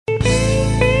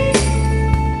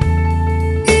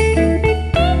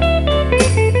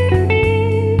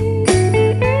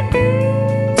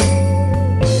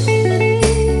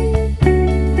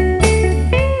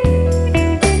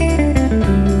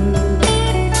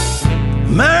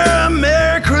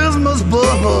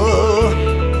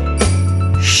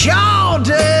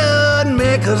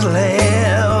could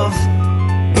laugh.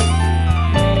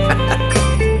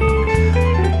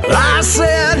 I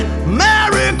said,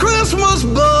 Merry Christmas,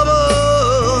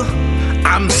 Bubba.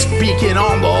 I'm speaking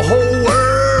on the whole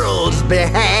world's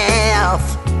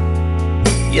behalf.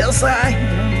 Yes, I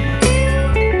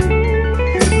am.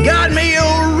 Got me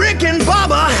a Rick and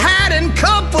Bubba hat and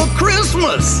cup for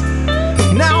Christmas.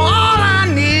 Now all I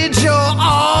need's your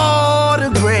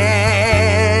autograph.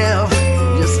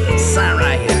 Just sign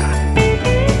right here.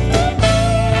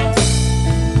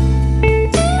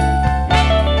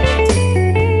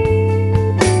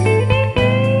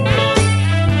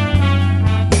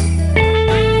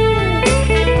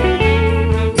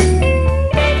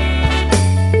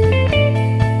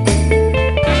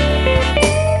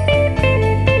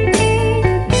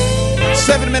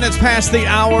 7 minutes past the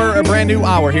hour, a brand new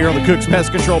hour here on the Cook's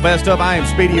Pest Control Best Of. I am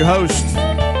Speedy, your host.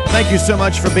 Thank you so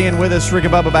much for being with us. Rick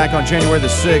and Bubba back on January the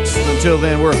 6th. Until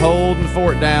then, we're holding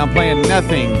fort down, playing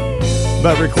nothing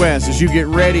but requests as you get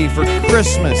ready for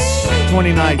Christmas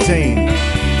 2019.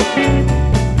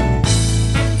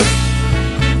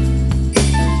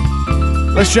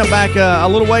 Let's jump back a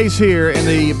little ways here in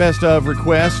the Best Of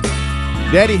request.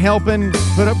 Daddy helping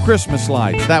put up Christmas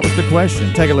lights. That was the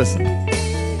question. Take a listen.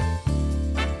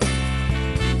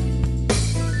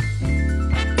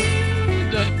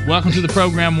 Welcome to the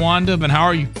program, Wanda. But how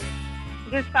are you?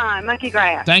 Just fine. Monkey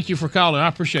grass. Thank you for calling. I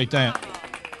appreciate that.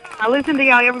 I listen to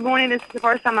y'all every morning. This is the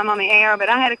first time I'm on the air, but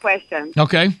I had a question.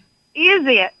 Okay. Is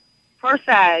it, per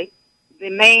se,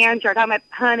 the man, you're talking about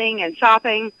hunting and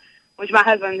shopping, which my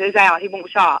husband is out. He won't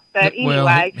shop. But anyway.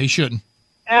 Well, he shouldn't.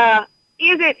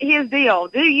 Is it his deal?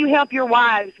 Do you help your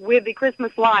wives with the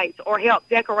Christmas lights or help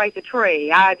decorate the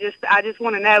tree? I just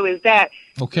want to know, is that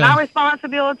my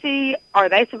responsibility? Are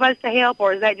they supposed to help,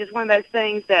 or is that just one of those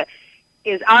things that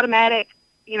is automatic?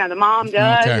 You know, the mom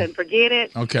does and forget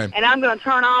it. Okay. And I'm going to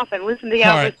turn off and listen to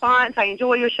y'all's response. I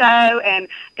enjoy your show, and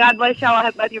God bless y'all. I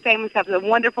hope both your families have a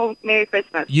wonderful Merry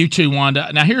Christmas. You too,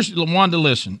 Wanda. Now, Wanda,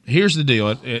 listen. Here's the deal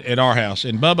at our house.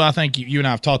 And, Bubba, I think you and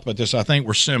I have talked about this. I think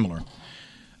we're similar.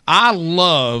 I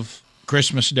love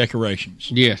Christmas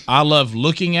decorations. Yes. I love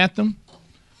looking at them.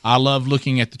 I love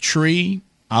looking at the tree.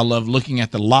 I love looking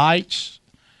at the lights.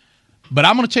 But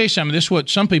I'm going to tell you something. This is what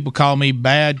some people call me,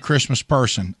 bad Christmas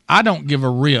person. I don't give a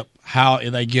rip how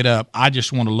they get up. I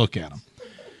just want to look at them.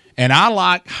 And I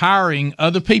like hiring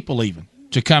other people even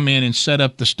to come in and set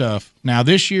up the stuff. Now,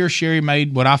 this year, Sherry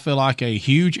made what I feel like a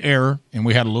huge error, and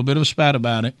we had a little bit of a spat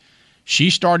about it.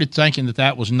 She started thinking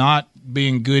that was not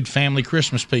being good family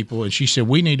Christmas people, and she said,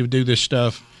 we need to do this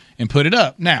stuff and put it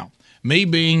up. Now, me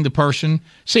being the person,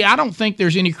 see, I don't think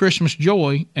there's any Christmas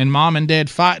joy in Mom and Dad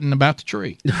fighting about the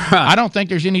tree. I don't think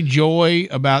there's any joy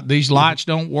about these lights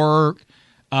don't work.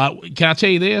 Can I tell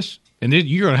you this? And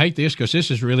you're going to hate this because this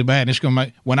is really bad. It's going to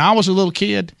make. When I was a little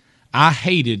kid, I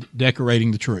hated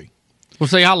decorating the tree. Well,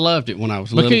 see, I loved it when I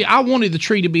was little. I wanted the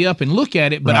tree to be up and look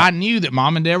at it, but I knew that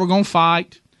Mom and Dad were going to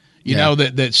fight. You know,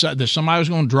 that somebody was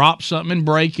going to drop something and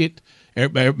break it.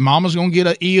 Mama's going to get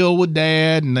an eel with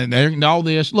Dad and all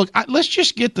this. Look, let's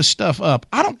just get the stuff up.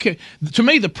 I don't care. To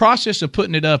me, the process of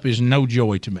putting it up is no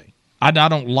joy to me. I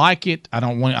don't like it. I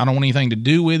don't want anything to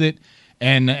do with it.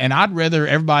 And I'd rather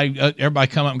everybody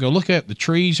come up and go, look at it. The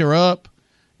trees are up.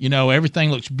 You know, everything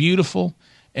looks beautiful.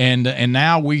 And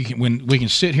now we can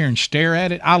sit here and stare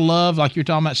at it. I love, like you're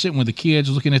talking about, sitting with the kids,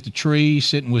 looking at the tree,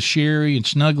 sitting with Sherry and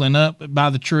snuggling up by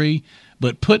the tree.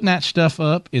 But putting that stuff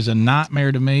up is a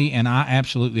nightmare to me, and I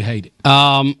absolutely hate it.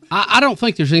 I don't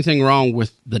think there's anything wrong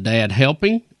with the dad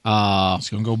helping. It's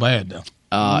going to go bad, though.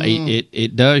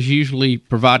 It does usually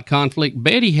provide conflict.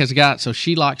 Betty has got, so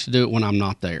she likes to do it when I'm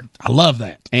not there. I love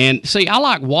that. And see, I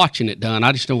like watching it done.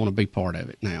 I just don't want to be part of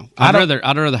it now. I'd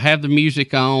rather have the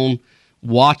music on,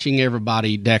 watching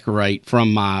everybody decorate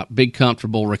from my big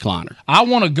comfortable recliner. I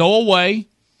want to go away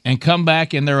and come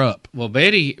back and they're up. Well,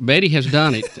 Betty has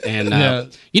done it,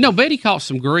 and you know, Betty caught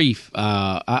some grief.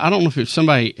 I don't know if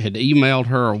somebody had emailed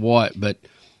her or what, but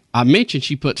I mentioned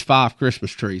she puts 5 Christmas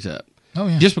trees up. Oh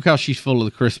yeah, just because she's full of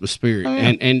the Christmas spirit,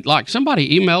 and like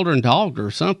somebody emailed her and dogged her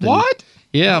or something. What?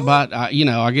 Yeah, but you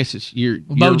know, I guess it's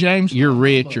Bo James. You're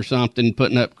rich or something,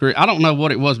 putting up. I don't know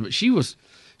what it was, but she was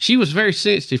very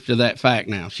sensitive to that fact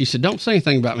now. She said, don't say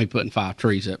anything about me putting 5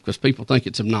 trees up because people think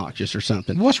it's obnoxious or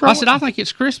something. What's wrong? I said, I think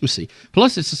it's Christmassy.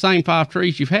 Plus, it's the same 5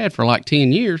 trees you've had for like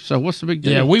 10 years, so what's the big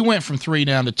deal? Yeah, we went from 3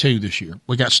 down to 2 this year.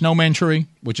 We got snowman tree,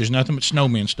 which is nothing but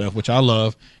snowman stuff, which I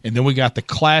love. And then we got the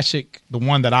classic, the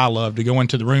one that I love, to go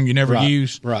into the room you never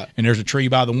use. Right. And there's a tree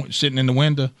sitting in the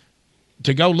window.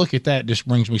 To go look at that just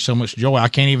brings me so much joy. I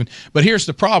can't even. But here's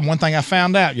the problem. One thing I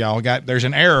found out, y'all, there's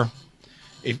an error.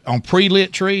 on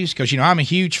pre-lit trees, because, I'm a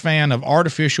huge fan of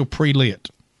artificial pre-lit.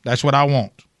 That's what I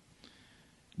want.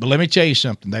 But let me tell you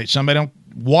something. Somebody don't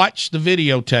watch the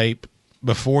videotape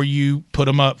before you put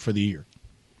them up for the year,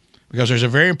 because there's a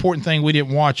very important thing we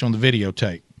didn't watch on the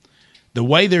videotape. The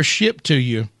way they're shipped to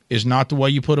you is not the way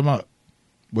you put them up,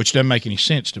 which doesn't make any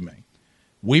sense to me.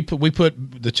 We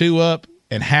put the 2 up,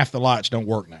 and half the lights don't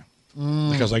work now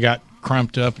because they got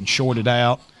crumped up and shorted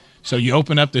out. So you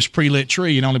open up this pre-lit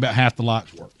tree, and only about half the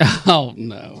lights work. Oh,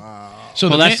 no. Wow. So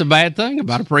that's the bad thing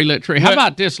about a pre-lit tree. How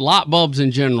about this? Light bulbs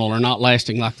in general are not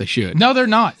lasting like they should. No, they're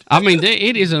not. I mean,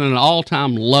 it is at an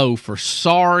all-time low for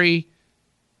sorry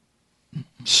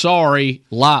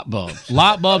light bulbs.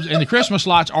 Light bulbs, and the Christmas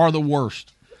lights are the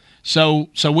worst. So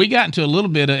we got into a little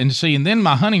bit of, and then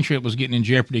my hunting trip was getting in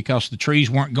jeopardy because the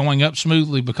trees weren't going up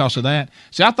smoothly because of that.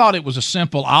 See, I thought it was a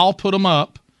simple, I'll put them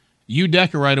up, you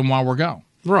decorate them while we're gone.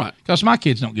 Right. Because my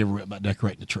kids don't give a rip about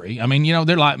decorating the tree. I mean,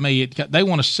 they're like me. They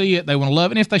want to see it. They want to love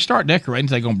it. And if they start decorating,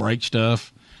 they're going to break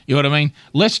stuff. You know what I mean?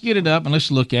 Let's get it up and let's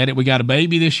look at it. We got a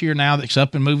baby this year now that's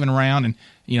up and moving around, and,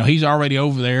 he's already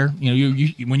over there.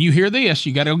 You when you hear this,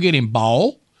 you got to go get him,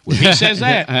 ball. When he says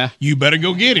that, you better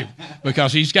go get him,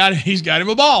 because he's got him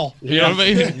a ball. You know what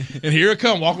I mean? And here it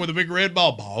come, walking with a big red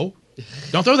ball. Ball.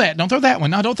 Don't throw that. Don't throw that one.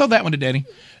 No, don't throw that one to Daddy.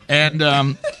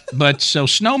 And but so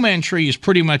snowman tree is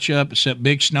pretty much up, except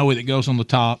Big Snowy that goes on the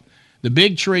top. The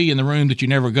big tree in the room that you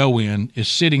never go in is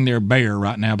sitting there bare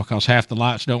right now because half the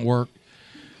lights don't work.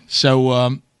 So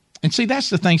and see, that's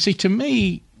the thing. See, to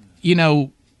me,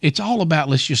 it's all about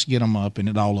let's just get them up and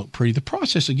it all look pretty. The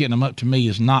process of getting them up, to me,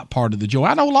 is not part of the joy.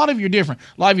 I know a lot of you are different.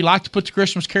 A lot of you like to put the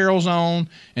Christmas carols on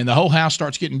and the whole house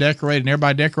starts getting decorated and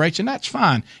everybody decorates, and that's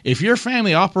fine. If your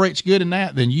family operates good in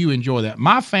that, then you enjoy that.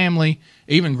 My family,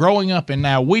 even growing up and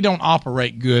now, we don't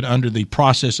operate good under the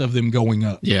process of them going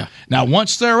up. Yeah. Now,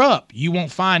 once they're up, you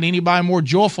won't find anybody more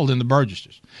joyful than the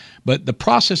Burgesses. But the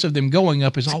process of them going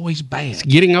up is always bad. It's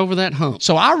getting over that hump.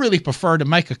 So I really prefer to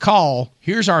make a call.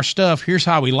 Here's our stuff. Here's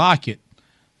how we like it.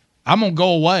 I'm going to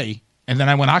go away. And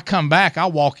then when I come back,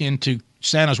 I'll walk into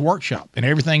Santa's workshop and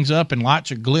everything's up and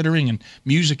lights are glittering and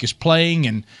music is playing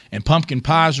and pumpkin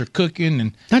pies are cooking.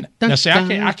 And now, see,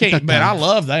 I can't, but I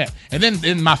love that. And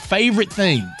then my favorite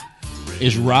thing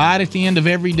is right at the end of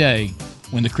every day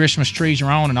when the Christmas trees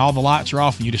are on and all the lights are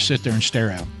off and you just sit there and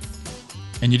stare at them.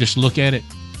 And you just look at it.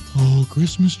 Oh,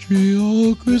 Christmas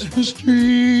tree,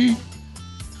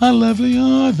 how lovely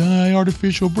are thy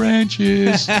artificial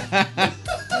branches.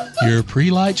 Your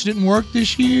pre-lights didn't work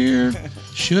this year.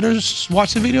 Should have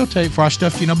watched the videotape before I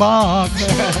stuffed you in a box.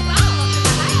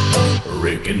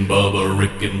 Rick and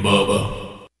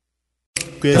Bubba.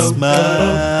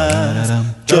 Christmas,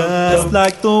 just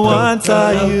like the ones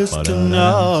I used to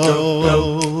know,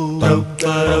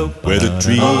 where the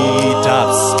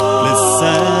treetops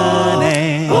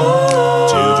glistening,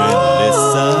 children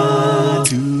listen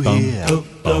to hear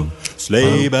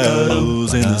sleigh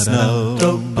bells in the snow.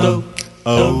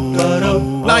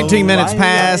 19 minutes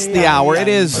past the hour. It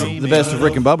is the Best of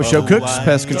Rick and Bubba Show. Cooks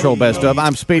Pest Control Best of.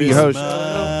 I'm Speedy, your host.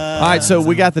 All right, so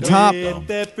we got the top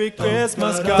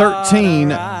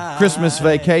 13 Christmas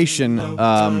Vacation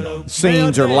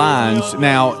scenes or lines.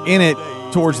 Now, in it,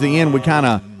 towards the end, we kind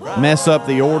of mess up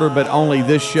the order, but only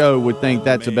this show would think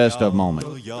that's a best of moment.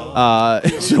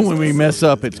 So when we mess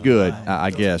up, it's good, I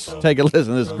guess. Take a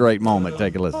listen. This is a great moment.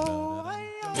 Take a listen.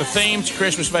 The theme to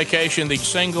Christmas Vacation, the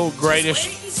single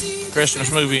greatest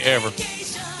Christmas movie ever.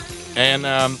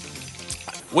 And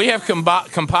we have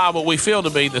compiled what we feel to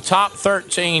be the top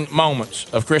 13 moments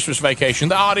of Christmas Vacation.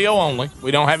 The audio only.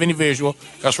 We don't have any visual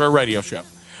because we're a radio show.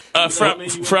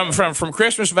 From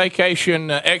Christmas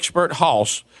Vacation expert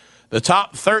Hoss, the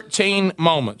top 13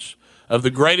 moments of the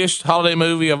greatest holiday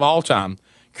movie of all time,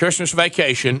 Christmas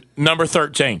Vacation, number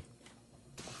 13.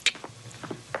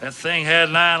 That thing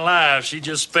had 9 lives. She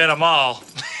just spent them all.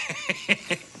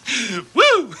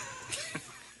 Woo!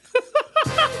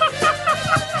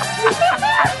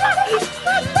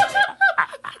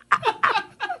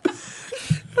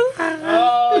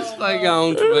 This thing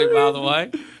on to me, by the way.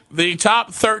 The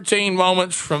top 13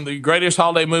 moments from the greatest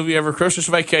holiday movie ever, Christmas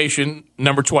Vacation,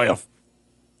 number 12.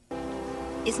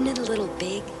 Isn't it a little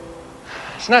big?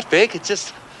 It's not big, it's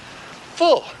just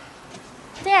full.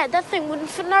 Dad, that thing wouldn't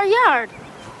fit in our yard.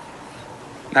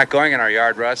 Not going in our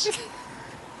yard, Russ.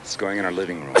 It's going in our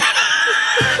living room.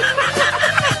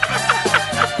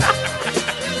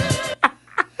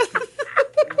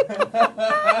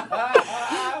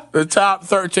 The top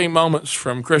 13 moments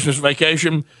from Christmas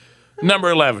Vacation, number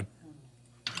 11.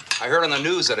 I heard on the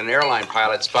news that an airline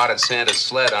pilot spotted Santa's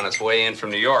sled on its way in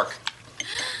from New York.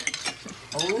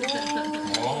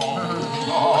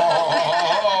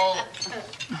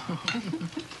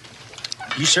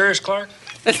 You serious, Clark?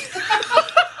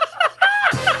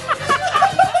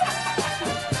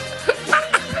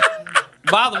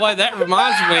 By the way, that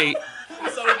reminds me.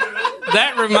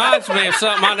 That reminds me of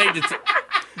something I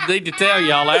need to tell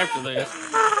y'all after this.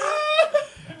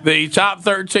 The top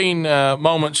 13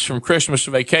 moments from Christmas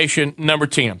Vacation, number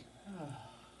 10.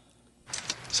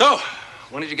 So,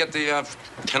 when did you get the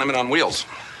tenement on wheels?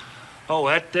 Oh,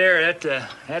 that's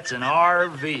an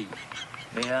RV.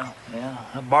 Yeah.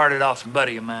 I borrowed it off a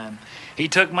buddy of mine. He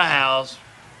took my house.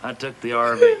 I took the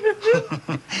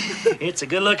RV. It's a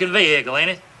good-looking vehicle, ain't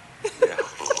it? Yeah,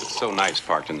 it's so nice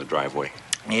parked in the driveway.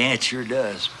 Yeah, it sure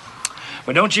does.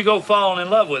 But don't you go falling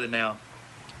in love with it now,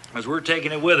 because we're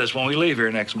taking it with us when we leave here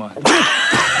next month.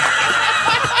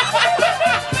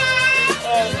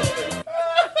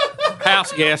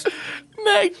 House guest.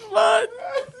 Next month.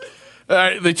 All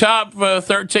right, the top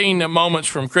 13 moments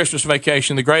from Christmas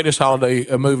Vacation, the greatest holiday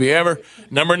movie ever.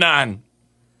 Number 9.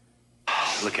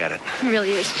 Look at it. It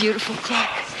really is beautiful, Clark.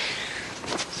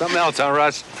 Something else, huh,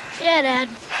 Russ? Yeah, Dad.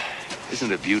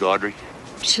 Isn't it a beaut, Audrey?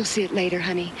 She'll see it later,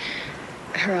 honey.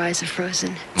 Her eyes are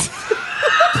frozen.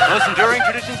 Most enduring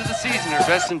traditions of the season are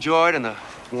best enjoyed in the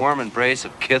warm embrace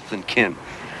of kith and kin.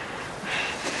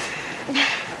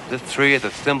 The three are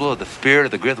the symbol of the spirit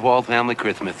of the Grithwald family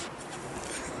Christmas.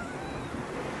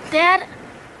 Dad,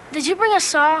 did you bring a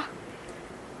saw?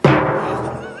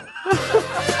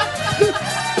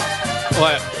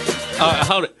 What?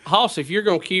 Hold it. Hoss, if you're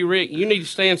going to cue Rick, you need to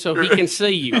stand so he can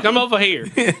see you. Come over here.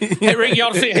 Hey, Rick, you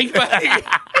ought to see He's back here.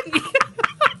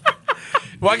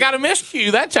 Well, I got a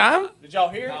miscue that time. Did y'all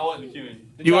hear it? I wasn't queuing.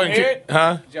 Did y'all hear it?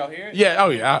 Huh? Did y'all hear it? Yeah, oh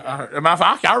yeah.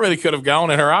 I really could have gone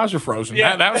and her eyes are frozen.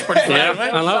 Yeah. That was pretty Yeah,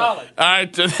 funny. I know. All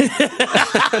right.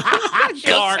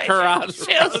 Clark, her eyes.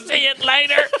 She'll see it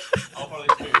later.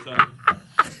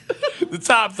 The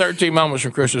top 13 moments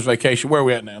from Christmas Vacation. Where are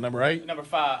we at now? Number 8? Number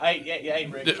 5. 8, yeah,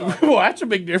 8, Rick. Sorry. Well, that's a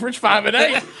big difference. 5 and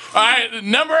 8. All right,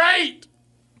 number 8.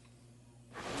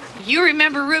 You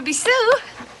remember Ruby Sue?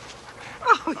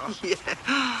 Oh, yeah.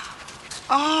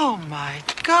 Oh, my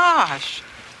gosh.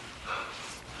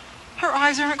 Her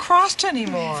eyes aren't crossed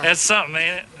anymore. That's something,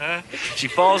 ain't it? Huh? She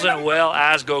falls in a well,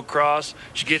 eyes go cross.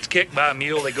 She gets kicked by a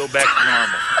mule, they go back to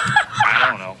normal. I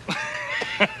don't know.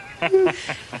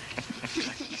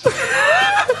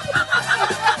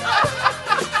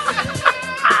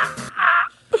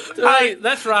 Hey,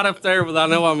 that's right up there with I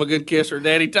know I'm a good kisser.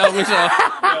 Daddy told me so.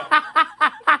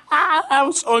 I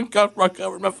was so uncomfortable I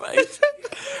covered my face.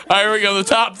 All right, here we go. The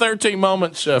top 13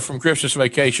 moments from Christmas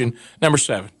Vacation. Number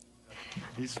 7.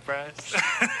 You surprised?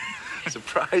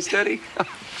 Surprised, Eddie?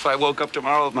 If I woke up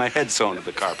tomorrow with my head sewn to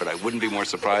the carpet, I wouldn't be more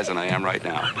surprised than I am right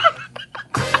now.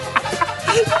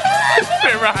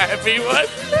 Remember how happy he was?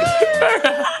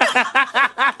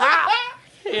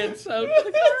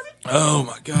 Oh,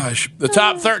 my gosh. The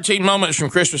top 13 moments from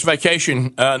Christmas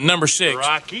Vacation. Number 6.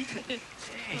 Rocky.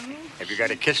 Have you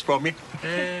got a kiss for me?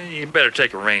 You better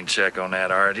take a rain check on that,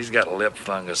 Art. He's got a lip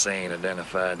fungus he ain't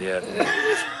identified yet.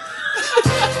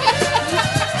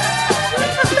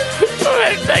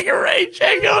 Take a rain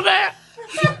check on that.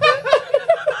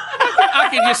 I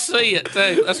can just see it,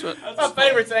 too. That's my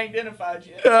favorite's ain't identified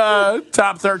yet.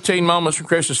 Top 13 moments from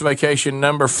Christmas Vacation.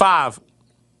 Number 5.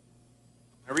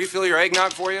 I refill your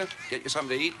eggnog for you, get you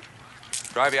something to eat,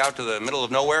 drive you out to the middle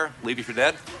of nowhere, leave you for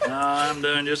dead? No, I'm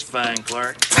doing just fine,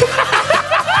 Clark.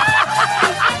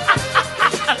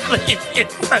 Leave you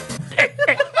for dead.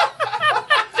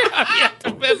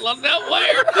 the middle of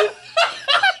nowhere.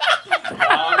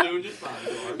 I'm doing just fine,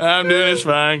 Clark. I'm doing just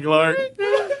fine, Clark.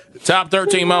 Top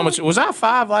 13 moments. Was I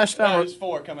 5 last time? No, it's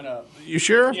 4 coming up. You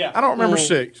sure? Yeah. I don't remember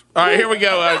 6. All right, here we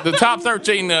go. The top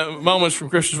 13 moments from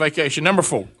Christmas Vacation. Number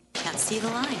 4. Can't see the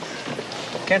line.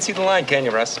 Can't see the line, can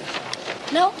you, Russ?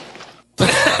 No.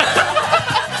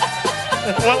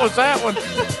 What was that one?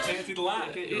 Can't see the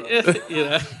line, can you, Russ? You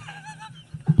know.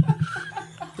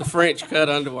 The French cut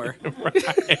underwear.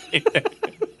 You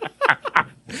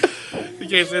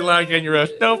can't see the line, can you, Russ?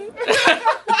 Nope.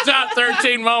 Top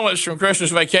 13 moments from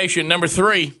Christmas Vacation. Number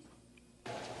 3.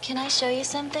 Can I show you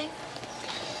something?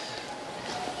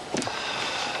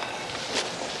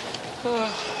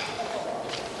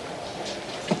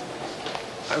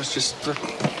 I was just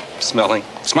smiling.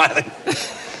 I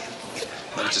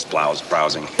was just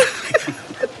browsing.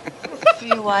 For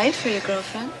your wife or your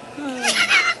girlfriend?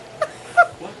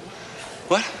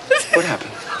 What? What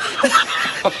happened?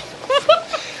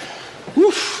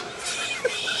 Woof.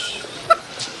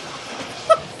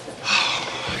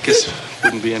 I guess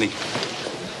wouldn't be any.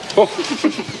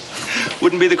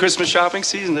 Wouldn't be the Christmas shopping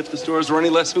season if the stores were any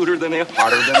less hotter than they are.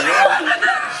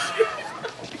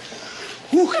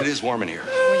 Whew, it is warm in here.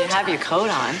 Oh, yeah. have your coat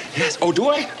on. Yes. Oh, do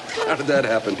I? How did that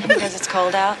happen? Because it's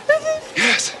cold out?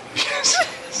 Yes.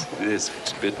 It is.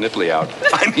 It's a bit nipply out.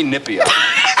 I mean nippy out.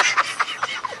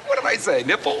 What did I say?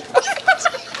 Nipple?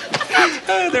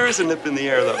 There is a nip in the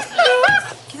air, though.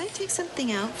 Can I take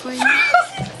something out for you?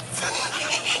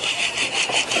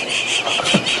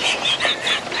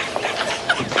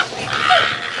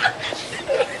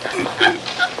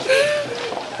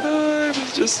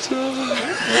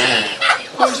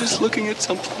 I was just looking at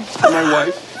something for my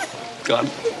wife. God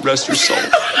rest her soul.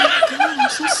 God, I'm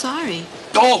so sorry.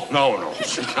 Oh, no.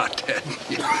 She's not dead.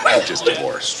 I'm just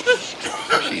divorced.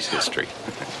 She's history.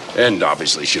 And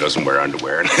obviously she doesn't wear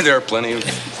underwear. And there are plenty of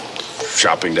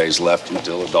shopping days left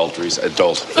until adult,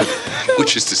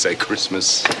 which is to say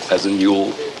Christmas as a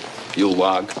Yule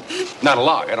log. Not a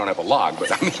log. I don't have a log,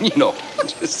 but I mean,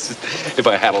 just, if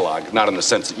I had a log, not in the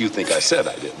sense that you think I said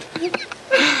I did.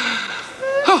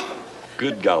 Oh,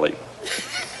 good golly.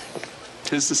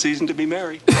 'Tis the season to be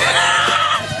merry.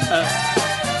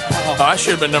 I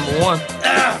should have been number one.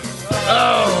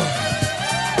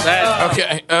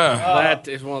 That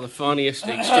is one of the funniest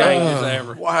exchanges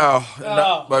ever. Wow.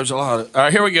 There's a lot of. All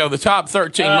right, here we go. The top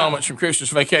 13 moments from Christmas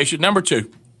Vacation. Number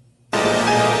 2.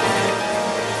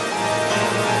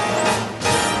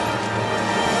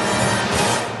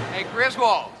 Hey,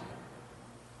 Griswold,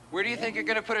 where do you think you're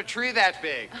going to put a tree that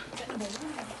big?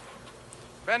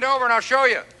 Bend over and I'll show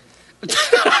you.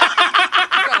 You've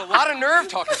got a lot of nerve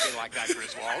talking to me like that,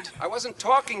 Griswold. I wasn't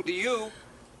talking to you.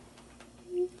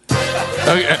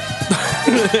 Okay.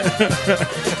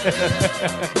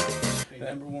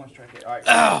 Number 1 strike here. All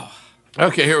right.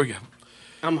 Okay, here we go.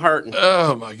 I'm hurting.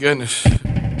 Oh, my goodness.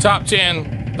 Top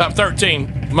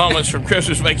 13 moments from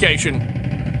Christmas Vacation.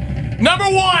 Number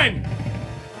 1.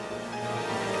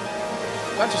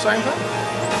 That's the same thing.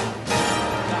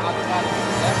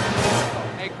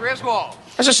 Hey, Griswold.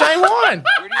 That's the same one.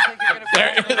 Where do you think you're going to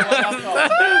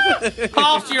put it?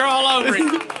 Paul, you're all over it.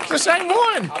 It's the same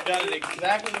one. I've done it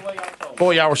exactly the way y'all told me.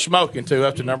 Boy, y'all were smoking, too,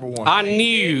 up to number 1. I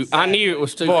knew it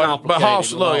was too complicated. But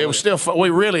Hoss, look, it was still fun. We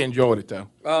really enjoyed it, though.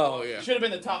 Oh, yeah. Should have been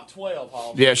the top 12,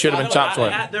 Paul. Yeah, it should have been top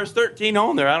 12. There's 13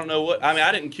 on there. I don't know what. I mean,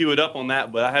 I didn't queue it up on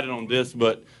that, but I had it on this.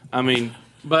 But I mean,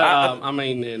 at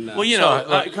Halloween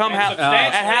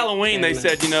they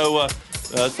said,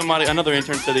 another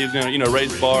intern said he was going to,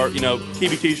 raise the bar.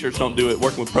 TV T-shirts don't do it.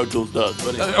 Working with Pro Tools does.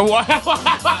 But you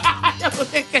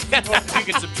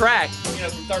can subtract.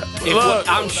 From 13.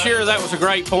 I'm sure that was a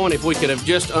great point if we could have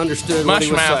just understood what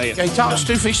he was saying. He talks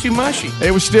he's too mushy.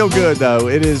 It was still good, though.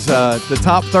 It is the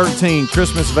top 13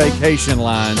 Christmas vacation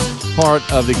lines, part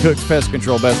of the Cook's Pest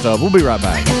Control Best Of. We'll be right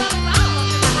back.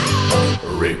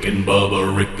 Rick and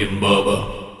Bubba, Rick and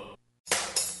Bubba.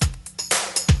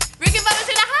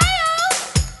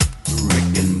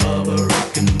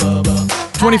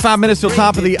 25 minutes till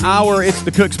top of the hour. It's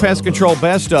the Cook's Pest Control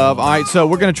Best Of. All right, so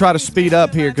we're going to try to speed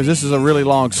up here because this is a really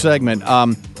long segment.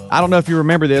 I don't know if you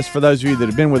remember this, for those of you that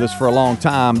have been with us for a long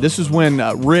time. This is when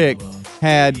Rick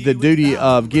had the duty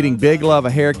of getting Big Love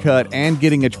a haircut and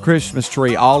getting a Christmas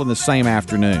tree all in the same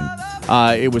afternoon.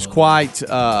 It was quite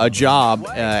a job,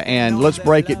 and let's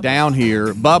break it down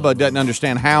here. Bubba doesn't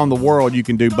understand how in the world you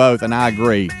can do both, and I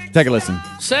agree. Take a listen.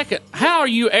 Second, how are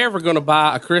you ever going to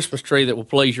buy a Christmas tree that will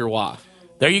please your wife?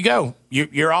 There you go.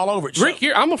 You're all over it. Rick,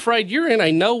 I'm afraid you're in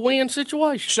a no-win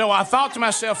situation. So I thought to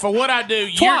myself, for what I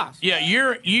do, twice.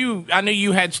 I knew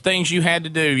you had things you had to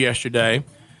do yesterday.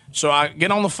 So I get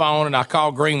on the phone and I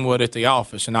call Greenwood at the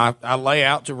office and I lay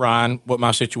out to Ryan what my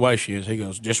situation is. He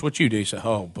goes, just what you do. He said,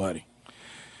 oh, buddy.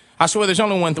 I said, well, there's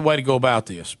only one way to go about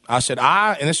this. I said,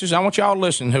 I want y'all to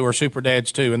listen who are super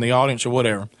dads too in the audience or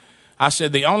whatever. I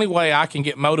said, the only way I can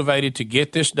get motivated to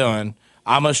get this done,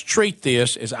 I must treat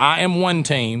this as I am one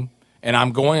team and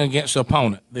I'm going against the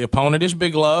opponent. The opponent is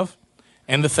Big Love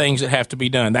and the things that have to be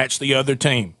done. That's the other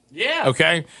team. Yeah.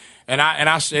 Okay? And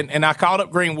I said, and I called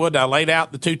up Greenwood. I laid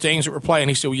out the two teams that were playing.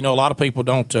 He said, well, a lot of people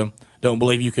don't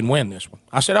believe you can win this one.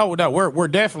 I said, oh, no, we're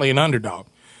definitely an underdog.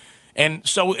 And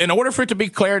so in order for it to be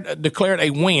declared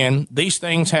a win, these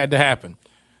things had to happen.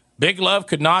 Big Love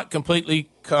could not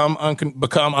completely become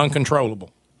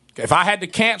uncontrollable. If I had to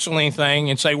cancel anything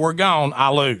and say we're gone, I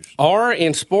lose. Or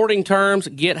in sporting terms,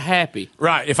 get happy.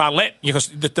 Right. If I because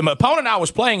the opponent I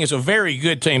was playing is a very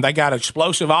good team. They got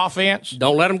explosive offense.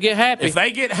 Don't let them get happy. If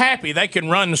they get happy, they can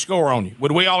run the score on you.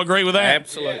 Would we all agree with that?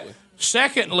 Absolutely.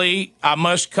 Secondly, I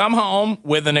must come home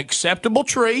with an acceptable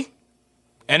tree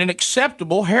and an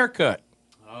acceptable haircut.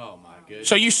 Oh, my goodness.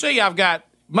 So you see I've got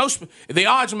the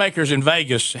odds makers in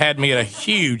Vegas had me at a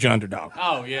huge underdog.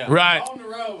 Oh yeah, right. On the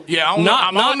road. Yeah,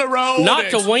 I'm on the road. Not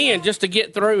to win, just to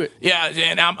get through it. Yeah,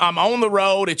 and I'm on the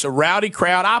road. It's a rowdy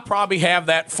crowd. I probably have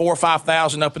that 4,000 or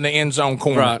 5,000 up in the end zone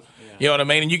corner. Right. You know what I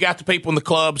mean? And you got the people in the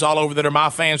clubs all over that are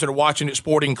my fans that are watching at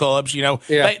sporting clubs. You know,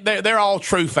 they're all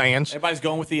true fans. Everybody's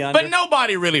going with the under. But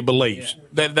nobody really believes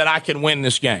that I can win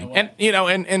this game. And you know,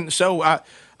 and so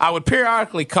I would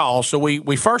periodically call. So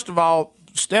we first of all,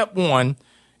 step one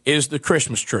is the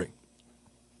Christmas tree.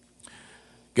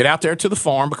 Get out there to the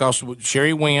farm because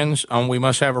Sherry wins on We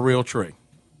Must Have a Real Tree.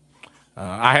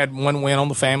 I had one win on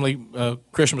the family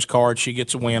Christmas card. She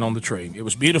gets a win on the tree. It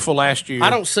was beautiful last year.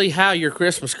 I don't see how your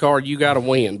Christmas card you got to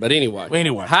win, but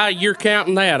anyway. How you're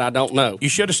counting that, I don't know. You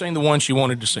should have seen the one she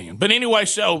wanted to see. But anyway,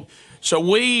 so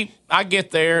I get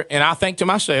there, and I think to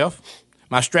myself,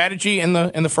 my strategy in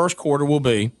the first quarter will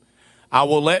be, I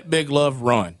will let Big Love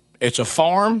run. It's a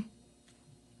farm.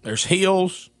 There's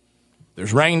hills.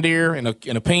 There's reindeer in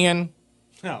a pen.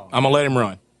 No. I'm going to let him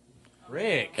run.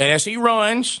 Rick. And as he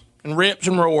runs and rips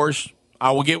and roars,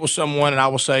 I will get with someone and I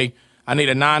will say, I need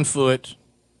a 9-foot,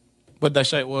 what'd they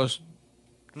say it was?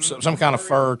 Some kind of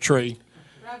fir tree.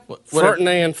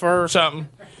 Ferdinand fir. Something.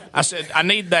 I said, I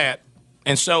need that.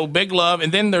 And so Big Love,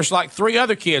 and then there's like 3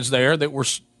 other kids there that were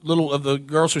little of the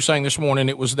girls who sang this morning,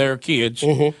 it was their kids.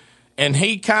 Mm-hmm. And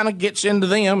he kind of gets into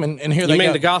them, and here they go. You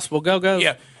mean the gospel go-go's?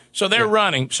 Yeah. So they're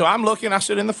running. So I'm looking. I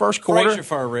said in the first quarter. Raise your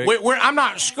fur, Rick. I'm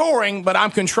not scoring, but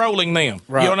I'm controlling them.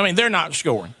 Right. You know what I mean? They're not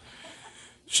scoring.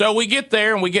 So we get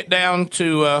there, and we get down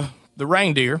to the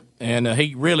reindeer, and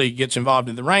he really gets involved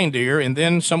in the reindeer. And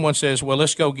then someone says, well,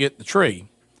 let's go get the tree.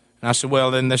 And I said,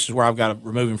 well, then this is where I've got to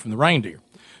remove him from the reindeer.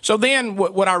 So then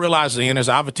what I realized then is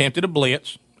I've attempted a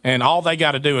blitz. And all they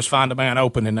got to do is find a man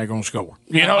open, and they're going to score.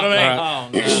 You know what I mean? Right. Oh,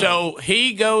 no. So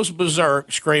he goes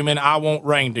berserk, screaming, I want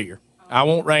reindeer. I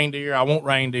want reindeer. I want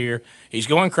reindeer. He's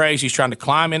going crazy. He's trying to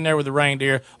climb in there with the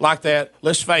reindeer. Like that,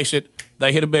 let's face it,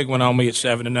 they hit a big one on me at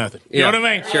 7-0. You know what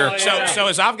I mean? Sure. So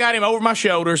as I've got him over my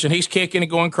shoulders, and he's kicking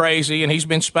and going crazy, and he's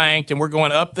been spanked, and we're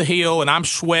going up the hill, and I'm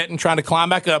sweating, trying to climb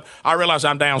back up, I realize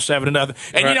I'm down 7-0.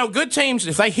 And, you know, good teams,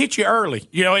 if they hit you early,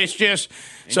 you know, it's just.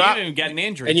 And so you didn't get an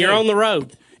injury. And you're on the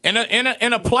road. In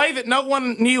a play that no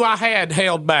one knew I had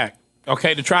held back,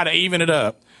 okay, to try to even it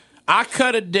up, I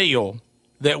cut a deal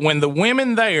that when the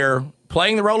women there,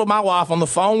 playing the role of my wife on the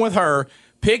phone with her,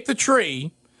 picked the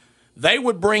tree, they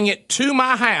would bring it to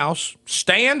my house,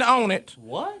 stand on it,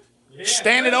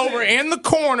 stand it over in the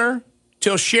corner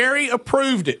till Sherry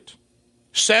approved it.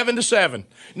 7-7.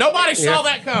 Nobody saw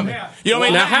that coming. You know what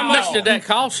I mean? Now, how much did that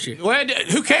cost you? Well,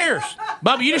 who cares?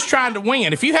 Bubba, you're just trying to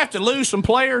win. If you have to lose some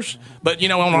players, but, you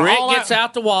know, on Rick all gets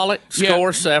out the wallet,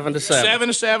 scores 7-7.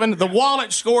 7-7. The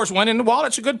wallet scores one, and the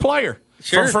wallet's a good player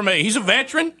for me. He's a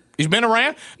veteran. He's been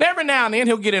around. Every now and then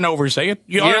he'll get in over his head.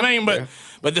 You know what I mean?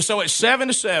 But so it's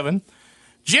 7-7.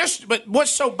 But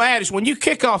what's so bad is when you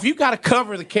kick off, you got to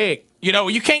cover the kick. You know,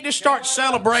 you can't just start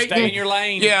celebrating. Stay in your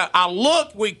lane. Yeah,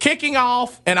 we kicking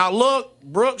off, and I look,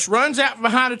 Brooks runs out from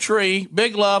behind a tree,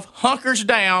 Big Love hunkers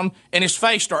down, and his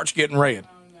face starts getting red.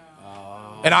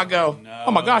 And I go,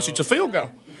 oh my gosh, it's a field goal.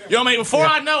 You know what I mean? Before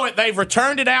I know it, they've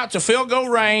returned it out to field goal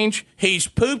range. He's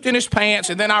pooped in his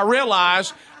pants, and then I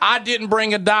realize I didn't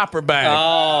bring a diaper bag.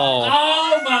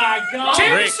 Oh my God.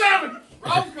 10-7.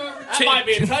 That might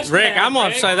be a touchdown. Rick, I'm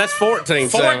going to say that's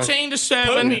 14-7.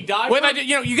 14-7. Well,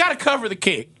 you got to cover the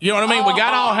kick. You know what I mean? We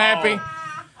got all happy.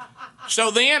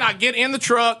 So then I get in the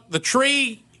truck. The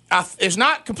tree is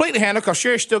not completely handled because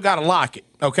Sherry's still got to lock it.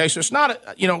 Okay, so it's not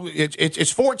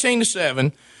it's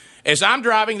 14-7. As I'm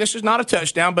driving, this is not a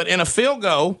touchdown, but in a field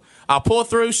goal, I'll pull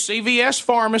through CVS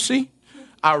Pharmacy.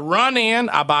 I run in.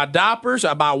 I buy diapers.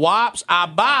 I buy wipes. I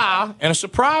buy, and a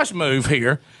surprise move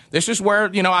here. This is where,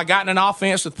 I got in an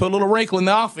offense that put a little wrinkle in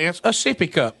the offense, a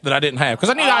sippy cup that I didn't have because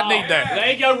I knew I'd need that.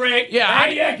 There you go, Rick. Yeah,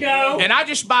 there you go. And I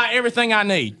just buy everything I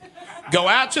need. Go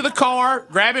out to the car,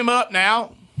 grab him up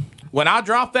now. When I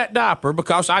dropped that diaper,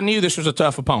 because I knew this was a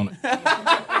tough opponent,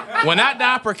 when that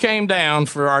diaper came down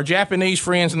for our Japanese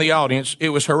friends in the audience, it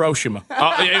was Hiroshima.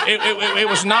 It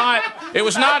was not.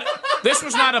 This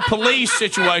was not a police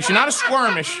situation, not a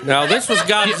skirmish. No, this was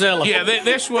Godzilla. Yeah,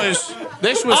 this was.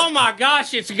 Oh my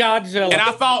gosh, it's Godzilla! And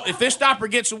I thought if this diaper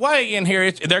gets away in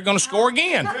here, they're going to score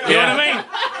again. You know what I mean?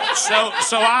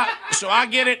 So I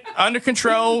get it under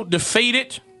control, defeat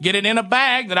it, get it in a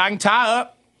bag that I can tie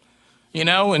up. And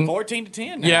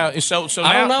 14-10. Now. Yeah. So now,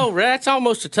 I don't know. That's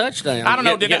almost a touchdown. I don't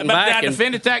know. Did I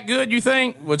defend it that good? You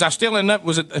think? Was I still in that?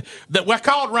 Was it that I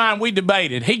called Ryan? We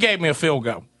debated. He gave me a field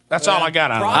goal. That's all I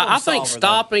got out of it. I think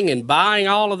stopping and buying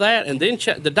all of that, and then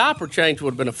the diaper change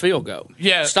would have been a field goal.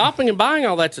 Yeah. Stopping and buying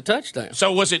all that's a touchdown.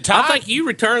 So was it tied? I think you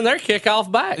returned their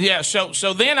kickoff back. Yeah,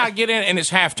 so then I get in, and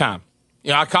it's halftime.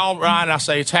 I call Ryan and I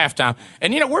say it's halftime.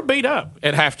 And, we're beat up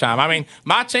at halftime. I mean,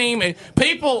 my team,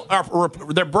 people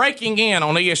they're breaking in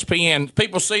on ESPN.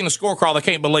 People seeing the score call, they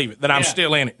can't believe it, that I'm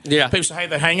still in it. Yeah. People say, hey,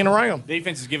 they're hanging around.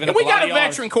 Defense is giving and up we a lot got of a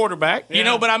veteran quarterback,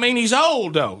 but I mean, he's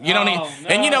old, though. And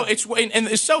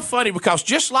it's so funny because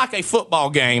just like a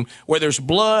football game where there's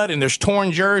blood and there's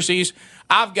torn jerseys,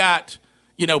 I've got,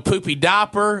 poopy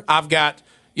diaper. I've got,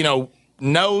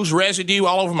 nose residue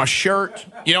all over my shirt.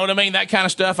 You know what I mean? That kind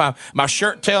of stuff. My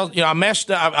shirt tells, I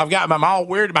messed up. I'm all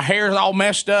weird. My hair's all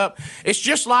messed up. It's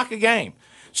just like a game.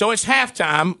 So it's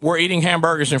halftime. We're eating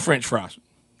hamburgers and French fries,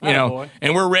 and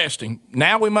we're resting.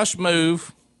 Now we must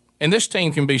move, and this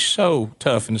team can be so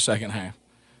tough in the second half,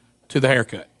 to the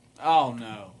haircut. Oh,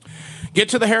 no. Get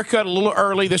to the haircut a little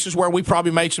early. This is where we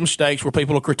probably made some mistakes where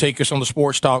people will critique us on the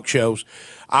sports talk shows.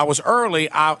 I was early.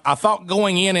 I thought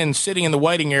going in and sitting in the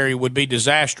waiting area would be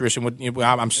disastrous, and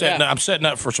I'm setting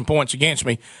up for some points against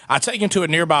me. I take him to a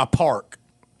nearby park,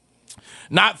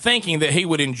 not thinking that he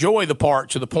would enjoy the park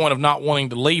to the point of not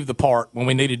wanting to leave the park when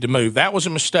we needed to move. That was a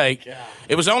mistake. Yeah.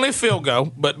 It was only a field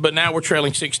goal, but now we're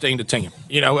trailing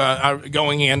 16-10.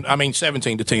 Going in,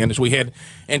 17-10 as we head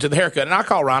into the haircut. And I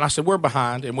called Ryan. I said, we're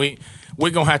behind, and we're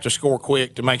going to have to score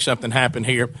quick to make something happen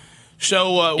here.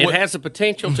 So it has the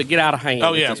potential to get out of hand.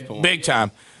 Oh, yeah, big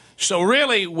time. So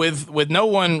really, with no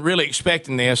one really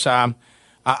expecting this, I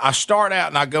start out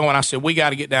and I go and I said, we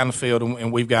got to get down the field,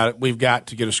 and we've got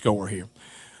to get a score here.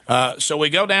 So we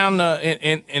go down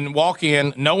and walk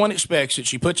in. No one expects it.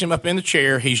 She puts him up in the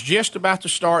chair. He's just about to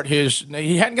start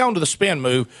he hadn't gone to the spin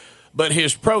move, but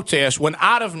his protest went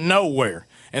out of nowhere.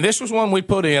 And this was one we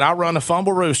put in. I run a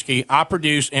Fumblerooski. I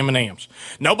produce M&Ms.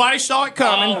 Nobody saw it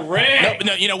coming. Oh, Rick.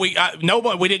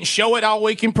 We didn't show it all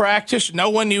week in practice. No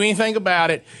one knew anything about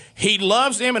it. He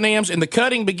loves M&Ms, and the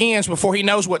cutting begins before he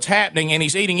knows what's happening, and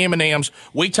he's eating M&Ms.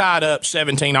 We tied up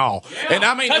 17-all. Yeah.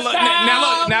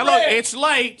 And look, it's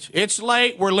late. It's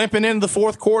late. We're limping into the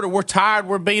fourth quarter. We're tired.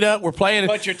 We're beat up. We're playing.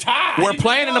 But you're tired. We're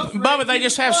playing Bubba, they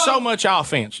just have so much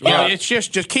offense. It's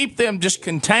just keep them just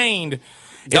contained.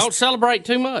 Don't celebrate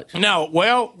too much. No,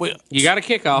 well, you got a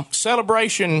kickoff.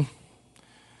 Celebration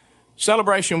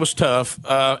was tough.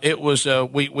 It was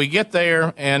we get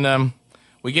there and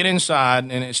we get inside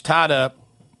and it's tied up,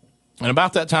 and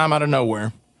about that time, out of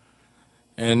nowhere,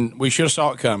 and we should have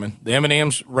saw it coming. The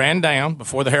M&Ms ran down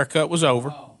before the haircut was over.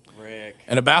 Oh, Rick.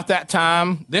 And about that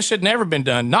time, this had never been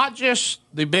done. Not just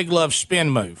the Big Love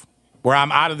spin move, where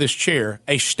I'm out of this chair,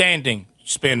 a standing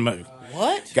spin move.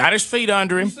 What? Got his feet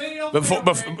under him.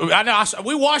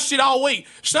 We watched it all week.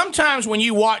 Sometimes when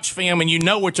you watch film and you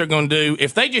know what they're going to do,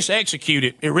 if they just execute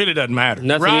it, it really doesn't matter.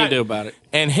 Nothing you can do about it.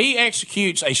 And he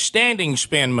executes a standing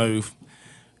spin move,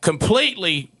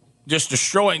 completely just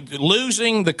destroying,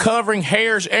 losing the covering,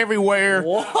 hairs everywhere,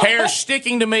 hairs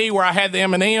sticking to me where I had the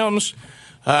M&Ms.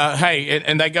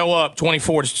 And they go up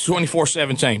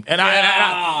 24-17. And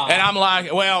I'm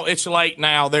like, well, it's late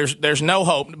now. There's no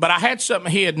hope. But I had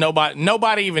something he had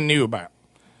nobody even knew about.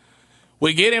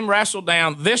 We get him wrestled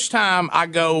down. This time I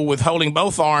go with holding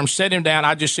both arms, set him down.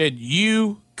 I just said,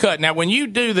 you cut. Now, when you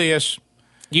do this,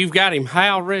 you've got him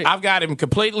how, Rick? I've got him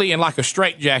completely in like a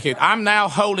straitjacket. I'm now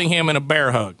holding him in a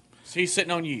bear hug. So he's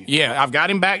sitting on you. Yeah, I've got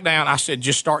him back down. I said,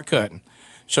 just start cutting.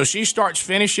 So she starts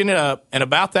finishing it up, and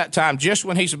about that time, just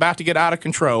when he's about to get out of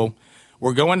control,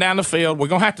 we're going down the field. We're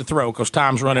going to have to throw because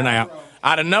time's running out.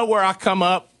 Out of nowhere, I come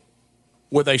up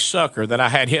with a sucker that I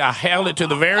had hit. I held it to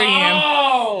the very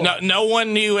end. No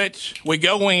one knew it. We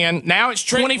go in. Now it's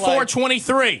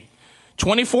 24-23.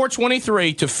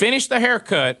 24-23 to finish the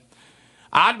haircut.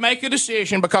 I'd make a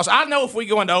decision because I know if we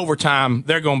go into overtime,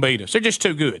 they're going to beat us. They're just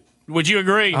too good. Would you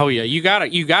agree? Oh, yeah. You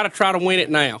gotta try to win it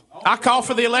now. I call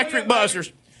for the electric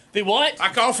buzzers. The what?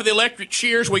 I call for the electric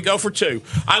cheers. We go for two.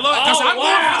 I'm going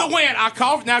for the win. I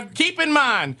call. Now, keep in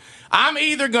mind, I'm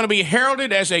either going to be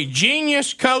heralded as a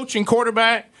genius coach and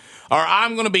quarterback, or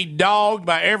I'm going to be dogged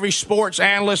by every sports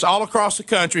analyst all across the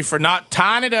country for not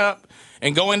tying it up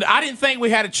and going. I didn't think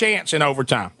we had a chance in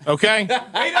overtime. Okay,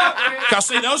 because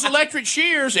see those electric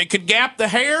cheers, it could gap the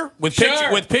hair with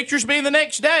pictures being the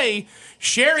next day.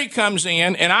 Sherry comes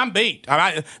in, and I'm beat.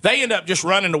 They end up just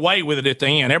running away with it at the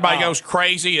end. Everybody goes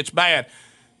crazy. It's bad.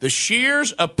 The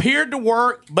shears appeared to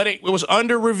work, but it was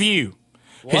under review.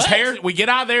 What? His hair, we get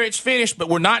out of there, it's finished, but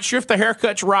we're not sure if the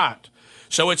haircut's right.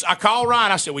 So I call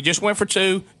Ryan. I said, we just went for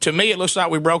two. To me, it looks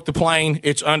like we broke the plane.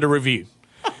 It's under review.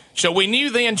 So we knew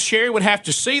then Sherry would have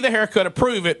to see the haircut,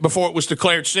 approve it before it was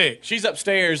declared sick. She's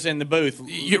upstairs in the booth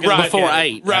Right, before yeah,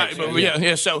 8. Right, actually,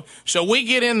 yeah. So we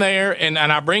get in there, and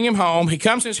I bring him home. He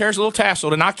comes, his hair's a little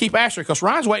tasseled, and I keep asking, because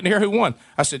Ryan's waiting to hear who won.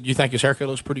 I said, you think his haircut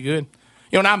looks pretty good?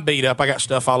 You know, and I'm beat up. I got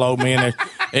stuff all over me. And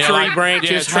Tree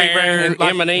branches, hair,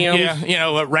 M&Ms. Yeah, you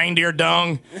know, reindeer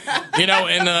dung. You know,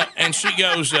 and she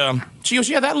goes,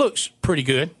 yeah, that looks pretty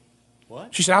good.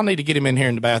 What? She said, I'll need to get him in here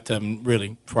in the bathtub,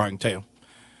 really, before I can tell.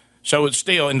 So it's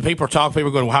still, and people are talking, people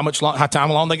are going, well, how time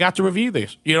long they got to review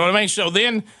this? You know what I mean? So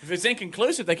then. If it's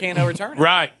inconclusive, they can't overturn it.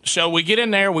 Right. So we get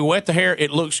in there, we wet the hair,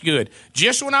 it looks good.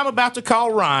 Just when I'm about to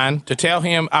call Ryan to tell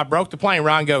him I broke the plane,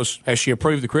 Ryan goes, has she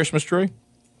approved the Christmas tree?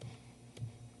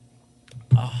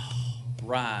 Oh,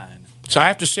 Ryan. So I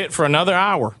have to sit for another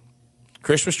hour.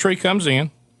 Christmas tree comes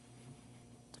in.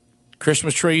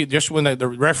 Christmas tree, just when the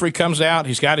referee comes out,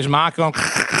 he's got his mic on.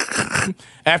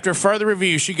 After further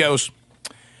review, she goes,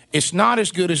 it's not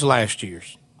as good as last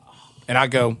year's. And I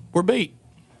go, we're beat.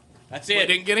 That's We it.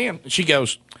 didn't get in. She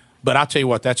goes, but I'll tell you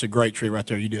what, that's a great tree right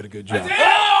there. You did a good job.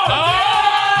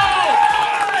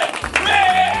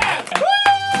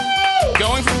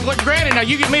 Going for, look, granted, now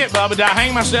you give me it, Bubba. Did I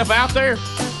hang myself out there?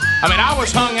 I mean, I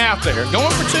was hung out there.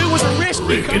 Going for 2 was a risk.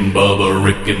 Rick and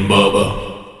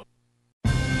Bubba.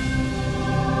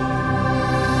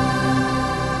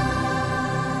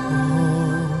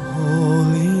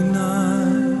 Holy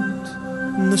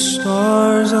night, the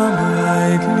stars are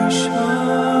brightly shining.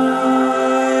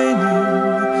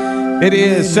 It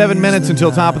is 7 minutes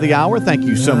until top of the hour. Thank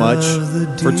you so much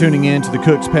for tuning in to the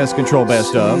Cook's Pest Control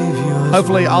Best Of.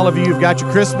 Hopefully all of you have got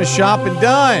your Christmas shopping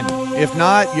done. If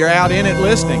not, you're out in it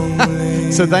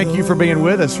listening. So thank you for being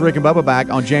with us. Rick and Bubba back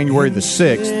on January the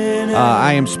 6th.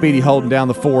 I am Speedy holding down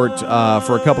the fort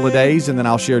for a couple of days, and then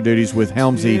I'll share duties with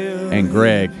Helmsy and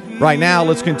Greg. Right now,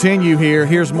 let's continue here.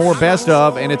 Here's more Best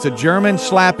Of, and it's a German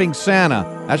slapping Santa.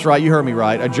 That's right, you heard me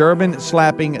right. A German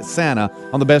slapping Santa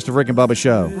on the Best of Rick and Bubba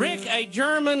show. Rick, a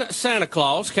German Santa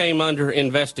Claus came under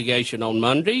investigation on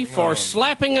Monday for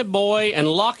slapping a boy and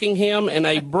locking him in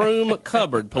a broom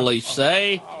cupboard, police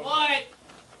say. What?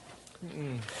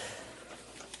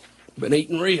 Been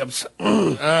eating ribs.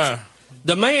 The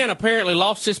man apparently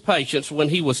lost his patience when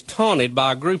he was taunted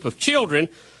by a group of children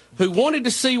who wanted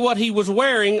to see what he was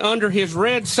wearing under his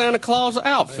red Santa Claus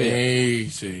outfit.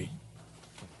 Easy.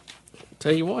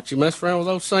 Tell you what, you mess around with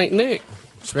old St. Nick.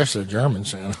 Especially a German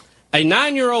Santa. A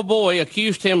 9-year-old boy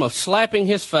accused him of slapping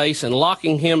his face and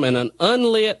locking him in an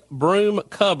unlit broom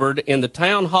cupboard in the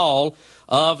town hall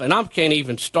of, and I can't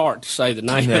even start to say the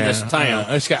name of this town.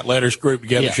 It's got letters grouped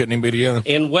together, shouldn't even be together.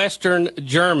 In western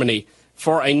Germany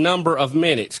for a number of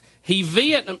minutes.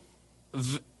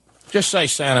 Just say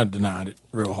Santa denied it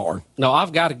real hard. No,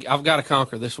 I've got to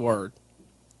conquer this word.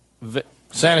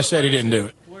 Santa said he didn't do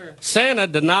it. Santa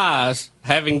denies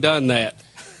having done that.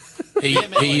 He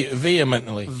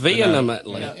vehemently.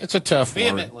 Vehemently. It's a tough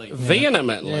word.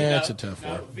 Vehemently. Yeah, it's a tough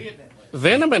word.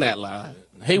 Vehemently.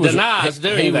 He was denies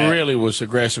doing he that. really was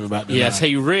aggressive about doing Yes, that.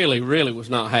 he really was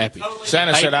not happy.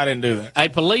 Santa said I didn't do that. A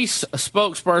police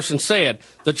spokesperson said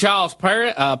the child's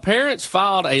parents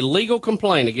filed a legal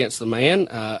complaint against the man,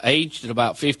 aged at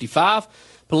about 55.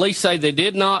 Police say they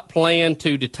did not plan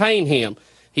to detain him.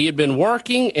 He had been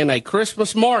working in a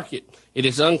Christmas market. It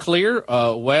is unclear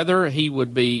whether he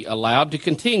would be allowed to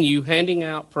continue handing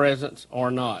out presents or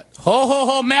not. Ho, ho,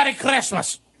 ho, Merry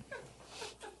Christmas.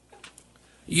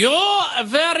 You're a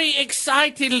very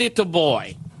excited little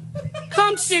boy.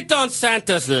 Come sit on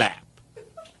Santa's lap.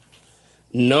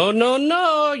 No, no,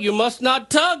 no. You must not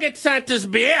tug at Santa's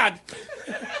beard.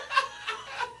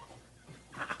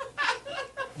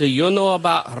 Do you know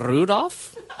about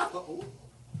Rudolph?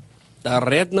 The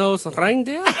red-nosed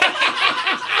reindeer?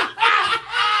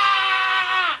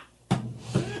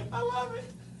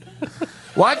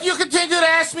 Why do you continue to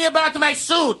ask me about my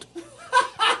suit?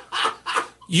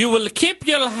 You will keep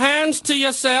your hands to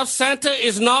yourself. Santa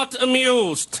is not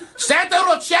amused. Santa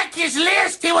will check his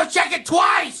list. He will check it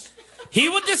twice. He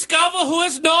will discover who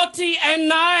is naughty and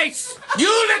nice.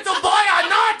 You little boy are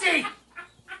naughty.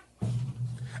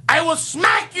 I will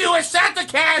smack you as Santa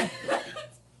can.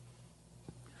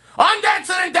 On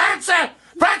Dancer and Dancer,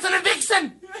 Prancer and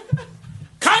Vixen.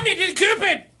 Comet and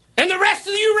Cupid, and the rest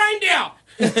of you reindeer.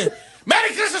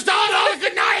 Merry Christmas to all,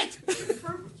 good night.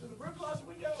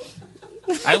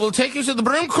 I will take you to the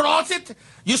broom closet.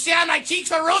 You see how my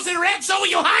cheeks are rosy red, so will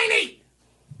you, Heine.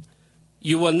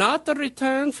 You will not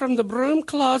return from the broom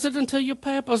closet until your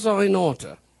papers are in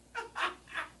order.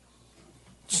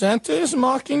 Santa is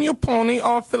marking your pony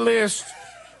off the list.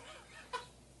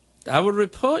 I will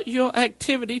report your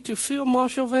activity to Field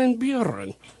Marshal Van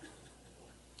Buren.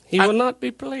 He will not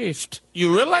be pleased.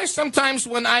 You realize sometimes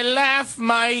when I laugh,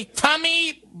 my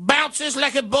tummy bounces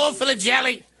like a bowl full of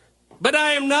jelly? But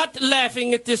I am not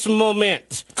laughing at this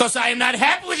moment. Because I am not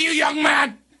happy with you, young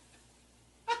man.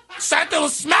 Santa will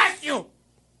smash you.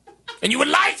 And you will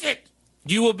like it.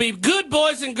 You will be good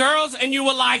boys and girls, and you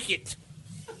will like it.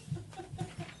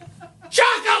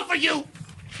 Choco for you.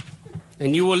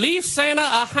 And you will leave Santa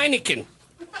a Heineken.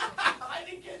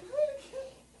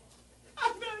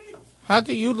 How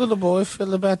do you, little boy,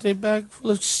 feel about a bag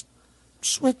full of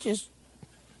switches?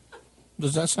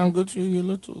 Does that sound good to you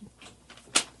little?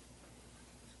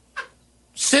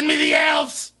 Send me the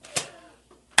elves.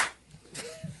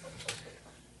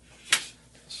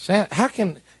 How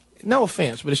can? No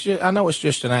offense, but I know it's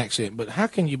just an accent. But how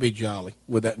can you be jolly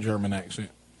with that German accent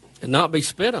and not be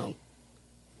spit on?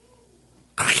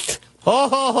 Ho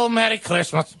ho ho! Merry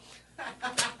Christmas.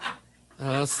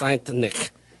 Oh, Saint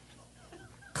Nick.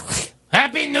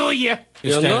 Happy New Year.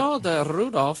 You know that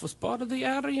Rudolph was part of the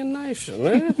Aryan nation,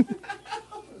 eh?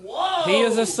 Whoa. He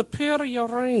is a superior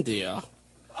reindeer.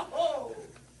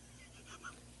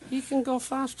 He can go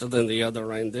faster than the other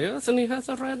reindeers, and he has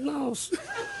a red nose.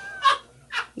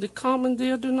 The common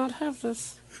deer do not have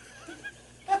this.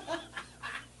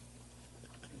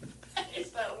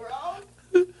 Is that wrong?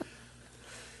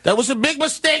 That was a big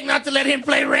mistake not to let him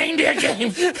play reindeer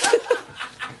games.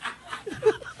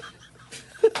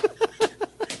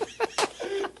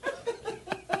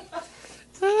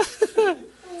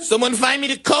 Someone find me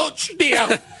the coach,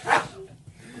 dear.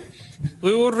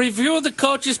 We will review the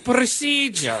coach's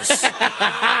procedures.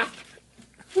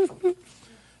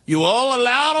 You all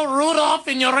allow Rudolph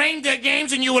in your reindeer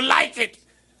games, and you will like it.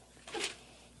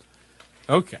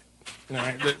 Okay. All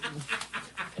right.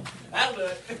 That'll do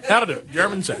it. That'll do it.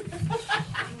 German said.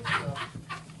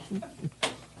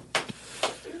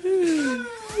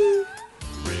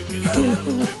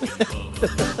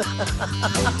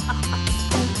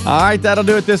 All right, that'll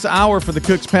do it this hour for the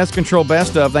Cook's Pest Control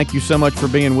Best Of. Thank you so much for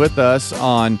being with us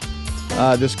on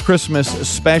this Christmas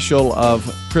special of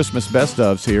Christmas Best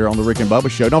Ofs here on the Rick and Bubba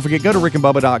Show. Don't forget, go to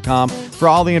rickandbubba.com for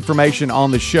all the information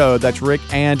on the show. That's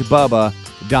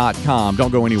rickandbubba.com.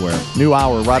 Don't go anywhere. New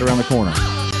hour right around the corner.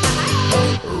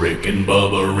 Rick and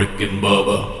Bubba, Rick and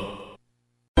Bubba.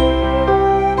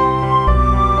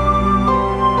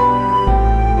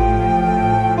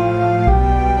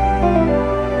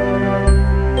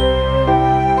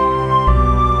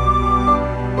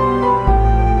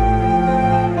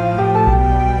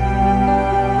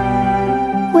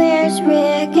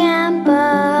 Rick and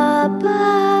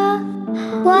Bubba,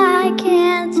 why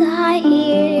can't I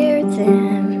hear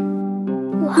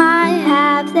them? Why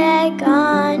have they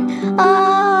gone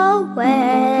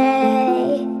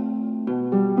away?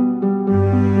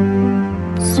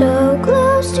 So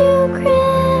close to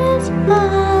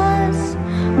Christmas,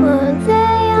 will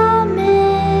they all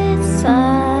miss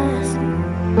us?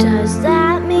 Does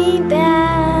that mean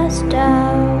best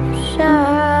of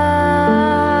shows?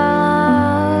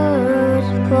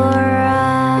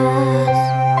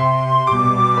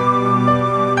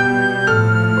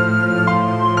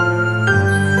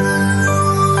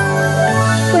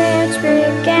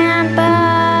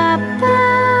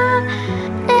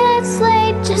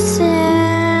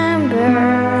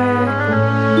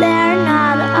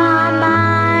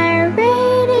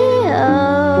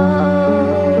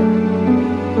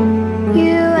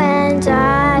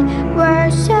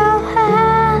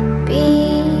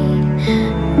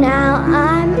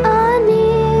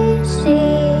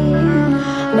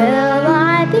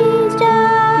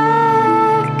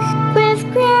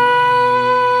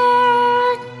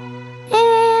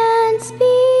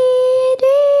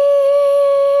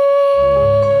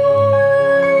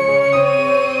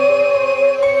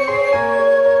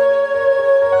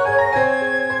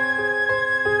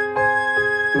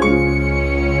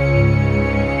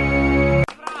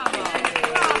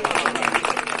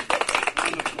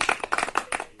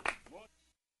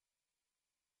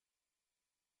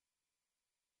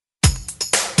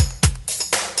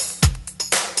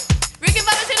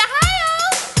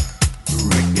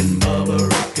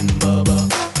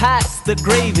 The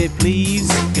gravy, please.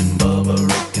 Rick and Bubba,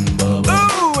 Rick and Bubba.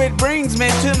 Ooh, it brings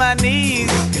me to my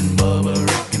knees. Rick and Bubba,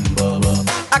 Rick and Bubba.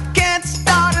 I can't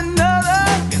start another.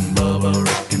 Rick and Bubba,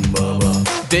 Rick and Bubba.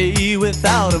 Day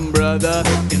without 'em, brother.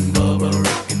 Rick and Bubba,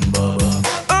 Rick and Bubba.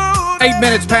 Ooh, 8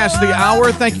 minutes past the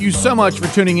hour. Thank you so much for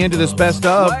tuning into this Best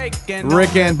Of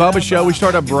Rick and Bubba Show. We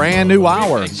start a brand new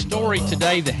hour. A story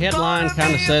today, the headline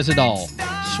kind of says it all.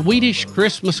 Swedish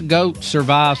Christmas goat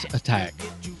survives attack.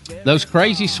 Those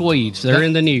crazy Swedes, they're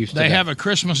in the news today. They have a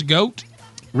Christmas goat?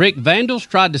 Rick, vandals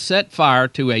tried to set fire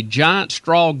to a giant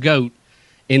straw goat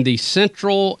in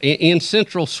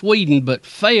central Sweden, but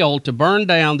failed to burn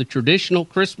down the traditional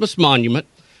Christmas monument,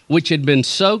 which had been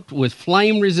soaked with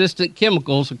flame-resistant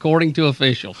chemicals, according to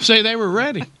officials. See, they were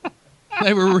ready.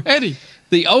 They were ready.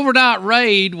 The overnight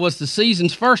raid was the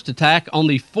season's first attack on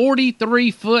the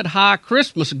 43-foot-high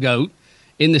Christmas goat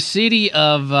in the city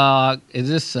of,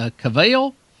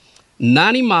 Kavail?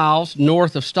 90 miles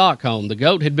north of Stockholm. The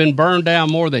goat had been burned down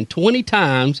more than 20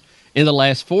 times in the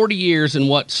last 40 years in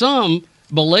what some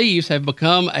believes have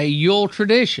become a Yule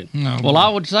tradition. Well, I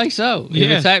would say so.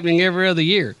 Yes. It's happening every other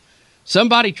year.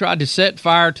 Somebody tried to set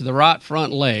fire to the right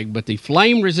front leg, but the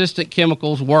flame-resistant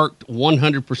chemicals worked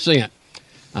 100%,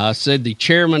 said the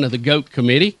chairman of the goat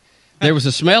committee. There was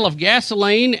a smell of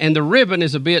gasoline, and the ribbon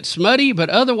is a bit smutty, but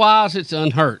otherwise it's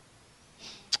unhurt.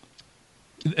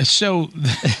 So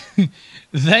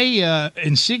they,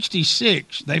 in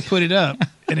 66, they put it up,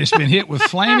 and it's been hit with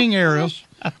flaming arrows,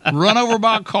 run over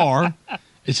by a car.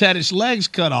 It's had its legs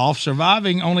cut off,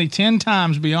 surviving only 10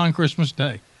 times beyond Christmas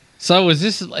Day. So is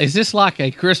this like a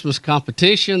Christmas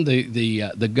competition?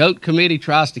 The goat committee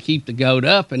tries to keep the goat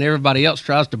up, and everybody else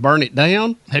tries to burn it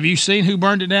down? Have you seen who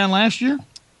burned it down last year?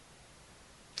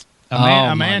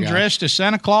 A man dressed as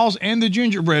Santa Claus and the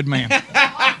gingerbread man.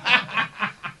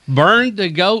 Burned the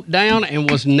goat down and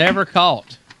was never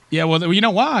caught. Yeah, well, you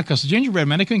know why? Because the gingerbread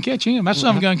man, they couldn't catch him. That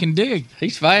some gun can dig.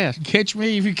 He's fast. Catch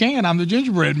me if you can. I'm the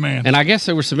gingerbread man. And I guess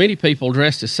there were so many people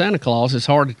dressed as Santa Claus, it's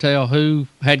hard to tell who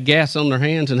had gas on their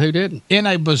hands and who didn't. In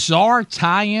a bizarre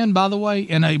tie-in, by the way,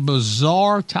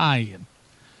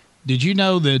 did you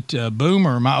know that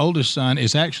Boomer, my oldest son,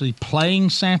 is actually playing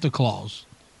Santa Claus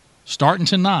starting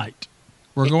tonight?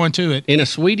 We're going to it. In a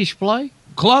Swedish play?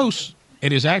 Close.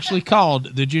 It is actually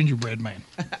called The Gingerbread Man.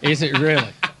 Is it really?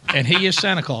 And he is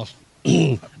Santa Claus.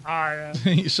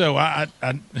 So I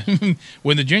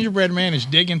when the gingerbread man is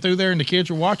digging through there and the kids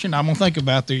are watching, I'm going to think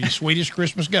about the Swedish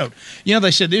Christmas goat. You know,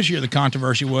 they said this year the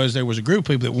controversy was there was a group of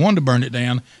people that wanted to burn it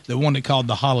down, that wanted it called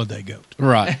the holiday goat.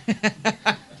 Right.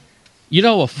 You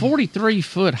know, a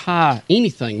 43-foot high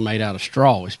anything made out of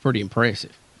straw is pretty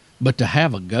impressive. But to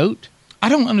have a goat? I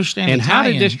don't understand. And how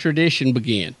did this tradition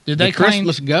begin? Did they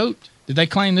Christmas goat? Did they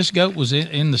claim this goat was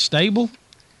in the stable?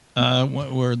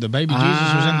 Where the baby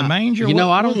Jesus was in the manger? You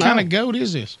know, I don't know. What kind of goat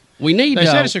is this? They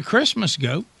said it's a Christmas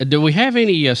goat. Do we have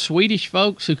any Swedish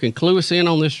folks who can clue us in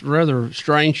on this rather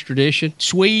strange tradition?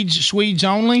 Swedes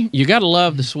only? You got to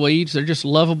love the Swedes. They're just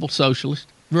lovable socialists.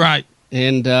 Right.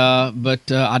 And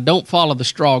but I don't follow the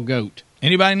straw goat.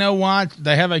 Anybody know why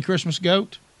they have a Christmas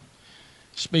goat?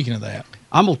 Speaking of that.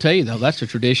 I'm going to tell you, though, that's a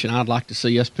tradition I'd like to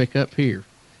see us pick up here,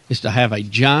 is to have a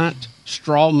giant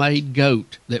straw-made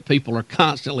goat that people are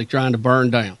constantly trying to burn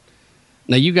down.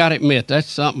 Now, you got to admit, there's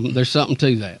something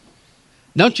to that.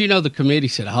 Don't you know the committee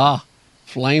said,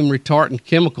 flame retardant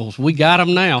chemicals, we got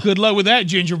them now. Good luck with that,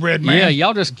 gingerbread man. Yeah,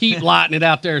 y'all just keep lighting it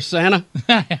out there, Santa.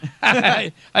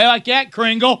 I like that,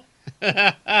 Kringle.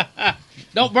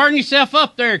 Don't burn yourself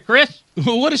up there, Chris.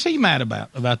 What is he mad about?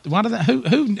 Why did that?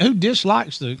 Who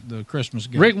dislikes the Christmas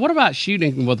goat? Rick, what about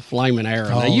shooting with a flaming arrow?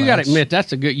 Now, you got to admit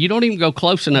that's a good. You don't even go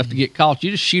close enough to get caught.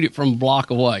 You just shoot it from a block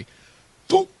away.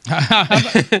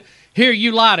 Here,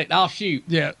 you light it. I'll shoot.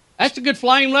 Yeah, that's a good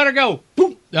flame. Let her go.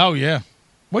 Oh yeah.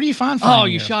 What do you find? Oh,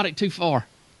 you shot it too far.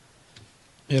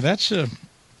 Yeah, that's a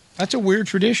weird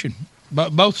tradition.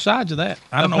 But both sides of that.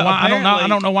 I don't know why. I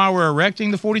don't know why we're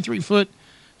erecting the 43-foot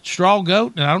straw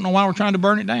goat, and I don't know why we're trying to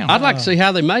burn it down. I'd like to see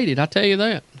how they made it. I tell you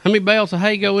that. How many bales of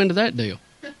hay go into that deal?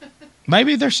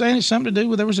 Maybe they're saying it's something to do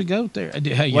with there was a goat there.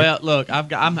 Hey, well, look, I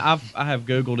have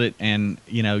Googled it, and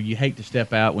you know you hate to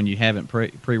step out when you haven't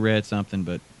pre-read something,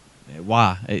 but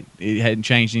why it hadn't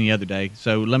changed any other day.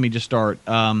 So let me just start.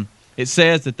 It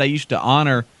says that they used to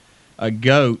honor a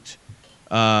goat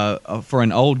for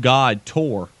an old god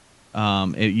Tor.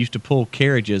 It used to pull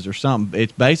carriages or something.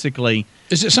 It's basically.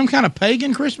 Is it some kind of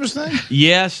pagan Christmas thing?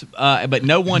 Yes, but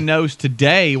no one knows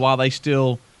today why they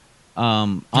still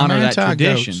honor that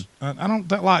tradition. I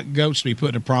don't like goats to be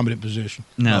put in a prominent position.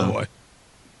 No. Boy.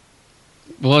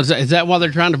 Well, is that why they're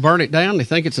trying to burn it down? They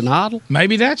think it's an idol?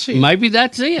 Maybe that's it. Maybe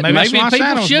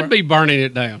people should be burning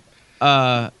it down.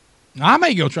 I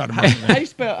may go try to burn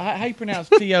it down. How you pronounce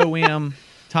Tom? Tomte?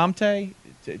 Tomte.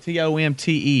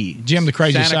 Jim the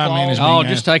Crazy Sideman is being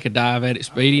just take a dive at it,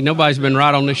 Speedy. Nobody's been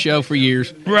right on this show for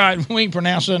years. Right. We ain't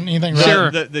pronouncing anything right.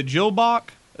 Sure. The Julbach,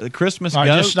 the Christmas goat.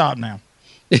 Just stop now.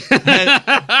 The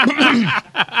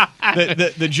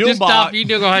Julbach. Just stop.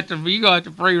 You're gonna have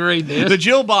to pre-read this. The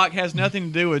Julbach has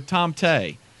nothing to do with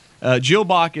Tomte.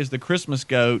 Julbach is the Christmas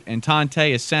goat, and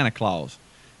Tomte is Santa Claus.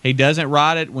 He doesn't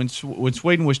ride it. When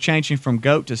Sweden was changing from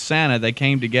goat to Santa, they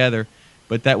came together,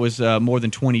 but that was more than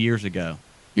 20 years ago.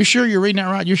 You're sure you're reading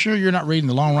that right? You're sure you're not reading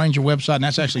the Lone Ranger website and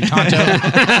that's actually Tonto?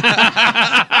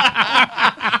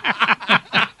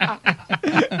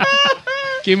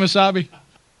 Kemosabe?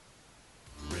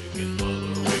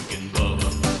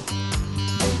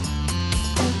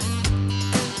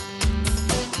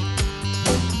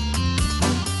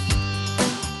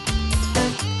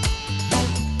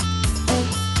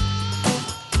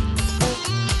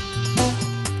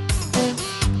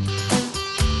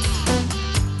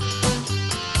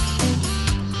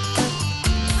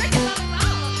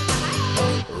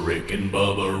 Rick and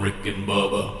Bubba, Rick and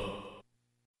Bubba.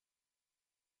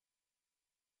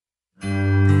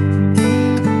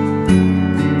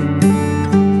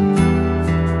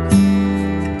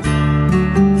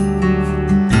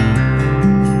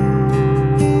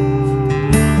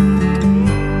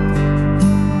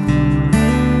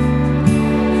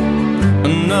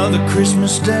 Another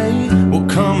Christmas day will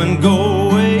come and go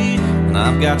away, and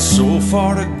I've got so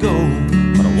far to go,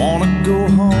 but I want to go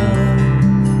home.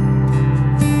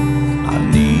 I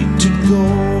need to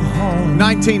go home.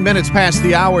 19 minutes past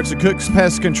the hour. It's the Cook's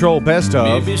Pest Control Best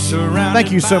Of.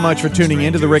 Thank you so much for tuning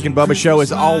in to the Rick and Bubba Show.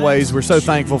 As always, we're so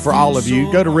thankful for all of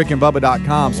you. Go to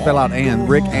rickandbubba.com, spell out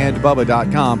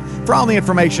rickandbubba.com for all the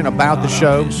information about the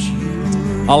show.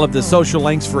 All of the social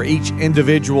links for each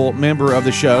individual member of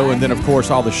the show, and then, of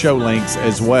course, all the show links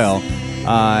as well.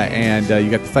 And you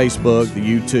got the Facebook, the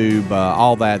YouTube,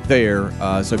 all that there.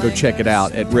 So go check it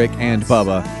out at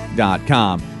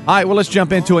rickandbubba.com. All right, well, let's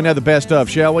jump into another best of,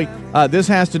 shall we? This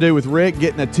has to do with Rick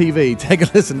getting a TV. Take a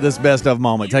listen to this best of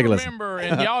moment. Take a listen. Remember,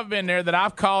 and y'all have been there, that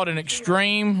I've called an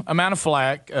extreme amount of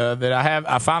flack that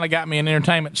I finally got me an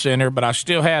entertainment center, but I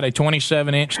still had a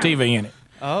 27-inch TV in it.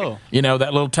 Oh, you know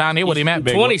that little tiny. What do you mean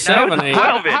big? 27 inch.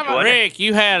 Rick,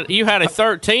 you had a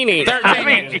 13-inch.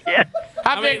 13-inch.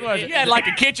 How big was it? You had like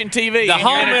a kitchen TV. The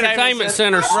home entertainment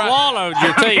center swallowed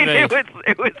your TV.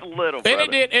 It was little.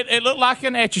 And it looked like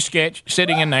an Etch-a-Sketch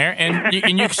sitting in there, and you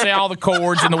could see all the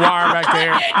cords and the wire back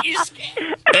there.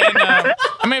 And I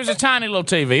mean, it was a tiny little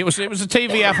TV. It was a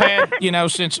TV I've had,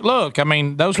 since. Look, I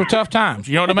mean, those were tough times.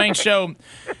 You know what I mean? So,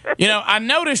 I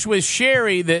noticed with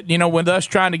Sherry that with us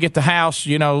trying to get the house,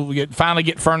 finally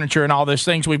get furniture and all these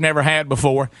things we've never had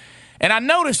before, and I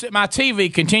noticed that my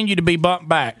TV continued to be bumped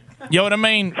back. You know what I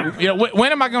mean?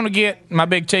 When am I going to get my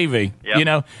big TV?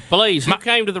 Yep. Please, who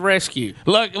came to the rescue?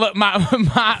 Look,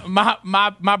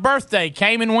 my birthday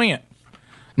came and went.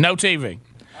 No TV.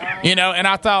 And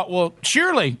I thought, well,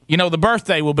 surely, the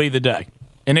birthday will be the day.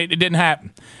 And it didn't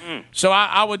happen. So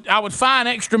I would find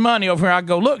extra money over here. I'd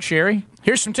go, look, Sherry,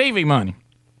 here's some TV money.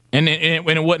 And it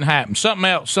wouldn't happen. Something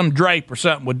else, some drape or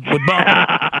something would bump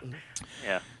it.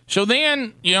 Yeah. So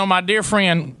then, my dear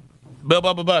friend, Bill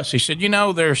Bubba Bus, he said,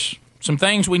 there's some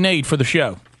things we need for the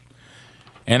show.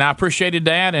 And I appreciated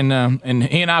that, and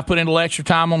he and I put in a little extra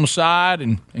time on the side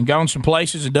and gone some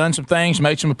places and done some things,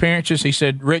 made some appearances. He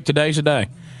said, Rick, today's the day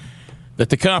that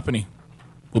the company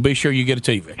will be sure you get a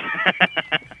TV.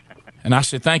 And I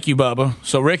said, thank you, Bubba.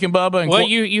 So Rick and Bubba. Well,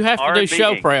 you have to do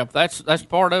show prep. That's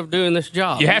part of doing this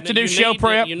job. You have to do show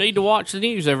prep. You need to watch the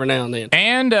news every now and then.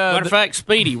 And matter of fact,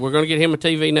 Speedy, we're going to get him a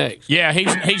TV next. Yeah,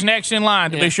 he's next in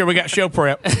line to be sure we got show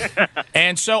prep.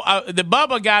 And so the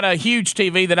Bubba got a huge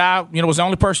TV that I was the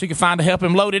only person who could find to help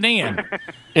him load it in.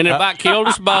 And it about killed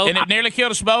us both. And it nearly killed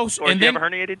us both. Or you have a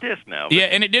herniated disc now. Yeah,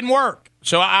 and it didn't work.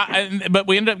 So but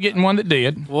we ended up getting one that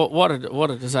did. What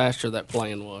a disaster that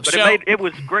plan was. But it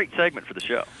was a great segment for the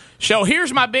show. So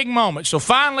here's my big moment. So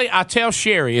finally, I tell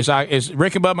Sherry, as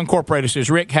Rick and Bubba Incorporated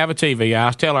says, Rick, have a TV.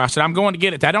 I tell her, I said, I'm going to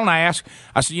get it. I don't ask.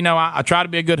 I said, I try to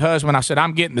be a good husband. I said,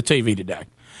 I'm getting the TV today.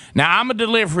 Now, I'm a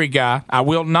delivery guy. I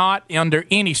will not, under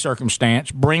any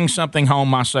circumstance, bring something home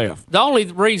myself. The only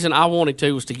reason I wanted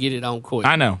to was to get it on quick.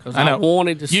 I know. I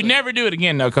wanted to see. You'd never do it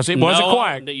again, though, because it was a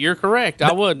quack. You're correct.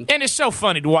 I wouldn't. And it's so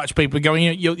funny to watch people go,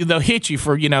 they'll hit you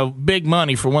for, big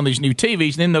money for one of these new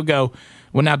TVs, and then they'll go,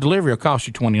 well, now delivery will cost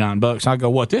you $29. I go,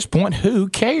 well, at this point, who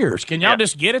cares? Can y'all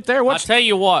just get it there? I tell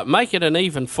you what, make it an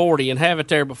even 40 and have it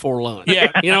there before lunch.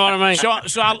 Yeah, you know what I mean.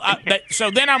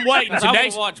 So then I'm waiting. I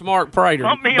want to watch Mark Prater,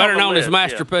 better known as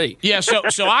Master P. Yeah,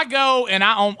 so I go and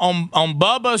on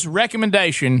Bubba's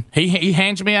recommendation, he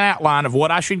hands me an outline of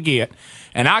what I should get,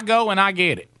 and I go and I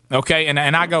get it. Okay, and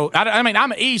I go, I'm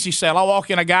an easy sell. I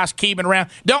walk in, a guy's keeping around,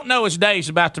 don't know his day's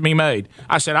about to be made.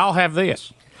 I said, I'll have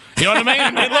this. You know what I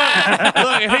mean? And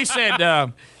look, if he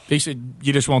said He said,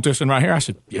 "You just want this one right here?" I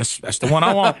said, "Yes, that's the one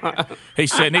I want." He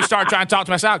said, and he started trying to talk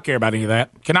to me. I said, "I don't care about any of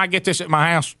that. Can I get this at my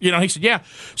house?" He said, "Yeah."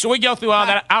 So we go through all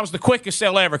that. I was the quickest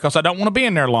sale ever because I don't want to be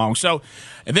in there long. So,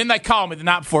 and then they called me the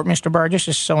night before, "Mr. Burgess,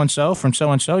 this is so-and-so from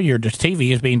so-and-so. Your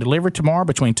TV is being delivered tomorrow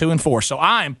between 2 and 4. So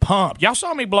I am pumped. Y'all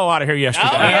saw me blow out of here yesterday.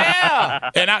 Oh,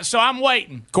 yeah. And so I'm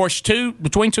waiting. Of course,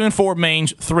 between 2 and 4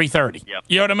 means 3:30. Yep.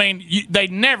 You know what I mean? They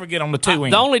never get on the 2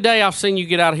 end. The only day I've seen you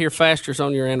get out of here faster is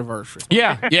on your anniversary.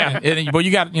 Yeah. Well,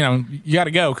 you got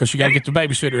to go because you got to get the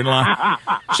babysitter in line.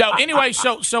 So anyway,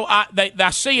 so I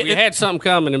see it. You had something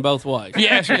coming in both ways.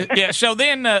 Yeah. So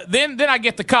then I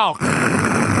get the call.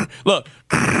 Look,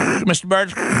 Mr.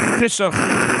 Burgess,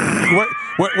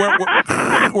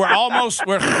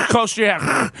 we're close to your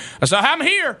house. I said, I'm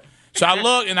here. So I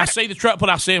look and I see the truck, but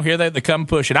I see them here. They come and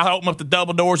push it. I open up the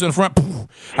double doors in the front.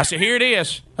 I said, here it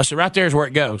is. I said, right there's where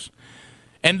it goes.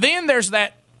 And then there's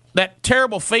that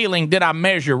terrible feeling, did I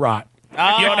measure right? You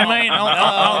know what I mean?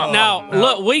 Now,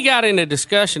 look, we got in a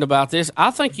discussion about this.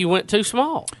 I think you went too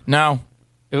small. No.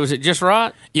 Was it just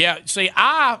right? Yeah. See,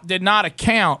 I did not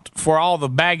account for all the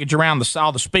baggage around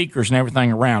all the speakers and everything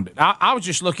around it. I was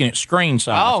just looking at screen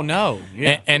size. Oh, no.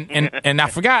 Yeah. And I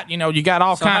forgot, you got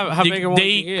all kinds of... How big a one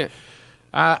did you get?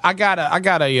 I got a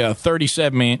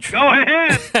 37-inch. Go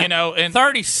ahead. And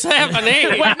 37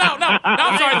 inch. Well, no.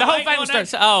 I'm sorry. The whole thing was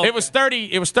 30. Oh. It was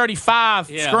 30. It was 35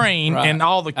 screen, right. and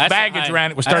all the baggage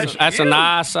around it was 30. That's a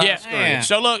nice size screen. Yeah.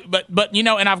 So look, but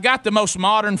and I've got the most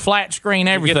modern flat screen.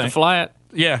 Everything. You get the flat.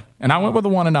 Yeah, and I went with the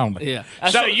one and only. Yeah.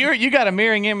 So you got a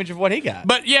mirroring image of what he got.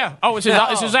 But yeah, it's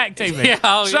his Act TV.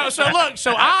 Yeah, So look,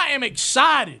 I am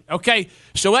excited. Okay,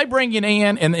 so they bring it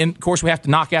in, and of course we have to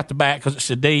knock out the back because it's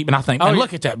so deep. And I think,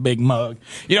 look at that big mug,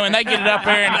 and they get it up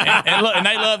there, and look, and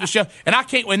they love the show. And I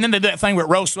can't. And then they do that thing where it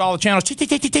rolls through all the channels, and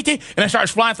it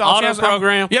starts flying through all the channels.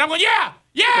 Program. I'm going, yeah.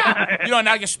 And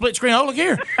I get split screen. Oh, look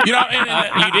here.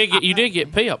 You did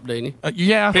get Pip, didn't you?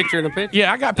 Yeah. Picture in the picture.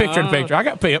 Yeah, I got picture in the picture. I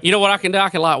got Pip. You know what I can do? I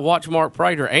can watch Mark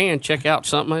Prater and check out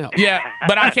something else. Yeah,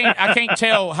 but I can't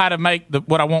tell how to make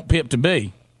what I want Pip to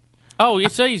be. Oh,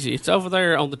 it's easy. It's over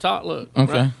there on the top. Look.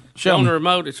 Okay. Right? Show on me. the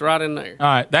remote, it's right in there. All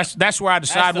right, that's where I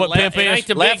decide what Pip It is. ain't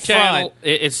the big channel.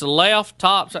 It's the left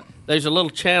top side. There's a little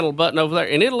channel button over there,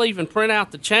 and it'll even print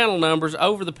out the channel numbers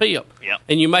over the Pip. Yep.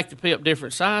 And you make the Pip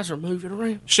different size or move it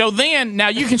around. So then, now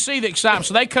you can see the excitement.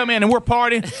 So they come in and we're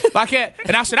partying like that.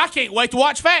 And I said, I can't wait to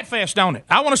watch Fat Fest on it.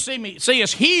 I want to see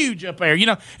us huge up there,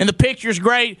 and the picture's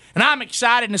great. And I'm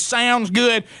excited and the sound's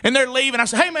good. And they're leaving. I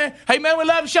said, hey, man, we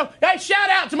love the show. Hey, shout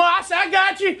out tomorrow. I said, I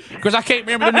got you. Because I can't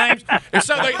remember their names. And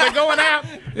so they're going out.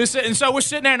 And so we're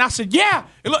sitting there and I said, yeah.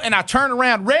 And I turn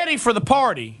around ready for the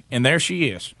party. And there she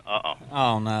is. Uh-oh.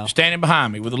 Oh, no. Standing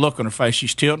behind me with a look on her face.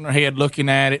 She's tilting her head, looking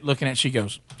at it. She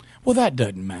goes, well, that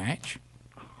doesn't match.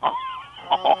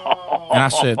 And I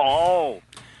said, Oh.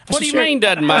 What do you mean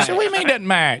doesn't match? I said, what do you mean doesn't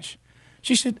match?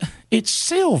 She said, it's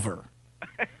silver.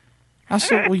 I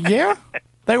said, well, yeah.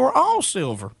 They were all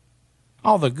silver.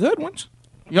 All the good ones.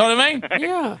 You know what I mean?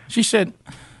 Yeah. She said,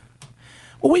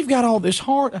 well, we've got all this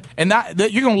hard, and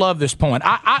you're gonna love this point.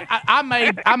 I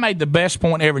made the best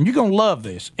point ever, and you're gonna love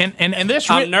this. And this.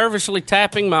 I'm nervously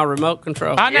tapping my remote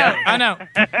control. I know.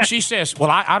 She says, "Well,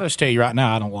 I'll just tell you right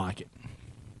now, I don't like it."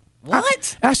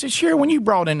 What? I said, "Sure. When you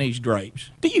brought in these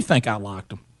drapes, do you think I liked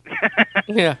them?"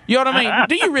 Yeah. You know what I mean?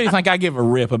 Do you really think I give a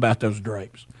rip about those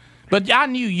drapes? But I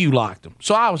knew you liked them,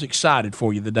 so I was excited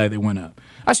for you the day they went up.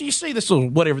 I said, you see this little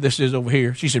whatever this is over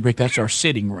here? She said, Rick, that's our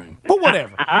sitting room. But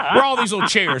whatever. Where all these little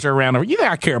chairs are around over. You think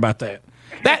I care about that?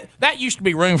 That used to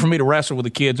be room for me to wrestle with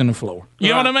the kids on the floor. You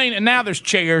know what I mean? And now there's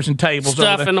chairs and tables Stuff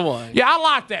over there. in the way. Yeah, I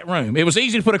like that room. It was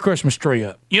easy to put a Christmas tree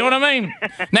up. You know what I mean?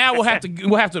 Now we'll have to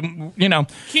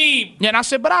keep. Yeah, and I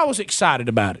said, but I was excited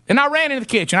about it. And I ran into the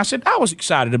kitchen. I said, I was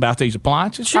excited about these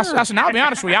appliances. Sure. I said, I'll be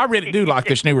honest with you, I really do like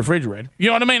this new refrigerator. You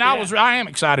know what I mean? Yeah. I am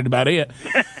excited about it.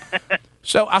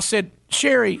 So I said,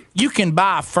 Sherry, you can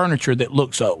buy furniture that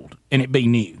looks old and it be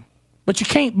new, but you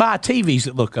can't buy TVs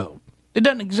that look old. It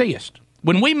doesn't exist.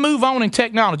 When we move on in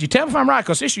technology, tell me if I'm right,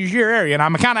 because this is your area, and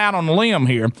I'm kind of out on a limb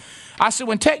here. I said,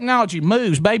 when technology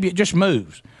moves, baby, it just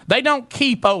moves. They don't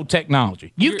keep old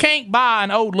technology. You can't buy an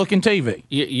old-looking TV.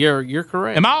 You're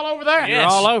correct. Am I all over there? Yes, you're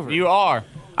all over. You are.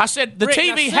 I said, the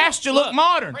TV has to look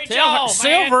modern.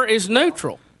 Silver is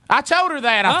neutral. I told her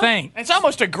that, I think. It's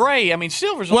almost a gray. I mean,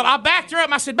 silver's... Well, I backed her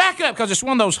up. I said, back up, because it's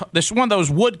one of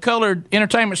those wood-colored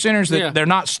entertainment centers that they're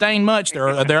not stained much.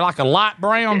 They're like a light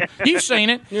brown. You've seen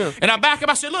it. Yeah. And I back up.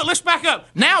 I said, look, let's back up.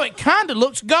 Now it kind of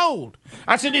looks gold.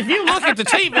 I said, if you look at the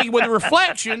TV with the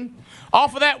reflection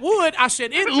off of that wood, I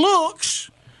said, it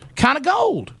looks kind of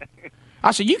gold.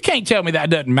 I said, you can't tell me that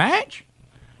doesn't match.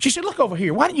 She said, look over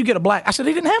here. Why didn't you get a black? I said,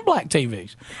 they didn't have black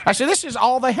TVs. I said, this is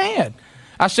all they had.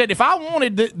 I said, if I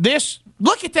wanted this,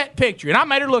 look at that picture. And I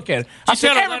made her look at it. I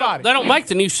said, everybody. They don't make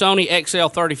the new Sony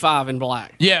XL35 in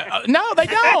black. Yeah, no, they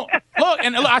don't. Look,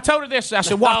 I told her this. I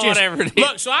said, watch this. Whatever it is.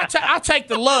 Look, so I take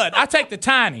the Lud. I take the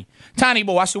tiny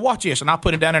boy. I said, watch this. And I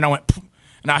put it down there, and I went, poof,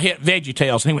 and I hit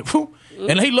VeggieTales. And he went, poof.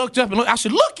 And he looked up and looked. I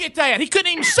said, look at that. He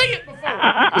couldn't even see it before.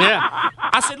 Yeah.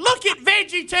 I said, look at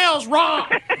VeggieTales raw.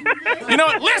 You know,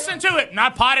 listen to it. And I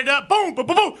potted up. Boom, boom,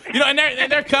 boom, boom. You know,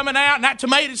 and they're coming out, and that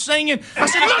tomato's singing. I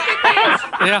said, look at this.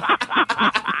 Yeah.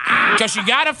 Because you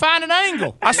got to find an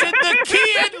angle. I said, the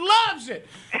kid loves it.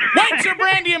 Wait till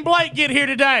Brandy and Blake get here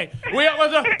today.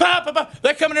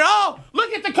 They're coming in. Oh,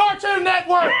 look at the Cartoon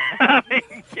Network.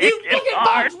 You look at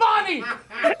Bugs Bunny.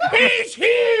 He's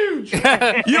huge. You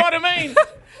know what I mean?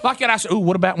 Like that, I said, ooh,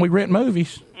 what about when we rent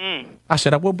movies? I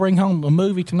said, I will bring home a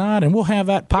movie tonight, and we'll have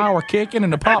that power kicking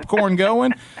and the popcorn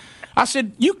going. I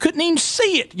said, you couldn't even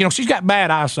see it. You know, she's got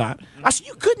bad eyesight. I said,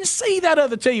 you couldn't see that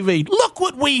other TV. Look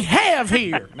what we have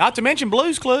here. Not to mention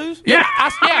Blue's Clues. Yeah,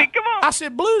 I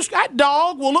said, Blue's, that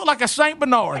dog will look like a St.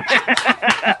 Bernard.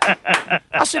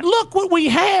 I said, look what we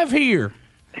have here.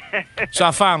 So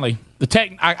I finally,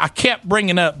 I kept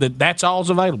bringing up that's all's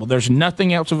available. There's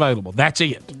nothing else available. That's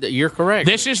it. You're correct.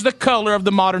 This is the color of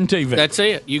the modern TV. That's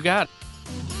it. You got it.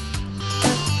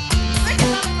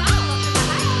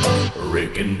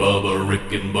 Rick and Bubba,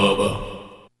 Rick and Bubba.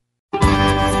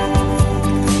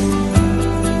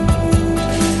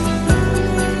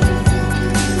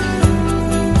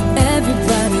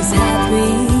 Everybody's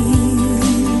happy.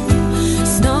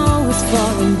 Snow is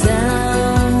falling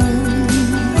down.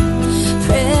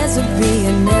 Prayers are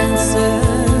being answered.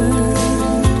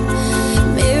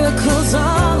 Miracles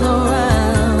all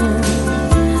around.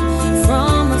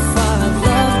 From afar, I've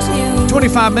loved you.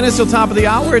 25 minutes till top of the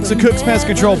hour. It's the Cook's Pest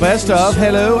Control Best of.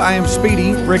 Hello, I am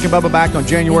Speedy. Rick and Bubba back on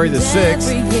January the 6th.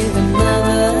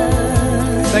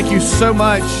 Thank you so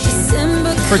much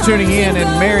for tuning in,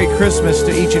 and Merry Christmas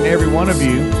to each and every one of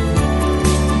you.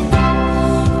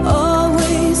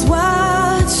 Always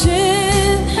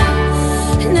watching,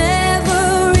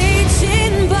 never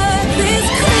reaching, but this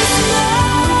Christmas.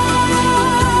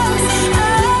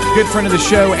 Good friend of the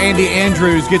show, Andy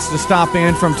Andrews, gets to stop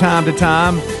in from time to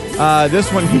time. This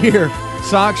one here,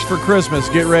 Socks for Christmas.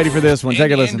 Get ready for this one.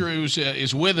 Take a listen. Andrews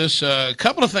is with us. A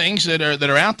couple of things that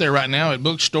are out there right now at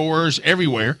bookstores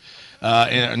everywhere.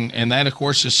 And that, of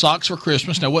course, is Socks for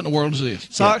Christmas. Now, what in the world is this?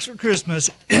 Socks for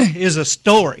Christmas is a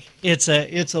story. It's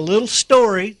a little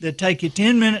story that take you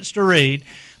 10 minutes to read,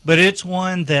 but it's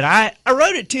one that I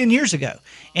wrote it 10 years ago,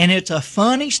 and it's a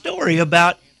funny story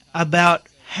about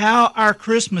how our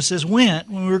Christmases went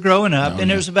when we were growing up,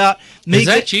 and it was about me. Is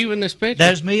that you in this picture?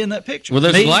 That's me in that picture. With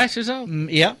those glasses on?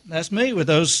 Yeah, that's me with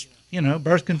those,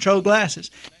 birth control glasses.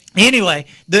 Anyway,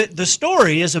 the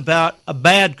story is about a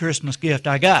bad Christmas gift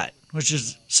I got, which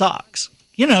is socks.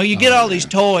 You get all these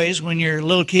toys when you're a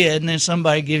little kid, and then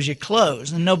somebody gives you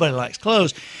clothes, and nobody likes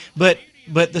clothes. But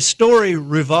the story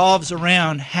revolves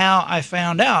around how I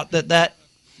found out that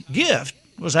gift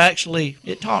was actually,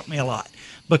 it taught me a lot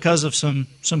because of some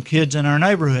kids in our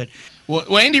neighborhood.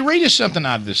 Well, Andy, read us something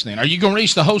out of this then. Are you going to read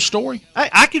us the whole story?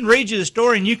 I can read you the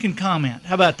story, and you can comment.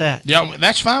 How about that? Yeah,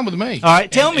 that's fine with me. All right,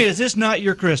 tell me, is this not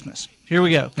your Christmas? Here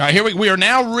we go. All right, we are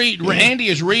now Andy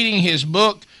is reading his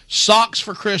book, Socks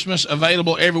for Christmas,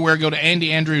 available everywhere. Go to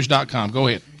andyandrews.com. Go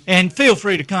ahead. And feel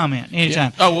free to comment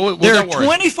anytime. Yeah. Oh, well, there don't are worry.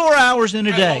 24 hours in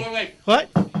a day. Wait.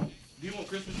 What? Do you want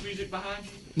Christmas music behind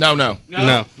you? No. No.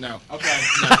 Okay. No.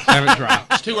 Haven't tried.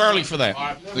 It's too early for that. All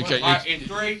right. Okay. All right, Andy.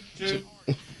 3, 2.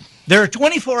 There are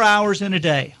 24 hours in a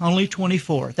day, only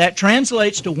 24. That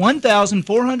translates to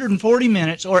 1,440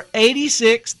 minutes or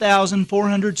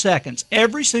 86,400 seconds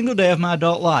every single day of my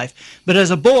adult life. But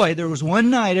as a boy, there was one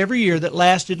night every year that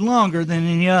lasted longer than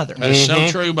any other. That's so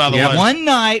true, by the way. One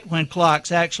night when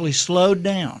clocks actually slowed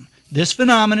down. This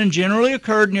phenomenon generally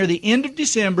occurred near the end of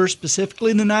December,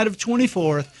 specifically the night of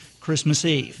 24th, Christmas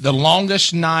Eve. The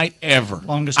longest night ever.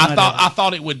 I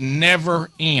thought it would never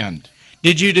end.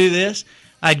 Did you do this?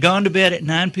 I'd gone to bed at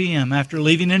 9 p.m. after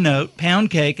leaving a note, pound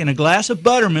cake, and a glass of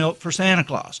buttermilk for Santa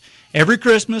Claus. Every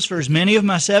Christmas for as many of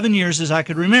my 7 years as I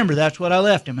could remember, that's what I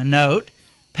left him, a note,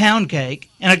 pound cake,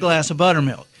 and a glass of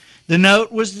buttermilk. The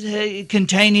note was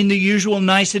containing the usual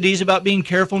niceties about being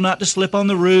careful not to slip on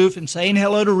the roof and saying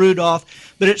hello to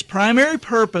Rudolph, but its primary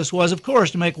purpose was, of course,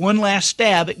 to make one last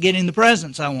stab at getting the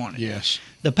presents I wanted. Yes.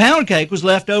 The pound cake was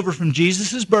left over from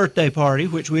Jesus' birthday party,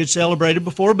 which we had celebrated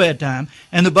before bedtime,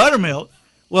 and the buttermilk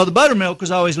Well, the buttermilk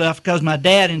was always left because my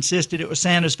dad insisted it was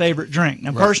Santa's favorite drink.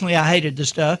 Now, personally, I hated the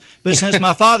stuff, but since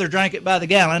my father drank it by the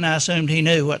gallon, I assumed he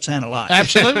knew what Santa liked.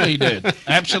 Absolutely he did.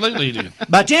 Absolutely he did.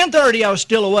 By 10:30, I was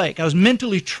still awake. I was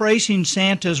mentally tracing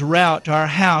Santa's route to our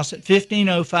house at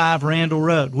 1505 Randall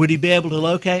Road. Would he be able to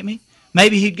locate me?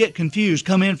 Maybe he'd get confused,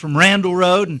 come in from Randall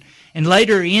Road, and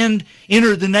later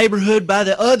enter the neighborhood by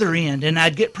the other end, and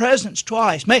I'd get presents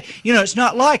twice. It's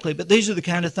not likely, but these are the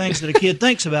kind of things that a kid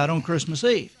thinks about on Christmas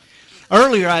Eve.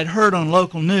 Earlier, I'd heard on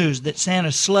local news that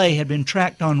Santa's sleigh had been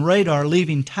tracked on radar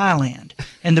leaving Thailand,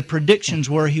 and the predictions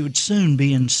were he would soon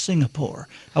be in Singapore.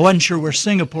 I wasn't sure where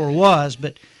Singapore was,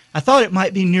 but I thought it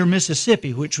might be near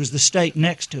Mississippi, which was the state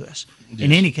next to us. Yes.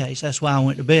 In any case, that's why I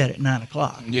went to bed at 9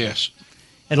 o'clock. Yes.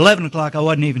 At 11 o'clock, I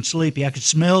wasn't even sleepy. I could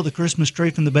smell the Christmas tree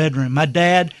from the bedroom. My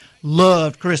dad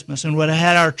loved Christmas and would have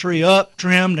had our tree up,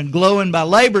 trimmed, and glowing by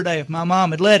Labor Day if my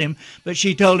mom had let him, but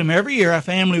she told him every year our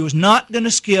family was not going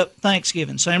to skip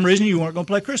Thanksgiving. Same reason you weren't going to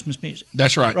play Christmas music.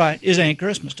 That's right. Right. It ain't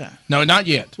Christmas time. No, not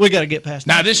yet. We got to get past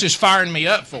that. Now, this is firing me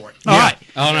up for it. All right.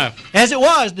 Oh, no. As it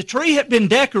was, the tree had been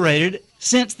decorated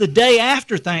since the day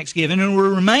after Thanksgiving and will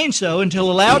remain so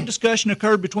until a loud discussion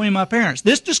occurred between my parents.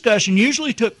 This discussion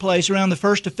usually took place around the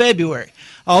 1st of February.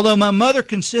 Although my mother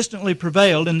consistently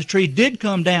prevailed and the tree did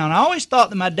come down, I always thought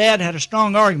that my dad had a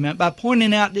strong argument by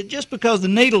pointing out that just because the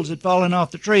needles had fallen off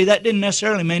the tree, that didn't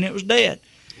necessarily mean it was dead.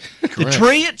 The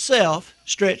tree itself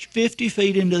stretched 50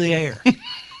 feet into the air.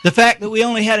 The fact that we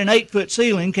only had an 8-foot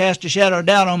ceiling cast a shadow of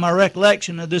doubt on my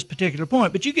recollection of this particular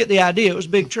point, but you get the idea. It was a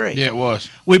big tree. Yeah, it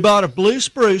was. We bought a blue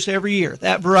spruce every year.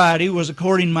 That variety was,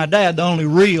 according to my dad, the only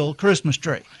real Christmas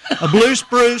tree. A blue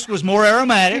spruce was more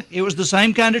aromatic. It was the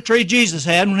same kind of tree Jesus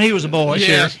had when he was a boy.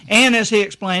 Yes. And as he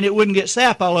explained, it wouldn't get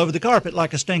sap all over the carpet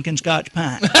like a stinking Scotch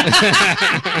pine.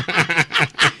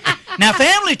 Now,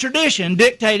 family tradition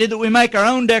dictated that we make our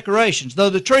own decorations. Though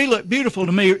the tree looked beautiful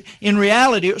to me, in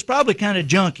reality it was probably kind of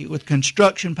junky, with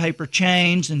construction paper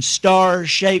chains and stars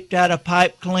shaped out of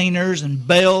pipe cleaners and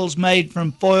bells made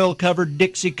from foil-covered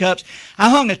Dixie cups. I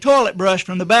hung a toilet brush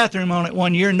from the bathroom on it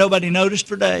one year and nobody noticed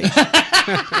for days.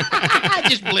 I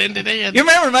just blended in. You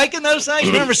remember making those things?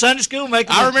 You remember Sunday school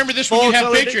making I remember this one you have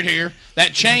foil-colored pictured here,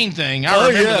 that chain thing. I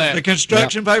remember that. The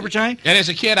construction paper chain? And as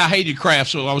a kid, I hated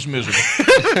crafts, so I was miserable.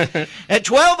 At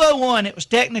 12:01, it was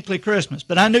technically Christmas,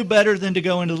 but I knew better than to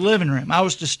go into the living room. I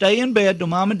was to stay in bed till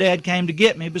Mom and Dad came to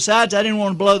get me. Besides, I didn't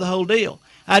want to blow the whole deal.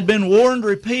 I'd been warned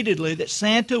repeatedly that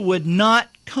Santa would not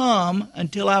come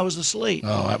until I was asleep.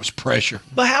 Oh, that was pressure.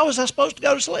 But how was I supposed to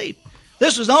go to sleep?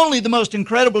 This was only the most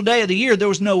incredible day of the year. There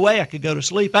was no way I could go to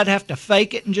sleep. I'd have to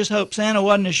fake it and just hope Santa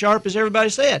wasn't as sharp as everybody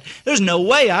said. There's no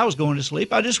way I was going to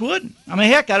sleep. I just wouldn't. I mean,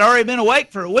 heck, I'd already been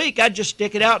awake for a week. I'd just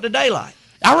stick it out to daylight.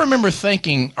 I remember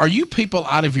thinking, are you people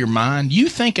out of your mind? You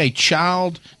think a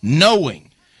child knowing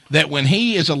that when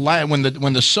he is alive, when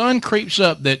the sun creeps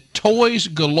up, that toys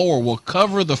galore will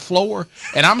cover the floor,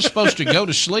 and I'm supposed to go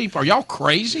to sleep? Are y'all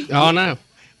crazy? Oh, no.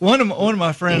 One of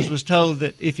my friends was told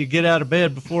that if you get out of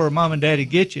bed before Mom and Daddy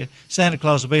get you, Santa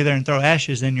Claus will be there and throw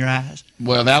ashes in your eyes.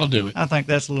 Well, that'll do it. I think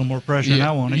that's a little more pressure than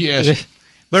I wanted. Yes.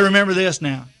 But remember this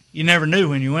now. You never knew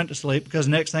when you went to sleep because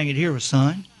the next thing you'd hear was,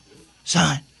 son.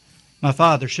 My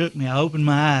father shook me. I opened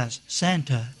my eyes.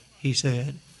 Santa, he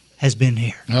said, has been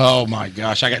here. Oh, my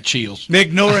gosh. I got chills.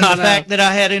 Ignoring the fact that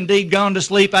I had indeed gone to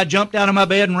sleep, I jumped out of my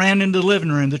bed and ran into the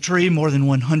living room. The tree, more than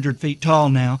 100 feet tall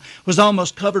now, was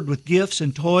almost covered with gifts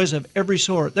and toys of every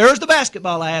sort. There was the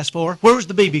basketball I asked for. Where was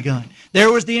the BB gun?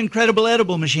 There was the incredible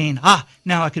edible machine.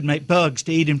 Now I could make bugs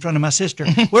to eat in front of my sister.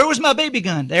 Where was my BB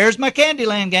gun? There's my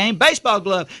Candyland game, baseball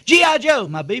glove, G.I. Joe.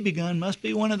 My BB gun must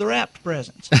be one of the wrapped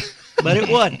presents. But it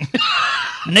wasn't.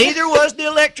 Neither was the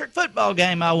electric football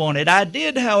game I wanted. I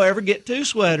did, however, get 2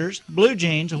 sweaters, blue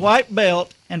jeans, a white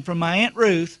belt, and from my Aunt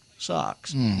Ruth,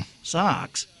 socks.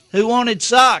 Socks? Who wanted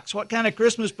socks? What kind of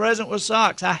Christmas present was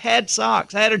socks? I had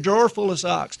socks. I had a drawer full of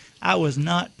socks. I was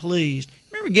not pleased.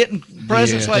 Remember getting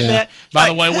presents like that? By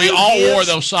the way, we all wore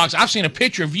those socks. I've seen a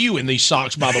picture of you in these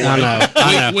socks, by the way.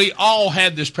 I know. We all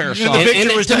had this pair of socks. And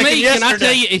to me, can I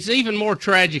tell you, it's even more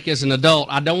tragic as an adult.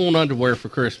 I don't want underwear for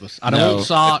Christmas. I don't want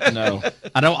socks. No.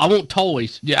 I want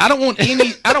toys. Yeah, I don't want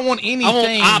anything. I want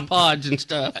iPods and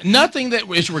stuff. Nothing that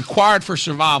is required for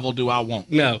survival do I want.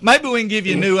 No. Maybe we can give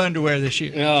you new underwear this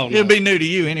year. No. It'll be new to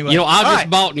you anyway. I just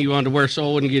bought new underwear so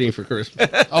I wouldn't get him for Christmas.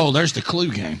 Oh, there's the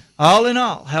clue game. All in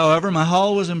all, however, my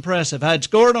haul was impressive. I'd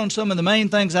scored on some of the main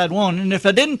things I'd wanted, and if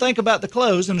I didn't think about the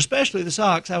clothes, and especially the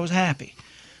socks, I was happy.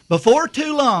 Before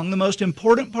too long, the most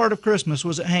important part of Christmas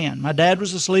was at hand. My dad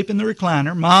was asleep in the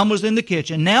recliner. Mom was in the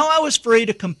kitchen. Now I was free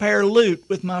to compare loot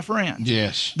with my friends.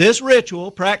 Yes. This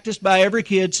ritual, practiced by every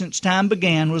kid since time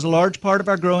began, was a large part of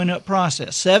our growing up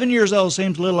process. 7 years old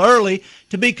seems a little early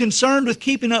to be concerned with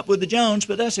keeping up with the Jones,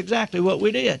 but that's exactly what we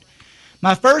did.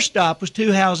 My first stop was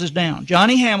 2 houses down.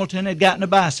 Johnny Hamilton had gotten a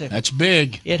bicycle. That's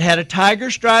big. It had a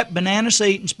tiger-striped banana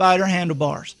seat and spider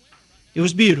handlebars. It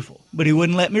was beautiful, but he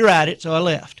wouldn't let me ride it, so I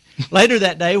left. Later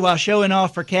that day, while showing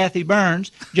off for Kathy Burns,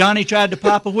 Johnny tried to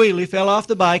pop a wheelie, fell off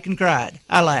the bike, and cried.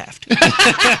 I laughed.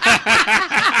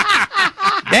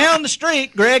 Down the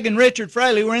street, Greg and Richard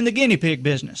Fraley were in the guinea pig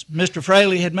business. Mr.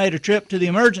 Fraley had made a trip to the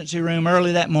emergency room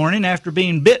early that morning after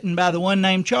being bitten by the one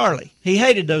named Charlie. He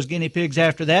hated those guinea pigs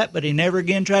after that, but he never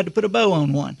again tried to put a bow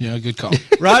on one. Yeah, good call.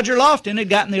 Roger Lofton had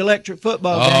gotten the electric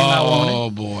football game I wanted. Oh,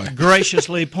 boy.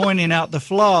 Graciously pointing out the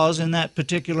flaws in that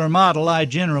particular model, I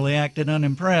generally acted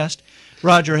unimpressed.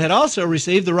 Roger had also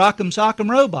received the Rock'em Sock'em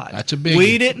robot. That's a biggie.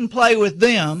 We didn't play with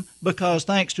them because,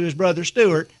 thanks to his brother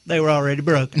Stuart, they were already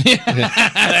broken. They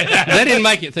didn't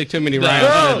make it through too many rounds.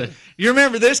 Oh, did they? you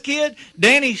remember this kid?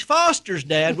 Danny Foster's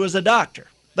dad was a doctor.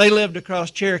 They lived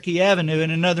across Cherokee Avenue in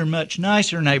another much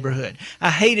nicer neighborhood. I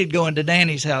hated going to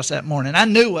Danny's house that morning. I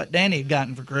knew what Danny had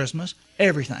gotten for Christmas.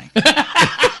 Everything.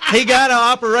 He got an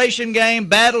Operation game,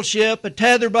 Battleship, a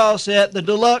tetherball set, the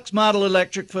deluxe model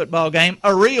electric football game,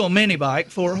 a real mini bike,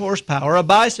 4 horsepower, a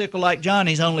bicycle like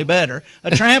Johnny's, only better,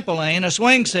 a trampoline, a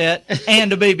swing set,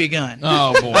 and a BB gun.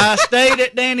 Oh, boy. I stayed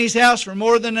at Danny's house for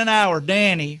more than an hour.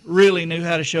 Danny really knew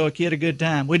how to show a kid a good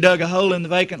time. We dug a hole in the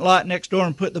vacant lot next door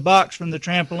and put the box from the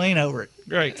trampoline over it.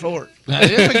 Great fort. That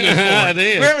is a good fort. It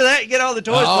is. Remember that? You get all the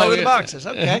toys, Oh, play with the yeah. boxes.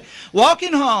 Okay.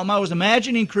 Walking home, I was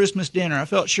imagining Christmas dinner. I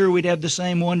felt sure we'd have the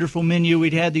same wonderful menu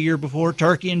we'd had the year before: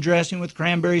 turkey and dressing with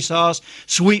cranberry sauce,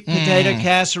 sweet potato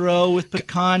casserole with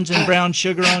pecans and brown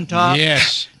sugar on top,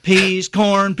 Yes. peas,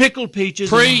 corn, pickled peaches,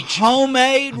 Preach. and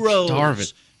homemade rolls. starving.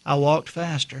 I walked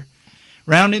faster.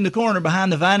 Rounding the corner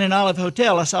behind the Vine and Olive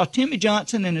Hotel, I saw Timmy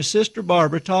Johnson and his sister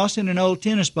Barbara tossing an old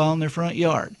tennis ball in their front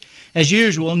yard. As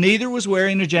usual, neither was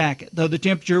wearing a jacket, though the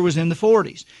temperature was in the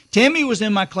 40s. Timmy was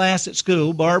in my class at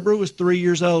school. Barbara was 3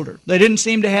 years older. They didn't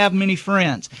seem to have many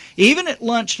friends. Even at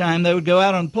lunchtime, they would go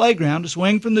out on the playground to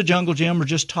swing from the jungle gym or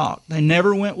just talk. They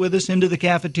never went with us into the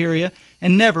cafeteria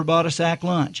and never bought a sack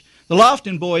lunch. The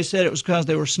Lofton boys said it was because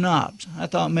they were snobs. I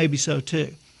thought maybe so,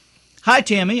 too. Hi,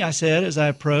 Timmy, I said as I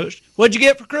approached. What'd you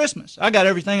get for Christmas? I got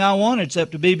everything I wanted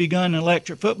except a BB gun and an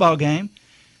electric football game.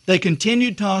 They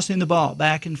continued tossing the ball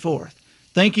back and forth.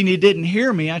 Thinking he didn't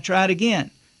hear me, I tried again.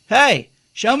 Hey,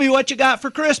 show me what you got for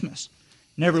Christmas.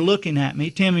 Never looking at me,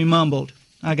 Timmy mumbled,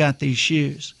 I got these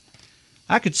shoes.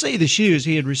 I could see the shoes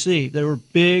he had received. They were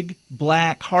big,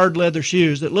 black, hard leather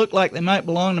shoes that looked like they might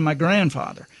belong to my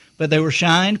grandfather, but they were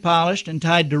shined, polished, and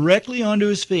tied directly onto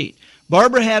his feet.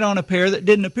 Barbara had on a pair that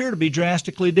didn't appear to be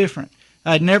drastically different.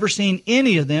 I'd never seen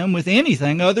any of them with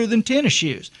anything other than tennis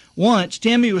shoes. Once,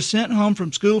 Timmy was sent home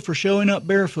from school for showing up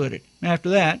barefooted. After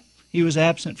that, he was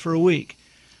absent for a week.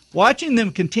 Watching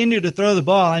them continue to throw the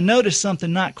ball, I noticed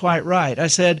something not quite right. I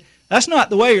said, that's not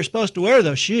the way you're supposed to wear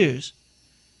those shoes.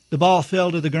 The ball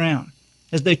fell to the ground.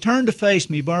 As they turned to face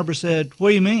me, Barbara said, what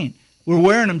do you mean? We're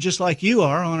wearing them just like you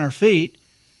are, on our feet.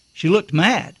 She looked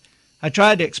mad. I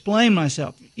tried to explain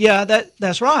myself. Yeah,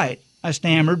 that's right, I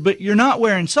stammered, but you're not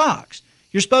wearing socks.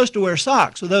 You're supposed to wear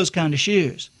socks with those kind of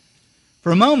shoes.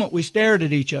 For a moment, we stared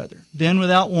at each other. Then,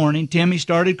 without warning, Timmy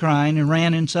started crying and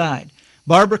ran inside.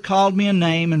 Barbara called me a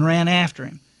name and ran after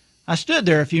him. I stood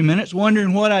there a few minutes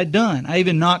wondering what I'd done. I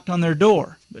even knocked on their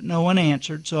door, but no one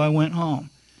answered, so I went home.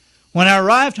 When I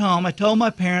arrived home, I told my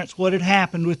parents what had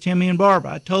happened with Timmy and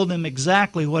Barbara. I told them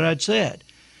exactly what I'd said.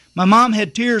 My mom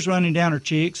had tears running down her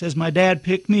cheeks as my dad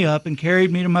picked me up and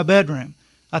carried me to my bedroom.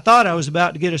 I thought I was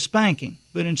about to get a spanking,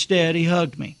 but instead he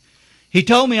hugged me. He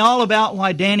told me all about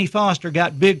why Danny Foster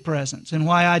got big presents and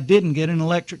why I didn't get an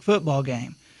electric football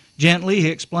game. Gently, he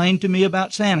explained to me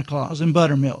about Santa Claus and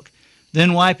buttermilk.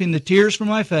 Then, wiping the tears from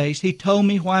my face, he told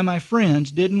me why my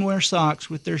friends didn't wear socks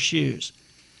with their shoes.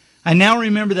 I now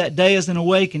remember that day as an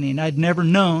awakening. I'd never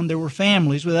known there were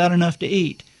families without enough to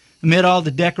eat. Amid all the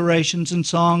decorations and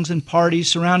songs and parties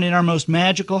surrounding our most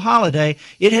magical holiday,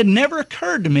 it had never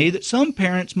occurred to me that some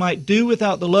parents might do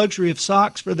without the luxury of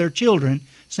socks for their children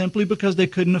simply because they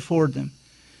couldn't afford them.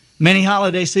 Many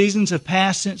holiday seasons have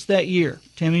passed since that year.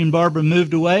 Timmy and Barbara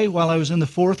moved away while I was in the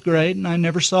 4th grade, and I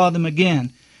never saw them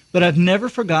again. But I've never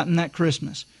forgotten that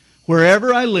Christmas.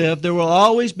 Wherever I live, there will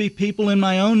always be people in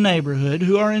my own neighborhood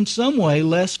who are in some way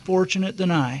less fortunate than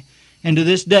I. And to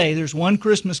this day, there's one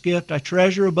Christmas gift I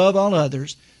treasure above all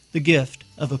others, the gift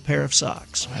of a pair of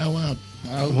socks. Well,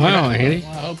 I hope Wow, you're happy. Andy.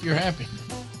 I hope you're happy.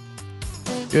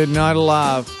 Good night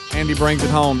alive. Andy brings it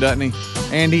home, doesn't he?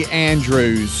 Andy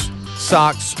Andrews,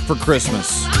 socks for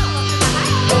Christmas.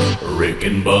 Rick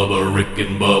and Bubba, Rick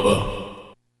and Bubba.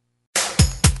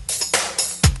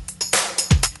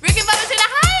 Rick and Bubba's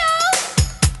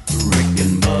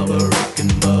in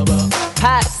Ohio.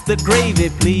 Pass the gravy,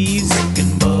 please. Rick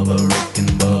and Bubba, Rick and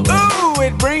Bubba. Ooh,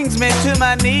 it brings me to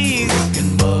my knees. Rick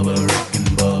and Bubba, Rick and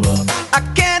Bubba. I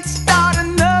can't start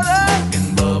another. Rick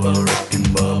and Bubba, Rick and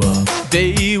Bubba.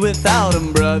 Day without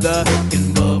 'em, brother. Rick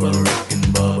and Bubba, Rick and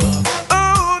Bubba.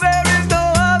 Ooh, there is no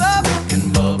other. Rick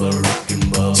and Bubba, Rick and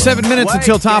Bubba. 7 minutes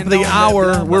until top of the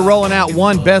hour. We're rolling out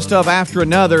one best of after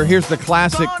another. Here's the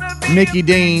classic Mickey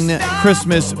Dean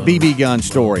Christmas BB gun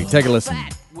story. Take a listen.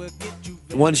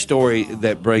 One story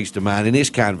that brings to mind, and it's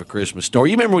kind of a Christmas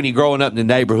story. You remember when you're growing up in the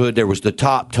neighborhood, there was the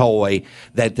top toy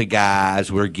that the guys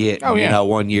were getting, Oh, yeah. you know,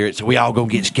 one year. So we all going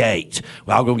to get skates.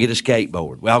 We all going to get a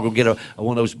skateboard. We all going to get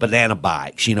one of those banana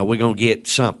bikes. You know, we're going to get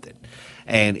something.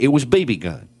 And it was BB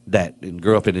gun that, and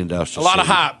grew up in industrial A lot of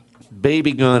city. hype.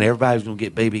 BB gun. Everybody was going to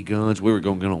get BB guns. We were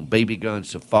going to go on BB gun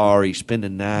safari, spend the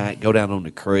night, go down on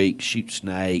the creek, shoot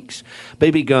snakes.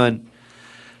 BB gun.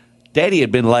 Daddy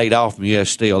had been laid off from U.S.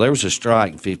 Steel. There was a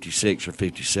strike in 56 or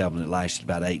 57 that lasted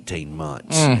about 18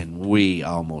 months, and we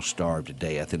almost starved to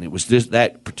death. And it was this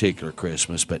that particular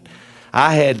Christmas. But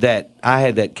I had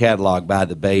that catalog by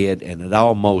the bed, and it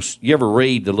almost. You ever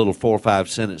read the little 4 or 5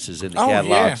 sentences in the catalog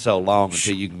yeah. so long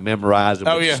until you can memorize them,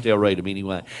 Oh, but you yeah. still read them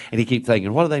anyway? And you keep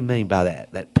thinking, what do they mean by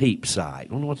that? That peep sight.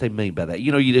 I don't know what they mean by that.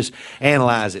 You know, you just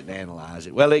analyze it and analyze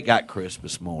it. Well, it got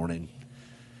Christmas morning.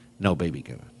 No BB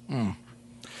gun.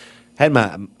 I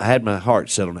had my heart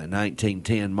set on that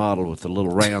 1910 model with the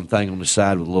little round thing on the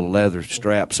side with little leather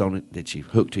straps on it that you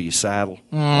hook to your saddle,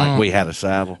 like we had a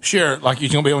saddle. Sure, like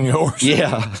he's going to be on your horse.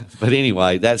 Yeah, but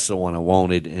anyway, that's the one I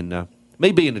wanted. And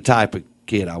me being the type of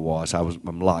kid I'm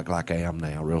a lot like I am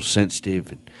now, real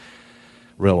sensitive and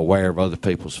real aware of other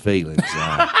people's feelings.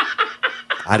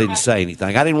 I didn't say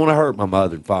anything. I didn't want to hurt my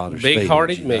mother and father's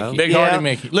Big-hearted feelings. You know? Mickey. Big-hearted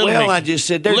Mickey. Little Well, Mickey. I just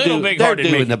said they're Little doing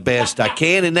big-hearted Mickey. the best I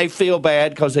can, and they feel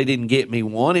bad because they didn't get me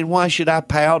one. And why should I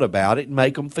pout about it and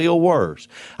make them feel worse?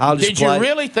 I'll just Did you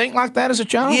really think like that as a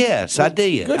child? Yes, I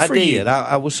did. Good I for did. you.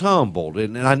 I was humbled,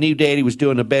 and I knew Daddy was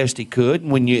doing the best he could.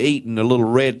 And when you're eating a little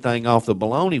red thing off the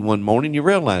bologna one morning, you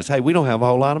realize, hey, we don't have a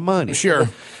whole lot of money. Sure.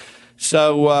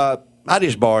 So I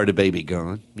just borrowed a BB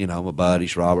gun. You know, my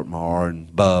buddies, Robert Marr and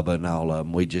Bubba and all of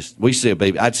them. We see a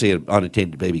baby. I'd see an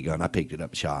unattended BB gun. I picked it up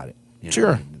and shot it. You know,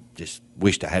 Sure. and just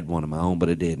wished I had one of my own, but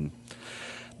I didn't.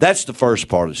 That's the first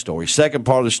part of the story. Second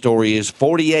part of the story is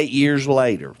 48 years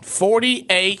later.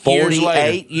 48 years later.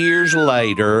 48 years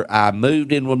later, I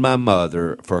moved in with my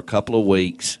mother for a couple of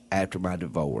weeks after my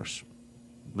divorce.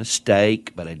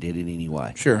 Mistake, but I did it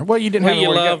anyway. Sure. Well, you didn't have you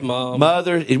nowhere to love go. Mom.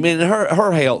 Mother, I mean,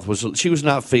 her health she was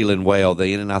not feeling well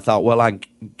then, and I thought, well, I can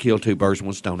kill two birds with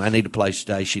one stone. I need a place to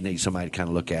stay. She needs somebody to kind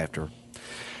of look after her.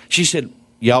 She said,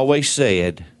 you always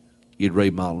said you'd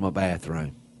remodel my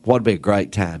bathroom. What'd be a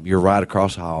great time? You're right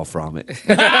across the hall from it.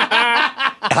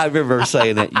 I remember her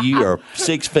saying that. You are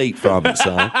 6 feet from it,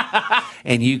 son.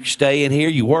 And you stay in here.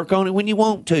 You work on it when you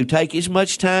want to. Take as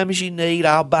much time as you need.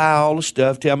 I'll buy all the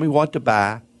stuff. Tell me what to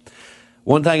buy.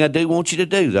 One thing I do want you to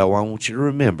do, though, I want you to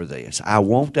remember this. I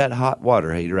want that hot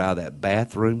water heater out of that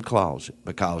bathroom closet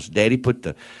because Daddy put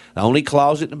the only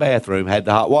closet in the bathroom had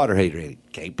the hot water heater in it.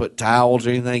 Can't put towels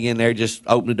or anything in there. Just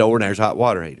open the door and there's a hot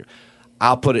water heater.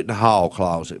 I'll put it in the hall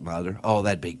closet, Mother. Oh,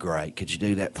 that'd be great. Could you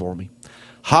do that for me?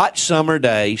 Hot summer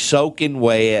day, soaking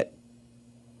wet,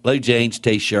 blue jeans,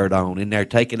 T-shirt on, in there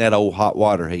taking that old hot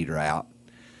water heater out.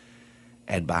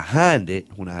 And behind it,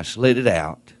 when I slid it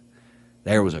out,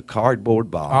 there was a cardboard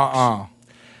box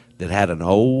that had an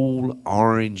old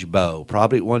orange bow.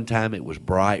 Probably at one time it was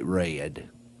bright red.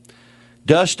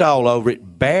 Dust all over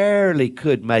it, barely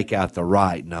could make out the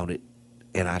writing on it.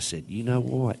 And I said, you know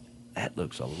what? That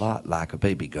looks a lot like a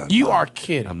BB gun. You are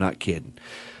kidding. I'm not kidding.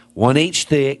 1 inch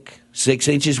thick, 6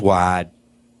 inches wide,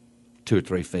 2 or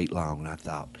 3 feet long. And I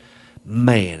thought,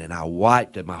 man, and I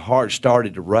wiped it. My heart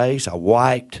started to race. I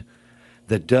wiped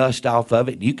the dust off of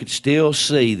it. And you could still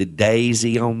see the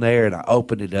daisy on there. And I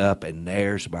opened it up, and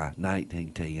there's my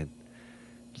 1910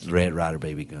 Red Ryder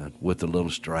BB gun with the little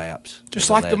straps.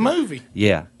 Just like the movie.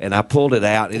 Yeah, and I pulled it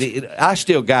out, and I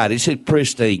still got it. It's in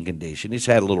pristine condition. It's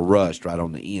had a little rust right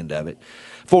on the end of it.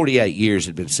 48 years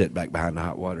had been sitting back behind the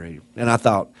hot water heater. And I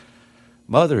thought,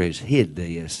 Mother has hid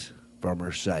this from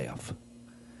herself.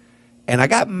 And I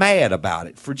got mad about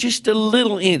it for just a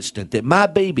little instant that my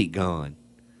BB gun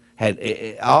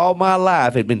all my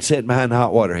life had been sitting behind the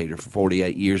hot water heater for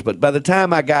 48 years. But by the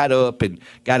time I got up and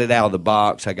got it out of the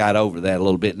box, I got over that a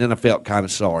little bit, and then I felt kind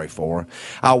of sorry for her.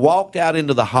 I walked out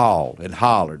into the hall and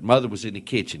hollered. Mother was in the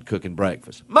kitchen cooking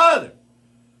breakfast. Mother!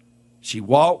 She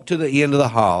walked to the end of the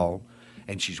hall,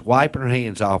 and she's wiping her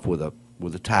hands off with a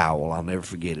towel. I'll never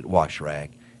forget it, wash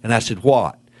rag. And I said,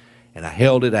 what? And I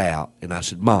held it out, and I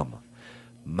said, Mama,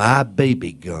 my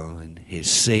BB gun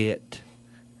has set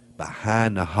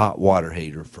behind the hot water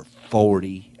heater for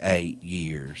 48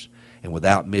 years, and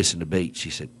without missing a beat, she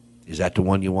said, is that the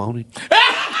one you wanted?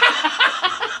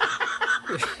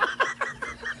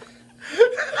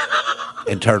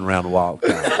 And turned around and walked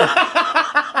out.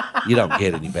 You don't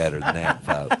get any better than that,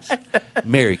 folks.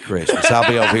 Merry Christmas. I'll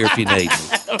be over here if you need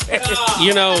me.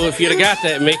 You know, if you'd have got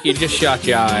that, Mickey, you just shot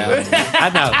your eye out.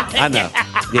 I know.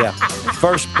 Yeah.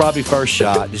 Probably first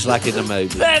shot, just like in the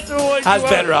movie. That's the one I was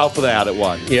better off without it,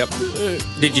 wasn't I? Yep.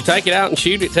 Did you take it out and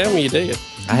shoot it? Tell me you did.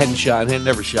 I had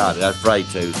never shot it. I was afraid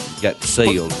to. Got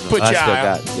sealed. Put I your still eye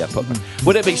got it. Yeah.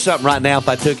 Would it be something right now if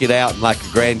I took it out and like a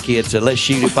grandkid said, let's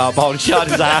shoot it, Papa, and shot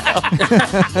his eye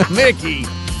out? Mickey.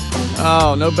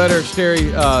 Oh, no better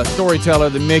storyteller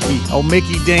than Mickey. Oh,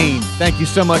 Mickey Dean. Thank you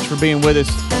so much for being with us.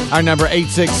 Our number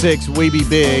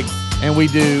 866-WE-BE-BIG, and we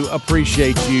do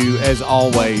appreciate you as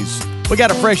always. We got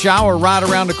a fresh hour right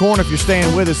around the corner if you're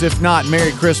staying with us. If not,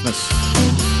 Merry Christmas.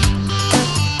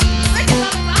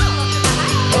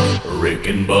 Rick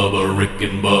and Bubba, Rick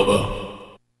and Bubba.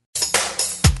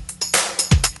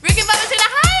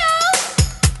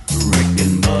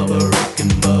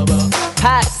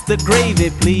 Pass the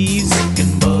gravy, please. Rick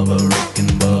and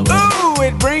Bubba. Ooh,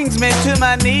 it brings me to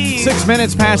my knees. 6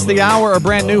 minutes past the hour. A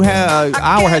brand new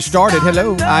hour has started.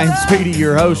 Hello, I'm Speedy,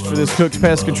 your host for this Cook's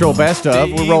Pest Control Best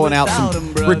Of. We're rolling out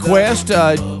some requests.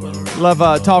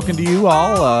 Love talking to you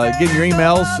all, getting your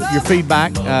emails, your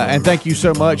feedback, and thank you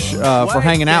so much for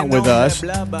hanging out with us.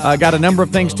 Got a number of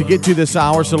things to get to this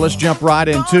hour, so let's jump right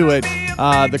into it.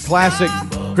 The classic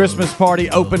Christmas party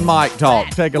open mic talk.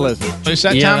 Take a listen. It's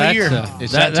that time of year.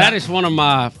 That is one of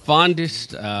my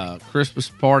fondest Christmas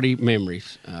party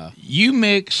memories. You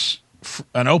mix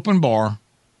an open bar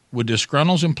with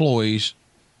disgruntled employees,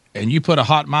 and you put a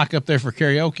hot mic up there for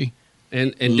karaoke.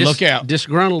 And look out,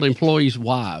 disgruntled employees'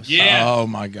 wives. Yeah. Oh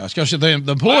my gosh, because the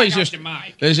employees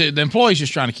the employees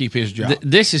just trying to keep his job.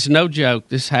 This is no joke.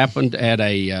 This happened at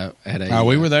a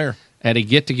we were there at a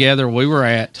get together we were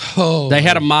at. They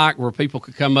had a mic where people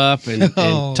could come up and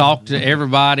talk to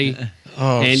everybody.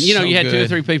 And you know, you had 2 or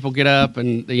 3 people get up,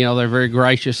 and you know they're very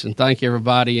gracious and thank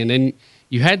everybody. And then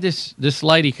you had this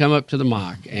lady come up to the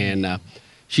mic, and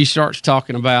she starts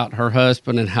talking about her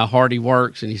husband and how hard he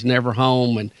works and he's never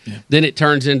home. And then it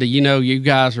turns into, you know, you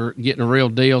guys are getting a real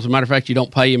deal. As a matter of fact, you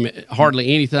don't pay him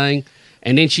hardly anything.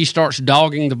 And then she starts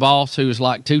dogging the boss, who is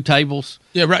like 2 tables.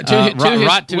 Yeah, right to his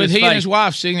face. And his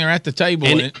wife sitting there at the table,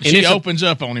 and she opens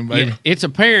up on him, baby. Yeah, it's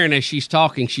apparent as she's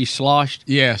talking, she's sloshed.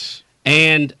 Yes.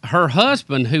 And her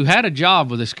husband, who had a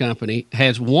job with this company,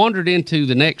 has wandered into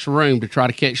the next room to try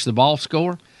to catch the ball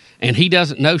score. And he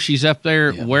doesn't know she's up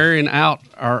there wearing out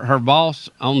her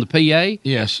boss on the PA.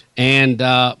 Yes. And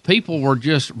people were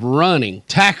just running.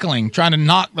 Tackling, trying to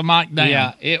knock the mic down.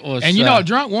 Yeah, it was. And you know, a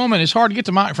drunk woman, it's hard to get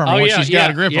the mic from her once she's got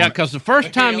a grip on it. Yeah, because the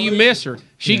first time you miss her,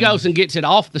 she goes and gets it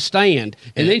off the stand,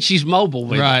 and then she's mobile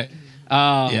with it.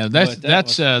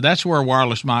 That's where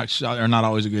wireless mics are not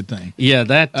always a good thing. Yeah,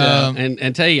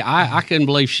 and tell you, I couldn't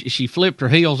believe she flipped her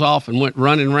heels off and went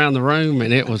running around the room,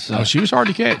 and it was she was hard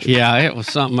to catch. Yeah, it was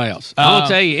something else. I'm gonna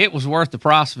tell you, it was worth the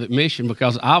price of admission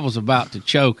because I was about to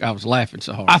choke. I was laughing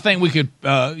so hard. I think we could,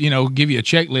 give you a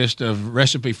checklist of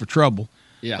recipe for trouble.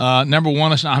 Yeah. Number 1,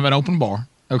 let's not have an open bar.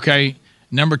 Okay.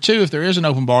 Number 2, if there is an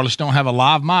open bar, let's don't have a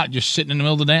live mic just sitting in the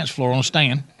middle of the dance floor on a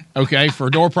stand. Okay, for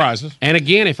door prizes. And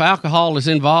again, if alcohol is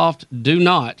involved, do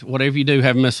not, whatever you do,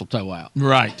 have mistletoe out.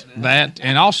 Right. That,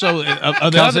 and also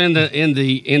because in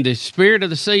the spirit of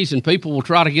the season, people will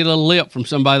try to get a little lip from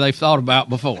somebody they've thought about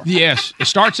before. Yes, it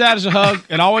starts out as a hug.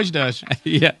 It always does.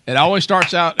 Yeah, it always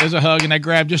starts out as a hug, and they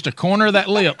grab just a corner of that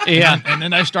lip. Yeah, and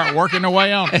then they start working their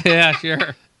way on it. Yeah,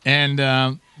 sure.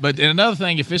 And but another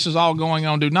thing, if this is all going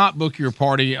on, do not book your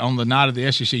party on the night of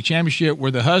the SEC championship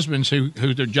where the husbands who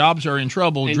their jobs are in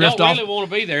trouble and drift don't off. Really want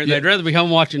to be there. They'd rather be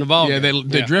home watching the ball. Yeah,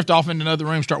 they drift off into another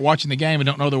room, start watching the game, and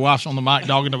don't know their wife's on the mic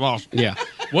dogging the boss. Yeah.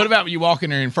 What about when you walk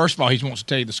in there and first of all he wants to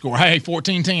tell you the score? Hey,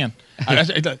 14-10.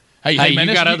 Hey, man,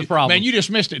 you got other problems. Man, you just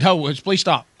missed it. Please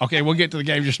stop. Okay, we'll get to the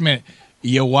game in just a minute.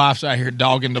 Your wife's out here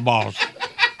dogging the balls.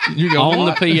 You go, on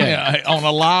what? the PA. Yeah, on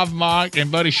a live mic,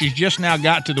 and buddy, she's just now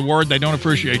got to the word they don't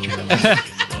appreciate you.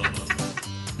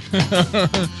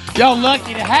 Y'all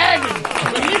lucky to have him.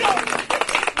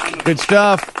 Good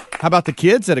stuff. How about the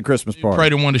kids at a Christmas party?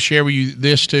 Prater wanted to share with you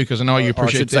this, too, because I know you Or I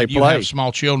appreciate should say that. You play. have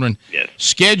small children.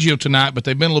 Scheduled tonight, but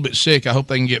they've been a little bit sick. I hope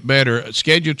they can get better.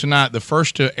 Scheduled tonight, the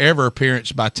first to ever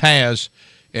appearance by Taz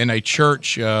in a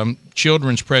church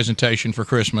children's presentation for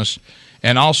Christmas,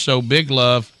 and also Big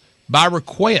Love by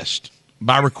request.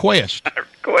 By request.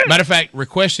 Matter of fact,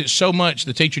 requested so much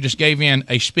the teacher just gave in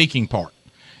a speaking part,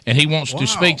 and he wants to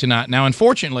speak tonight. Now,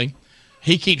 unfortunately,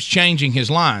 he keeps changing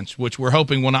his lines, which we're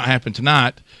hoping will not happen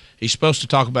tonight. He's supposed to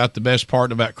talk about the best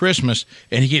part about Christmas,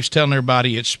 and he keeps telling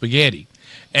everybody it's spaghetti,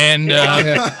 and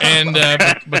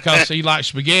because he likes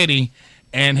spaghetti,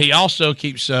 and he also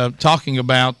keeps talking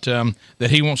about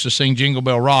that he wants to sing Jingle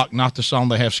Bell Rock, not the song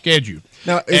they have scheduled.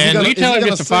 Now, is he gonna, you tell is he him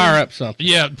gonna just to sing- fire up something.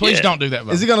 Yeah, please don't do that.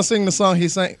 Is he going to sing the song he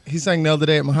sang the other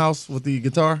day at my house with the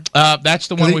guitar? That's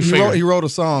the one we figured. He wrote a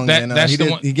song, and that's he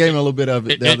the one. He gave me a little bit of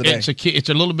it the other day. It's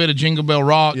a little bit of Jingle Bell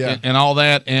Rock and all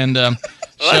that, and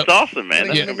Well, that's awesome, man.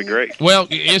 That's going to be great. Well,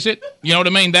 is it? You know what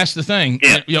I mean? That's the thing.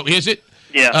 Yeah. You know, is it?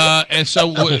 Yeah. And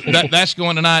so that's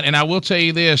going tonight. And I will tell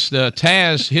you this: the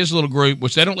Taz, his little group,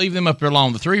 which they don't leave them up there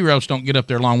long. The 3-year-olds don't get up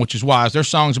there long, which is wise. Their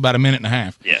song's about a minute and a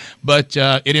half. Yeah. But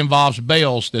it involves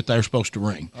bells that they're supposed to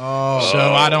ring. Oh. So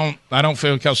I don't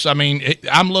feel, because I mean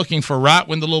I'm looking for right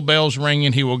when the little bell's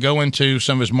ringing, he will go into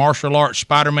some of his martial arts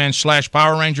Spider-Man /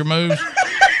 Power Ranger moves.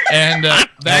 And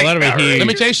that'll be huge. Let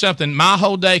me tell you something. My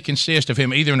whole day consists of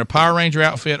him either in a Power Ranger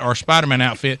outfit or a Spider-Man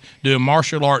outfit doing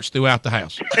martial arts throughout the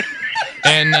house.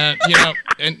 And, you know,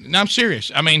 and I'm serious.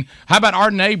 I mean, how about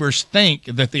our neighbors think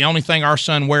that the only thing our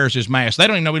son wears is mask? They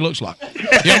don't even know what he looks like. You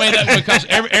know what I mean? Because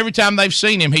every time they've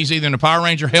seen him, he's either in a Power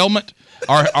Ranger helmet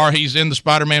or he's in the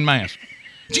Spider-Man mask.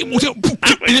 This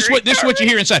is what you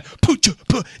hear inside.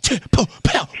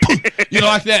 You know,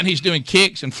 like that. And he's doing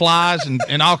kicks and flies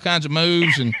and all kinds of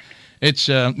moves. And it's,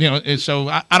 you know, it's, so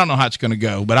I don't know how it's going to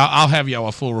go, but I'll have y'all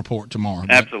a full report tomorrow.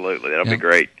 Absolutely. That'll be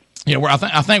great. Yeah,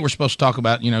 I think we're supposed to talk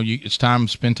about, you know, it's time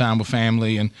to spend time with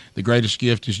family, and the greatest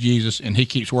gift is Jesus, and he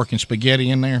keeps working spaghetti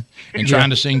in there and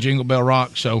trying to sing Jingle Bell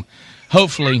Rock. So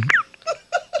hopefully,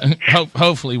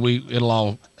 it'll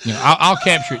all, you know, I'll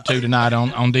capture it too tonight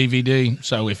on DVD.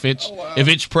 So if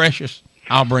it's precious,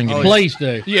 I'll bring it in. Please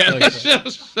do. Yeah.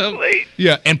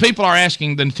 Yeah, and people are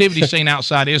asking, the nativity scene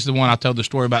outside is the one I told the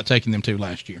story about taking them to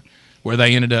last year, where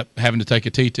they ended up having to take a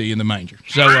TT in the manger.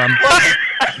 So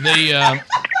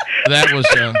that was,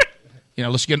 you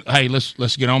know, let's get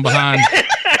on behind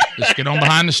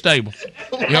the stable.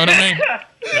 You know what I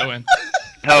mean?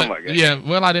 Oh my God. Yeah.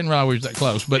 Well, I didn't realize we was that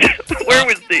close, but where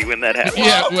was he when that happened?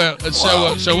 yeah. Well,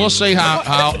 so we'll see how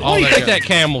all What do you that think goes. that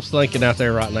camel's thinking out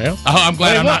there right now? Oh, I'm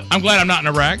glad I'm not in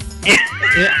Iraq.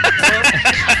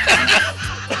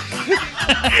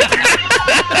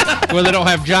 Where they don't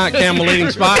have giant camel eating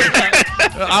spiders.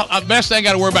 Best thing I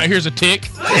got to worry about here is a tick.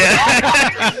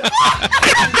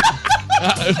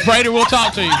 Prater, we'll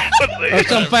talk to you. There's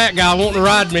some fat guy wanting to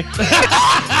ride me.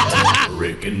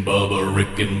 Rick and Bubba,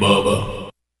 Rick and Bubba.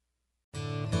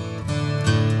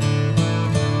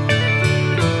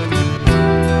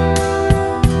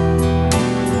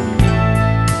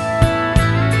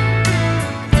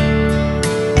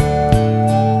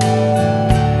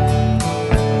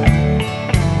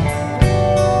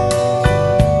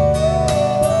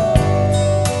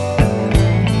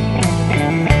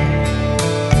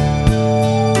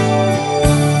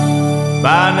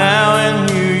 By now in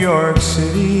New York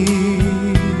City,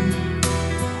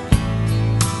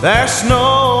 there's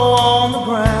snow on the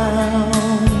ground.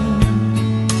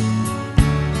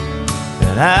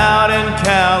 And out in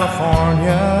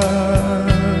California,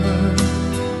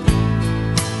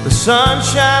 the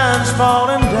sunshine's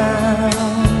falling down.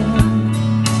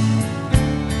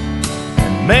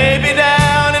 And maybe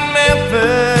down in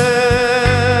Memphis,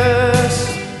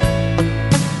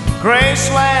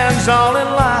 Graceland's all in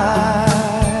lights.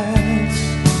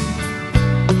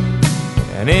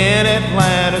 And in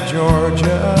Atlanta,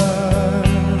 Georgia,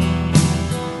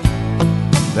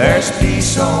 there's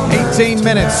peace on 18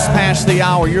 minutes past the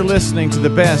hour. You're listening to the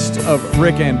best of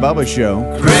Rick and Bubba Show.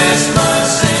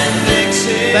 Christmas in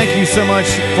Dixie. Thank you so much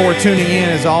for tuning in.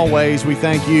 As always, we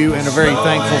thank you and are very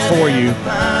thankful for you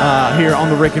here on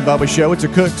the Rick and Bubba Show. It's a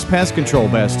Cook's Pest Control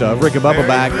Best of. Rick and Bubba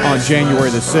back on January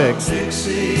the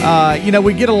 6th. You know,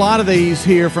 we get a lot of these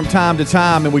here from time to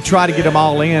time, and we try to get them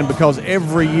all in because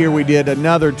every year we did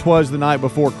another 'Twas the Night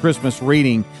Before Christmas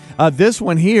reading. This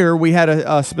one here, we had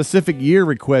a specific year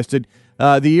requested.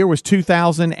 The year was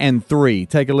 2003.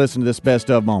 Take a listen to this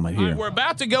best of moment here. We're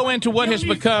about to go into what has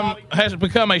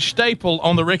become a staple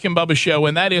on the Rick and Bubba show,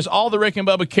 and that is all the Rick and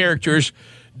Bubba characters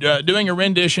doing a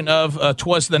rendition of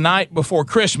 "'Twas the Night Before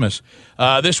Christmas."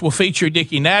 This will feature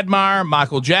Dickie Nadmeyer,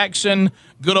 Michael Jackson,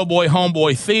 Good Old Boy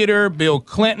Homeboy Theater, Bill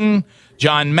Clinton,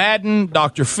 John Madden,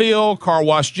 Dr. Phil, Car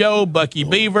Wash Joe, Bucky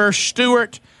Beaver,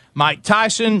 Stewart, Mike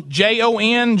Tyson,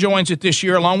 Jon joins it this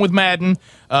year along with Madden,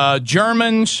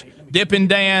 Germans, Dippin'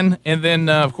 Dan, and then,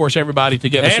 of course, everybody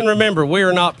together. And remember, we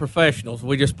are not professionals.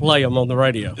 We just play them on the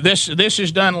radio. This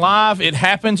is done live. It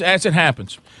happens as it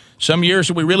happens. Some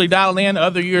years we really dial in.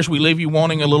 Other years we leave you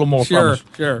wanting a little more from us.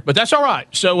 Sure. But that's all right.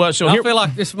 So I feel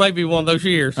like this may be one of those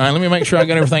years. All right, let me make sure I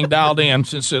got everything dialed in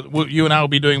since you and I will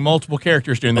be doing multiple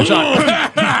characters during this. All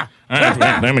right,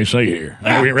 let me see here.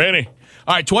 Are we ready?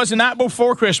 All right, 'Twas the Night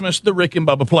Before Christmas, the Rick and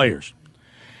Bubba Players.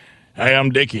 Hey, I'm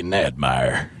Dickie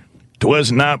Nadmeyer. 'Twas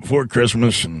the night before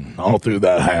Christmas, and all through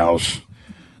that house,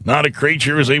 not a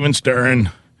creature was even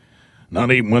stirring. Not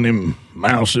even one of them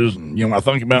mouses. And, I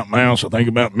think about mouse, I think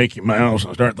about Mickey Mouse.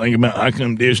 I start thinking about how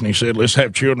come Disney said, let's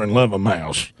have children love a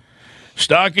mouse.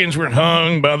 Stockings were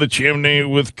hung by the chimney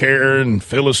with care, and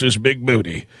Phyllis's big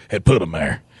booty had put them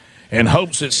there in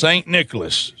hopes that St.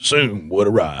 Nicholas soon would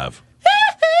arrive.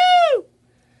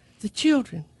 The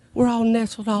children were all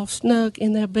nestled all snug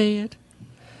in their bed.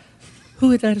 Who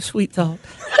had had a sweet thought?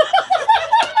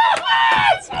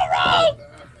 So wrong.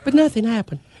 But nothing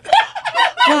happened.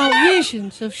 While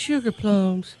visions of sugar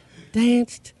plums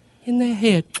danced in their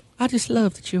head. I just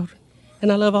love the children.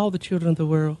 And I love all the children of the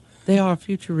world. They are our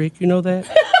future, Rick. You know that?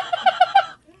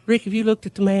 Rick, have you looked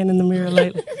at the man in the mirror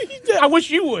lately? I wish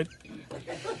you would.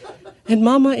 And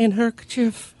Mama in her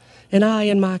kerchief, and I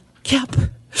in my cap.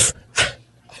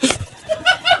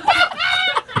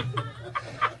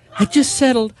 had just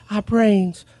settled our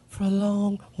brains for a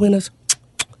long winter's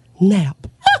nap.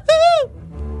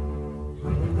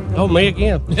 Oh, me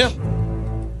again. Yeah.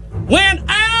 When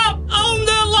out on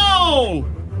the lawn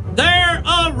there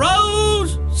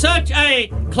arose such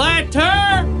a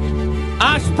clatter,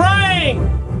 I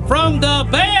sprang from the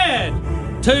bed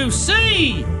to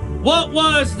see what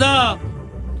was the...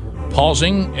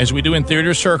 Pausing, as we do in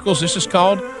theater circles, this is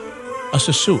called a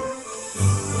caesura.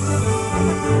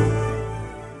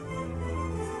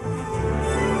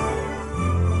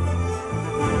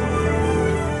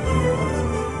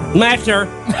 Matter.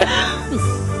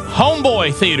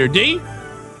 Homeboy Theater, D.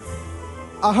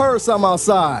 I heard something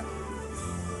outside,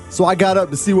 so I got up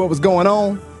to see what was going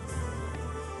on.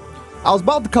 I was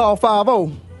about to call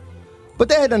 5-0, but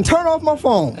they had done turned off my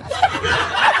phone.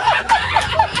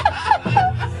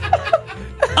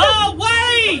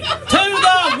 Away to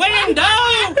the window,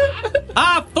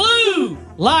 I flew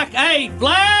like a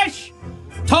flash,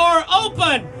 tore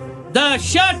open the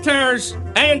shutters,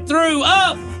 and threw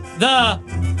up the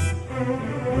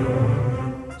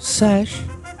sash.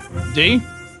 D.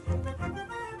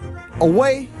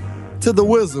 Away to the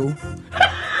whistle,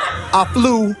 I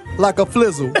flew like a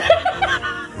flizzle,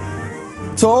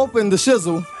 tore open the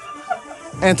shizzle,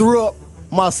 and threw up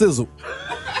my sizzle.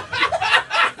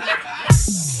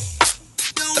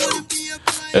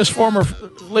 As former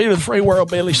leader of the free world,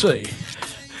 Billy C.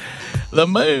 The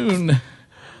moon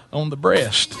on the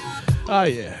breast. Ah,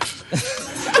 yes.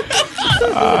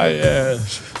 Ah,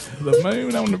 yes. The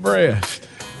moon on the breast.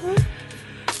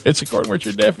 It's according to what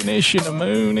your definition of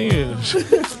moon is.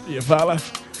 You follow?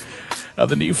 Of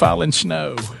the new fallen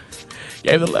snow.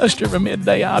 Gave the luster of a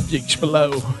midday objects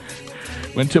below.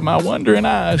 Went to my wondering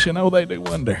eyes, and oh, they do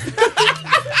wonder.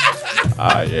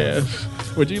 Ah, yes.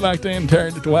 Would you like to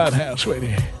intern at the White House,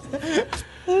 sweetie?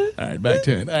 All right, back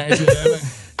to it. All right,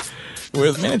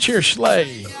 with a miniature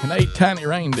sleigh and 8 tiny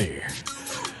reindeer.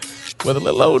 With a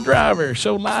little old driver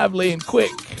so lively and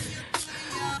quick.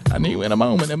 I knew in a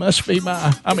moment it must be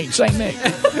St. Nick.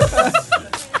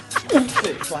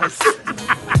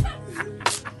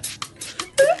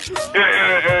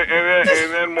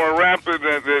 And then more rapid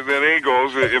than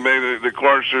eagles, it made the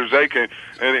choristers, they came,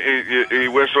 and he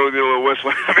whistled, a little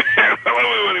whistle.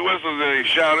 When he whistled, and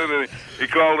he shouted, and he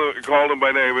called him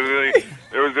by name. And then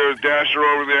there was Dasher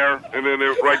over there, and then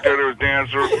right there was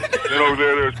Dancer, then over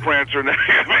there was Prancer, and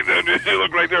you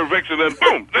look right there, Vixen, and then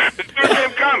boom, there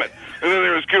came Comet. And then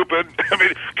there was Cupid.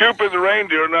 Cupid the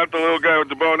reindeer, not the little guy with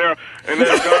the bow and arrow. And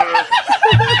then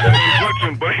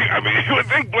Blitzen. But you would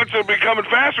think Blitzen would be coming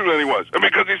faster than he was.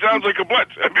 Because he sounds like a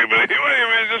blitz. But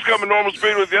he's just coming normal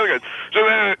speed with the other guys. So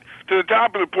then to the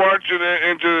top of the porch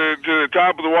and to the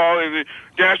top of the wall, and the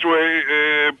dash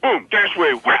away, boom, dash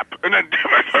away, whap, and then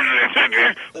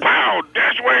pow,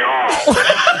 dash away all.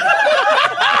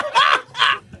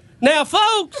 Now,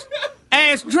 folks,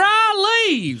 as dry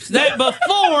leaves that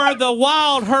before the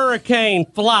wild hurricane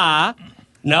fly.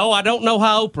 No, I don't know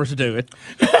how Oprah's do it.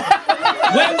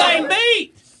 When they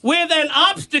meet with an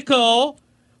obstacle,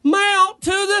 mount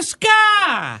to the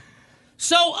sky.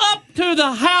 So up to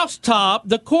the housetop,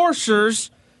 the coursers,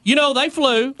 they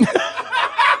flew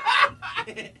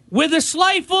with a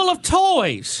sleigh full of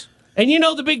toys. And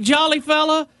the big jolly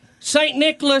fella, St.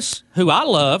 Nicholas, who I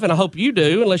love, and I hope you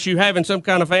do, unless you're having some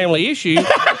kind of family issue,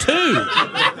 too.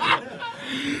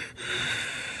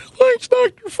 Thanks,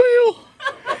 Dr. Phil.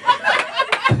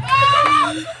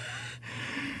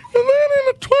 And then in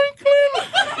a twinkling, I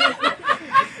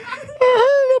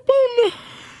heard up on the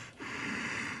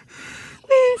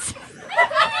roof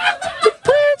the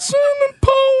prancing and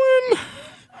pawing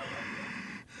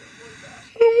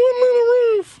on one little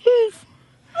roof.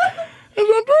 As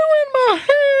I drew in my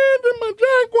head and my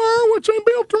Jaguar, which ain't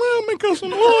built around me because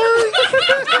I'm large,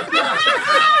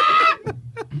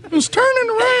 was turning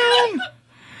around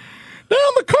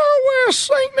down the car where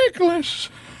St. Nicholas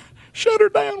shut her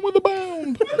down with a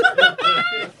bound.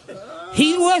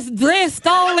 He was dressed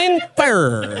all in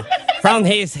fur, from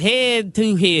his head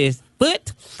to his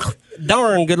foot.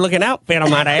 Darn good-looking outfit, I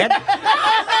might add.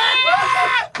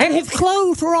 And his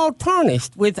clothes were all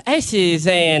tarnished with ashes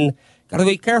and, gotta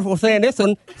be careful saying this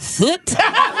one, soot.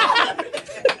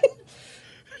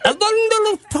 A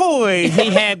bundle of toys he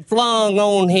had flung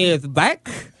on his back,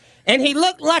 and he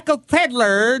looked like a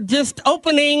peddler just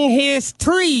opening his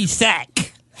tree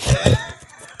sack.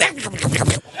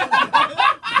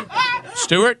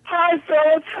 Stuart? Hi,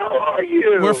 fellas. How are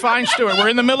you? We're fine, Stuart. We're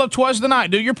in the middle of 'Twas the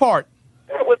Night. Do your part.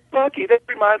 That was Bucky. That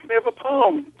reminds me of a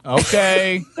poem.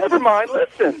 Okay. Never mind.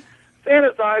 Listen.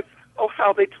 Santa's eyes, oh,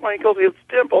 how they twinkled. His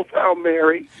dimples, how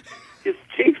merry. His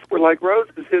cheeks were like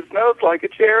roses. His nose like a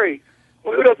cherry.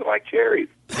 Well, who doesn't like cherries?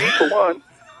 Me, for one.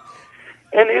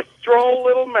 And his droll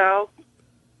little mouth,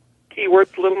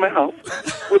 keywords little mouth,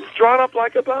 was drawn up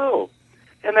like a bow.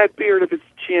 And that beard of his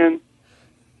chin,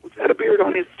 was that a beard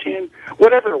on his chin?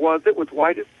 Whatever it was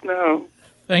white as snow.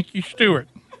 Thank you, Stuart.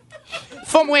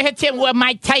 From where he tell me where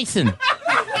Mike Tyson.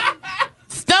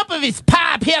 Stump of his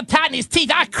pipe held tight in his teeth.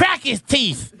 I crack his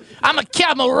teeth. I'm a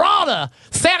marauder.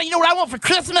 Santa, you know what I want for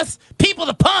Christmas? People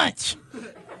to punch.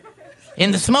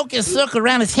 And the smoke is circled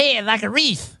around his head like a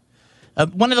wreath.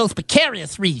 One of those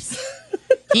precarious wreaths.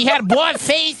 He had a boy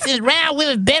face and round with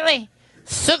his belly.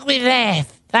 Suckly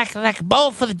laugh. Like a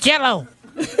bowl for the jello.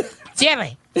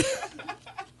 Jelly.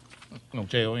 No,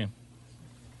 J-O-N.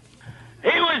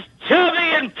 He was chubby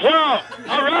and plump. A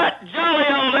right jolly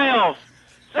old elf.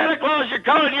 Santa Claus, you're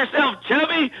calling yourself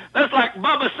chubby? That's like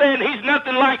Bubba saying he's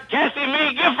nothing like Cassie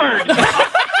Mee Gifford.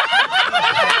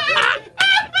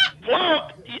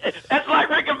 Plump. That's like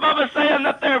Rick and Bubba saying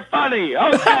that they're funny.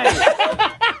 Okay.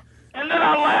 And then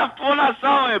I laughed when I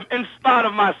saw him in spite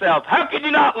of myself. How can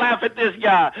you not laugh at this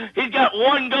guy? He's got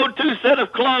one go-to set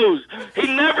of clothes. He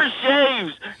never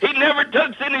shaves. He never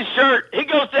tucks in his shirt. He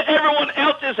goes to everyone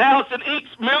else's house and eats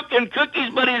milk and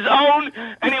cookies but his own,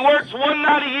 and he works one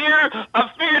night a year. I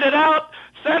figured it out.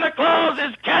 Santa Claus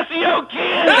is Cassio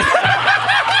Kid.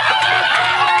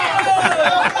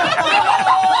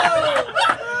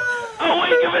 A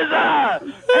wink of his eye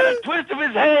and a twist of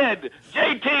his head.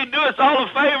 JT, do us all a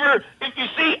favor. If you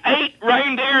see 8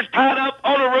 reindeers tied up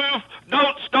on a roof,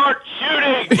 don't start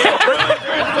shooting. Ruin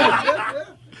Christmas.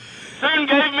 Soon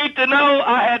gave me to know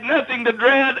I had nothing to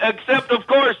dread except, of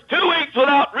course, 2 weeks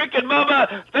without Rick and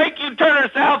Bubba. Thank you,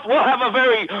 Turner South. We'll have a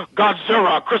very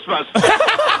Godzilla Christmas.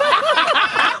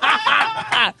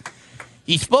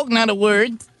 He spoke not a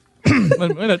word. Wait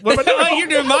a minute. Oh, you're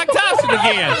doing Mike Tyson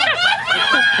again.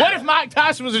 What if Mike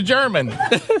Tyson was a German?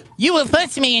 You will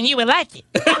punch me and you will like it.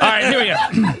 All right, here we go.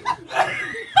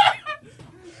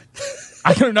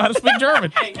 I don't know how to speak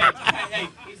German.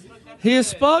 He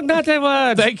spoke not a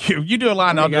word. Thank you. You do a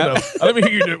line, I'll do it. Let me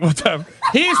hear you do it one time.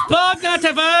 He spoke not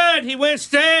a word. He went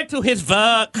straight to his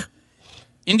work.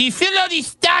 And he filled out his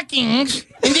stockings,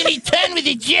 and then he turned with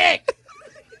a jerk.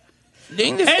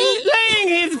 And laying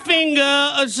his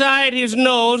finger aside his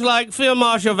nose like Phil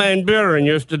Marshall Van Buren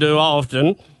used to do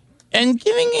often. And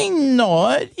giving a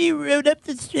nod, he rode up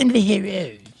the friendly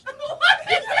road.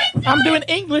 I'm doing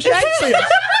English accents.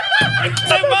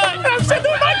 Too much. I'm saying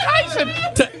Mike Tyson.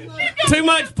 Too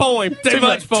much poem. Too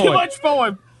much poem. Too much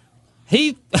poem. He.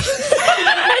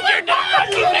 You're not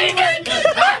fucking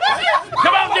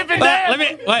Come on, Dip and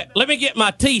Dab. Let me get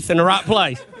my teeth in the right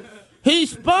place. He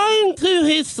sprang to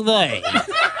his sleigh.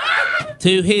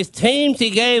 To his teams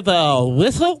he gave a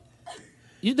whistle.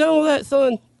 You done with that,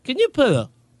 son? Can you put a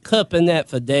cup in that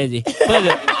for Daddy?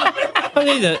 I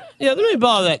need let me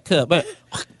borrow that cup.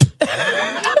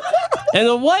 And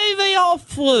the way they all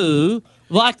flew,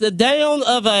 like the down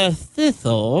of a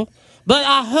thistle, but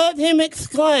I heard him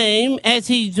exclaim as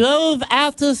he drove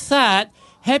out of sight,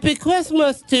 "Happy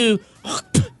Christmas to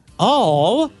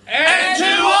all." And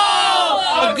to all,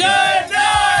 a good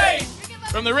night!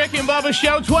 From the Rick and Bubba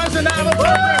Show, 'twas the night of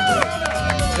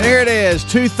a There it is.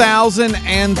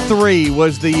 2003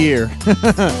 was the year.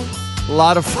 A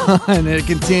lot of fun, and it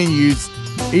continues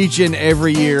each and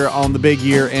every year on the Big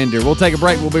Year Ender. We'll take a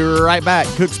break. We'll be right back.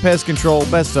 Cook's Pest Control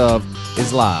Best Of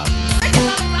is live.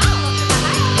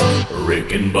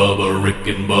 Rick and Bubba, Rick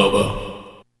and Bubba.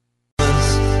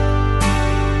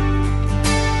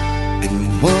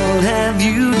 And what have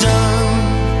you done?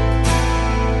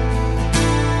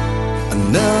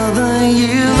 Another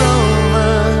year over,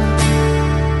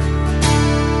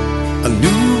 a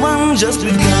new one just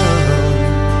begun.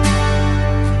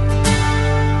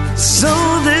 So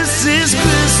this is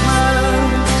Christmas,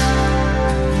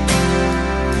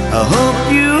 I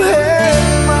hope you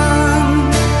had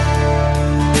fun.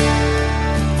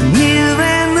 Near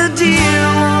and the dear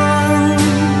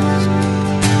ones,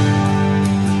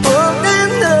 old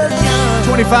and the young.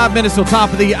 25 minutes till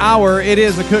top of the hour. It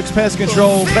is the Cook's Pest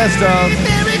Control Best Of.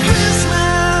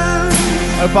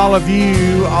 Hope all of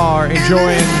you are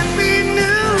enjoying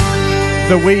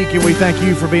the week, and we thank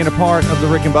you for being a part of the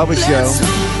Rick and Bubba Show.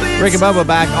 Rick and Bubba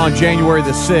back on January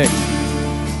the 6th.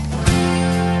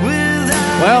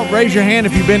 Well, raise your hand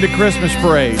if you've been to Christmas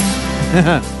parades.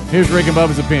 Here's Rick and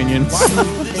Bubba's opinion.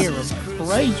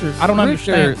 I don't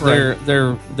understand.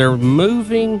 They're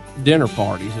moving dinner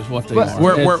parties is what they are.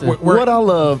 What I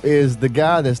love is the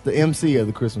guy that's the MC of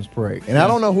the Christmas parade. And I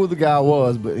don't know who the guy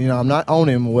was, but I'm not on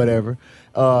him or whatever.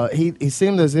 He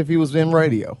seemed as if he was in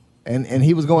radio. And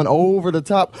he was going over the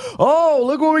top. Oh,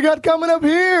 look what we got coming up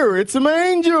here. It's some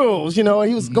angels. He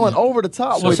was going over the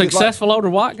top. So successful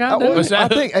older white guy? I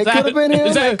think it could have been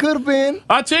him. It could have been.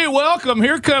 I tell you, welcome.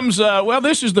 Here comes,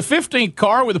 this is the 15th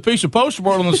car with a piece of poster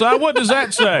board on the side. What does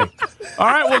that say? All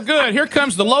right, well, good. Here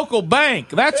comes the local bank.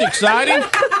 That's exciting.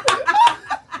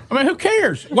 I mean, who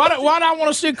cares? Why do I want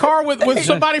to see a car with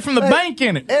somebody from the bank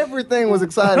in it? Everything was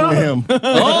exciting to him.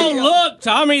 Oh, look,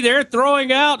 Tommy, they're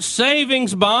throwing out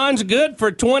savings bonds good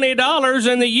for $20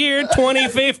 in the year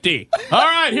 2050. All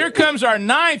right, here comes our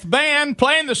 9th band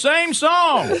playing the same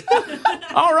song.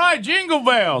 All right, Jingle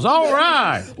Bells. All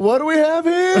right. What do we have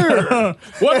here?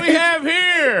 What do we have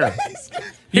here?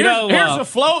 Here's a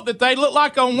float that they look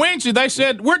like on Wednesday. They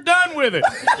said, we're done with it.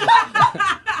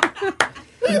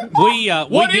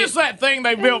 What is that thing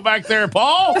they built back there,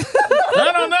 Paul?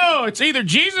 I don't know. It's either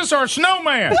Jesus or a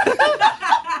snowman.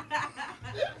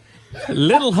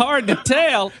 Little hard to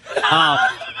tell.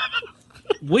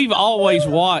 We've always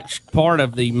watched part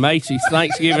of the Macy's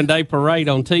Thanksgiving Day Parade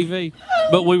on TV,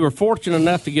 but we were fortunate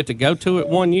enough to get to go to it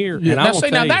one year. Yeah.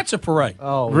 And now that's a parade.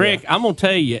 Oh, Rick, I'm going to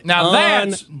tell you, now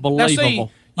that's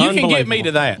unbelievable. You can get me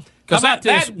to that. Because that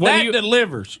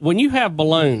delivers. When you have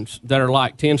balloons that are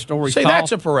like 10 stories tall.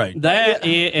 That's a parade.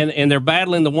 And they're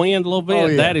battling the wind a little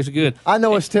bit. That is good. I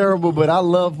know it's terrible, but I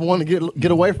love wanting to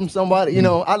get away from somebody.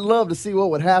 I'd love to see what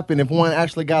would happen if one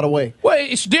actually got away. Well,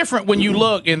 it's different when you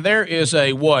look, and there is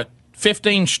a,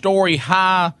 15-story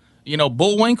high,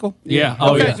 Bullwinkle? Yeah.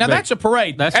 Okay, now that's a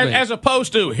parade. As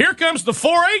opposed to, here comes the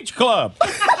 4-H club.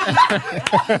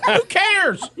 Who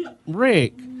cares?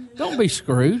 Rick. Don't be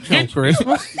Scrooge on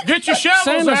Christmas. Get your shovels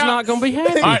Santa's out. not going to be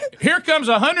happy. All right, here comes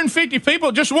 150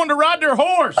 people just wanting to ride their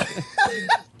horse.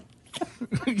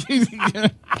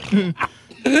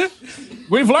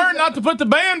 We've learned not to put the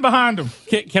band behind them.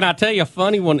 Can I tell you a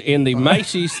funny one? In the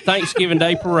Macy's Thanksgiving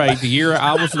Day Parade, the year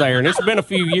I was there, and it's been a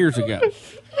few years ago,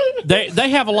 they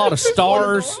have a lot of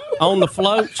stars on the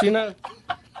floats,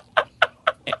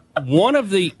 One of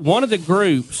the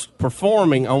groups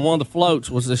performing on one of the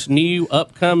floats was this new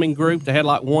upcoming group that had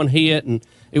like one hit, and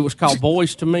it was called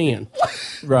Boys to Men.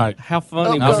 Right. How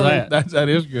funny was that? That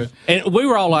is good. And we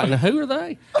were all like, now, who are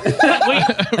they?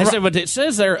 I said, but it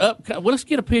says they're up. Well, let's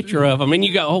get a picture of them. And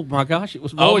you go, oh, my gosh, it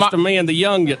was Boys to Men, the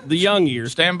young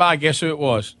years. Stand by. Guess who it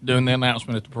was doing the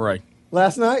announcement at the parade?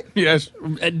 Last night? Yes.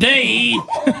 D.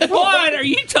 What are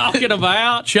you talking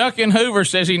about? Chuck in Hoover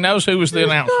says he knows who was the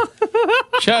announcer.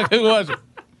 Chuck, who was it?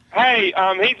 Hey,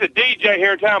 he's a DJ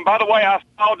here in town. By the way, I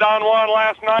saw Don Juan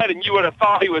last night, and you would have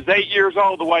thought he was 8 years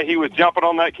old the way he was jumping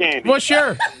on that candy. Well,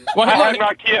 sure. Well, I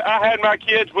had my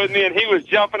kids with me, and he was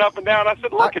jumping up and down. I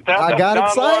said, "Look at that! I got Don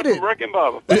excited. Juan from Rick and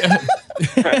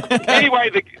Bubba." Anyway,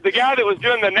 the guy that was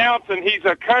doing the announcing, he's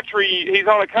on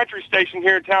a country station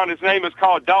here in town. His name is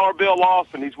called Dollar Bill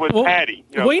Lawson. He's with Patty.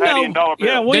 We Patty and Dollar Bill.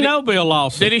 Yeah, we know Bill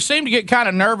Lawson. Did he seem to get kind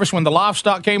of nervous when the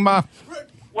livestock came by?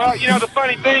 Well, the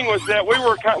funny thing was that we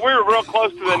were real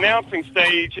close to the announcing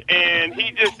stage, and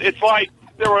it's like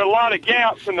there were a lot of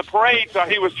gaps in the parade, so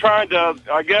he was trying to,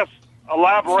 I guess,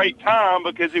 elaborate time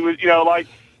because he was, like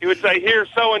he would say, here's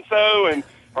so-and-so,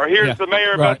 or here's the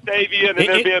mayor of Vestavia, and then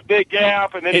there'd be a big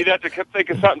gap, and then he'd have to think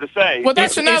of something to say. Well,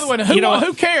 that's another one.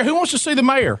 Who cares? Who wants to see the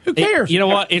mayor? Who cares? You know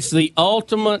what? It's the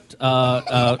ultimate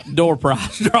door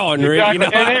prize drawing, Rick.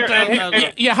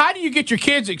 Exactly. Yeah, how do you get your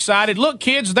kids excited? Look,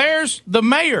 kids, there's the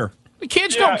mayor. The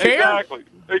kids don't care. Exactly.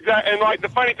 And like the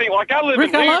funny thing, like I live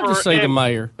Rick, in Hoover. I love to see the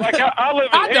mayor. Like I live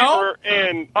in Hoover,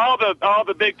 and all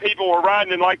the big people were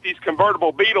riding in like these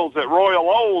convertible Beetles that Royal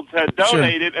Olds had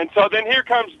donated, and so then here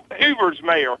comes Hoover's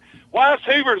mayor. Why is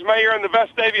Hoover's mayor in the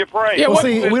Vestavia parade? Yeah, well,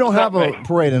 see, we don't have a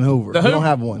parade in Hoover. We don't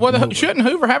have one. Well, shouldn't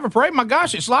Hoover have a parade? My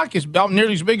gosh, it's about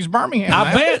nearly as big as Birmingham.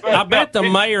 I bet the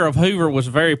mayor of Hoover was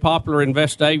very popular in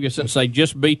Vestavia since they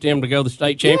just beat them to go to the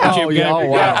state championship game.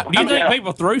 Wow. Do you think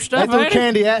people threw stuff They threw at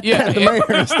candy at the mayor.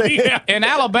 Yeah. In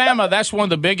Alabama, that's one of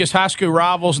the biggest high school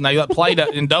rivals, and they played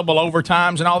in double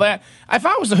overtimes and all that. If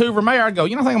I was the Hoover mayor, I'd go, I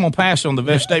think I'm going to pass on the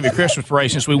Vestavia Christmas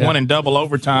parade since we won in double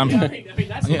overtime.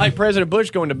 That's like President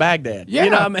Bush going to Baghdad. Yeah. You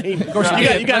know what I mean? Of course,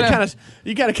 you got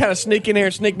to kind of sneak in there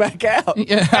and sneak back out.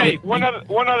 Yeah. Hey, one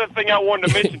other thing I wanted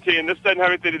to mention to you, and this doesn't have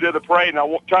anything to do with the parade, and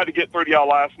I tried to get through to y'all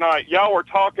last night. Y'all were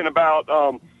talking about,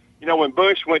 when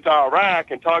Bush went to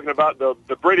Iraq and talking about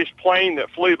the British plane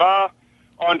that flew by.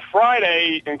 On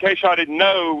Friday, in case y'all didn't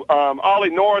know, Ollie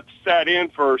North sat in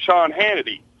for Sean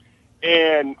Hannity.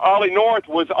 And Ollie North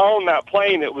was on that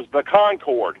plane. It was the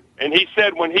Concorde. And he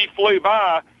said when he flew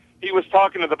by, he was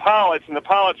talking to the pilots, and the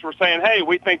pilots were saying, hey,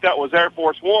 we think that was Air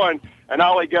Force One. And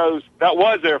Ollie goes, that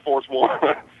was Air Force One.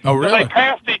 Oh, really? So they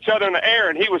passed each other in the air,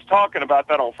 and he was talking about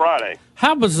that on Friday.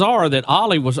 How bizarre that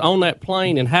Ollie was on that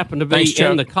plane and happened to be Thanks,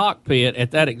 Chuck. in the cockpit at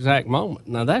that exact moment.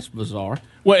 Now, that's bizarre.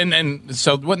 Well, and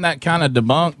so wouldn't that kind of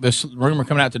debunk this rumor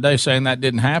coming out today saying that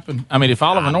didn't happen? I mean, if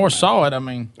Oliver North saw it,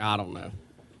 I don't know.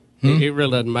 It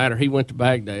really doesn't matter. He went to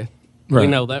Baghdad. Right. We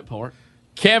know that part.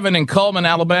 Kevin in Coleman,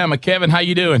 Alabama. Kevin, how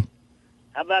you doing?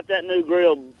 How about that new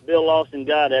grill Bill Lawson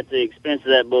got at the expense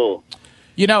of that bull?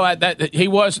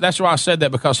 That's why I said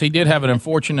that, because he did have an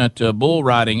unfortunate bull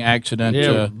riding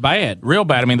accident. Bad. Real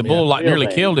bad. I mean, the bull nearly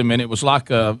bad. killed him, and it was like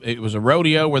it was a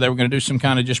rodeo where they were going to do some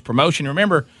kind of just promotion.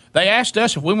 Remember, they asked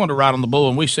us if we wanted to ride on the bull,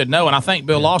 and we said no, and I think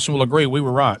Bill Lawson will agree we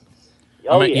were right.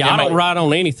 I don't ride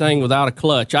on anything without a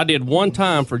clutch. I did one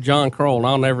time for John Kroll, and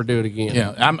I'll never do it again.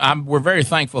 Yeah, we're very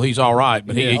thankful he's all right,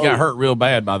 but he got hurt real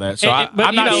bad by that. So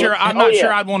I'm not sure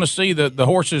I'd want to see the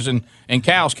horses and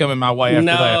cows coming my way after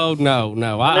that.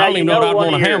 No. I don't even know I'd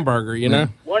want a hamburger,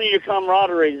 One of your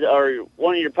camaraderies or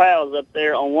one of your pals up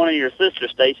there on one of your sister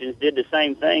stations did the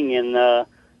same thing in the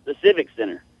Civic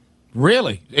Center.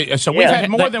 Really? So we've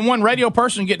had more than one radio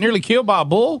person get nearly killed by a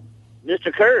bull?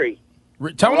 Mr. Curry.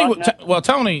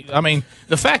 Tony, I mean,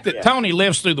 the fact that Tony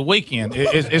lives through the weekend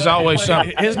is always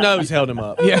something. His nose held him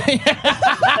up. Yeah.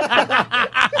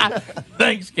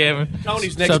 Thanks, Kevin.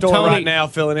 Tony's next door right now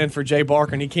filling in for Jay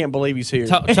Barker, and he can't believe he's here.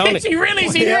 Tony, is he really?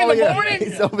 Is he here in the morning?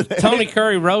 He's over there. Tony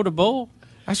Curry rode a bull.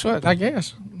 That's what I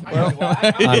guess. Well,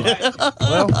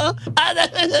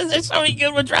 There's so many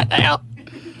good ones right now.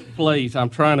 Please, I'm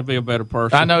trying to be a better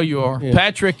person. I know you are. Yeah.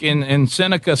 Patrick in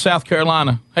Seneca, South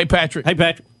Carolina. Hey, Patrick.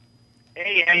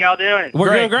 Hey, how y'all doing?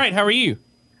 We're doing great. How are you?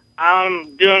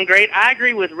 I'm doing great. I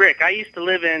agree with Rick. I used to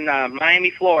live in Miami,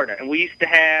 Florida, and we used to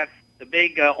have the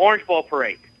big Orange Bowl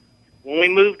parade. When we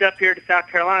moved up here to South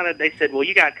Carolina, they said, well,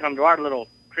 you got to come to our little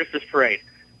Christmas parade.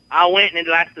 I went, and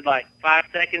it lasted like 5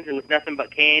 seconds, and it was nothing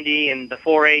but candy and the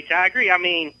 4-H. I agree. I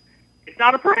mean, it's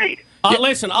not a parade.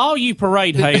 Listen, all you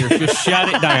parade haters, just shut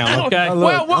it down, okay?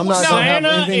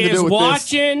 Santa is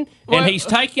watching, and he's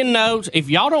taking notes. If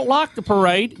y'all don't like the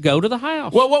parade, go to the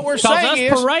house. Well, what we're saying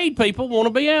is, us parade people want to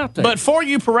be out there. But for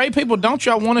you parade people, don't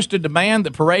y'all want us to demand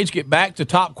that parades get back to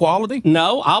top quality?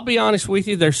 No, I'll be honest with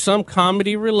you. There's some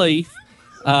comedy relief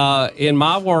in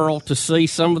my world to see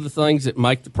some of the things that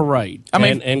make the parade. I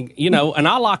mean, and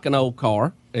I like an old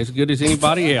car as good as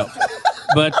anybody else.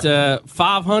 But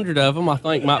 500 of them, I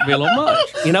think, might be a little much.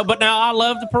 But now I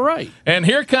love the parade. And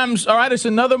here comes, all right, it's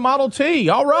another Model T.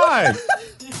 All right.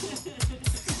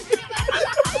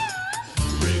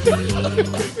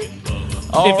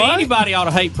 Anybody ought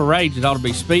to hate parades, it ought to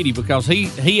be Speedy, because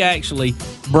he actually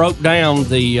broke down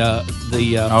the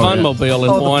Funmobile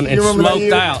in one and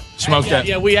smoked out.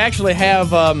 Yeah, we actually have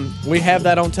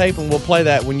that on tape, and we'll play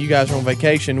that when you guys are on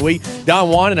vacation. Don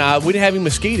Juan and I, we didn't have any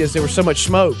mosquitoes. There was so much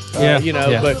smoke,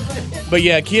 but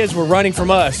yeah, kids were running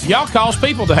from us. Y'all cause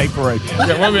people to hate parades.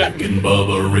 Rick and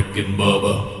Bubba, Rick and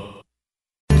Bubba.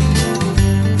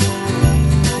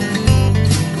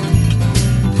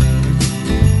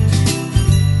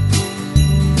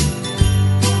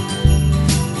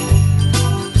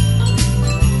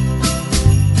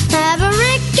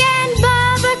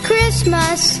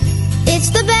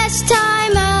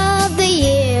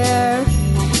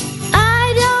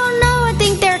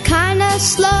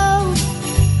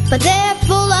 but they're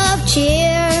full of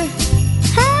cheer.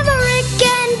 Have a Rick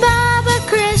and Bubba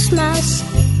Christmas,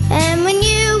 and when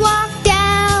you walk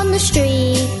down the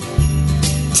street,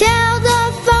 tell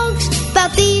the folks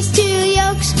about these two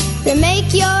yolks that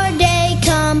make your day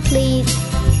complete.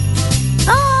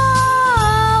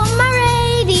 Oh, my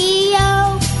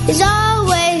radio is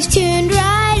always tuned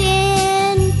right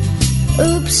in.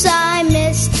 Oops, I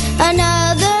missed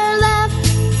another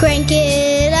left. Crank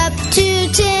it up to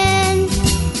 10.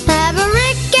 Have a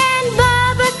Rick and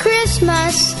Bubba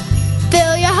Christmas.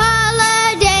 Fill your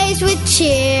holidays with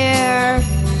cheer.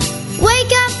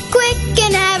 Wake up quick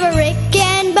and have a Rick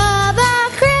and Bubba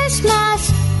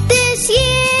Christmas this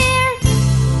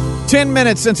year. 10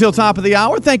 minutes until top of the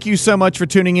hour. Thank you so much for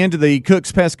tuning in to the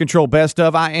Cook's Pest Control Best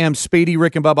Of. I am Speedy.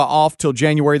 Rick and Bubba off till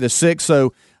January the 6th.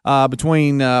 So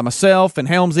between myself and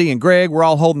Helmsy and Greg, we're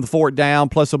all holding the fort down.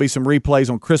 Plus, there'll be some replays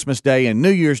on Christmas Day and New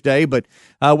Year's Day. But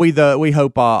we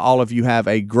hope all of you have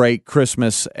a great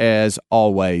Christmas as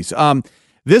always.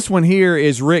 This one here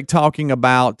is Rick talking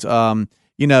about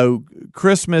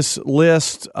Christmas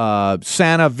list,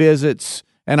 Santa visits,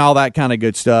 and all that kind of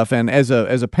good stuff. And as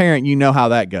a parent, you know how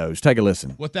that goes. Take a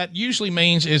listen. What that usually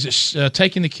means is it's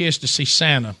taking the kids to see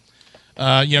Santa.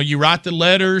 You write the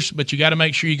letters, but you got to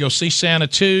make sure you go see Santa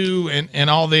too, and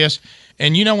all this.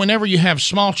 And whenever you have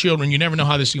small children, you never know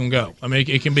how this is going to go. I mean,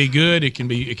 it can be good, it can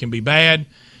be bad.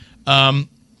 And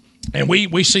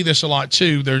we see this a lot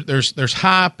too. There's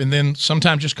hype, and then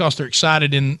sometimes just because they're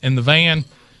excited in the van,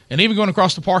 and even going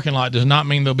across the parking lot does not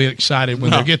mean they'll be excited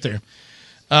when they get there.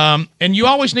 And you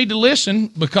always need to listen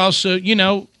because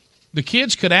the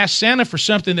kids could ask Santa for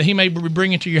something that he may be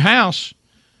bringing to your house.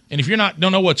 And if don't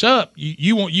know what's up,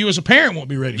 you as a parent won't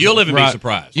be ready. You'll even be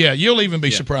surprised. Yeah, you'll even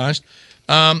be surprised.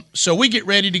 So we get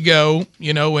ready to go,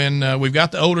 and we've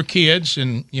got the older kids,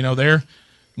 and they're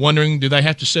wondering, do they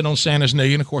have to sit on Santa's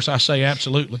knee? And of course, I say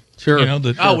absolutely. Sure.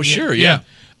 Sure, yeah.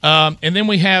 And then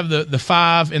we have the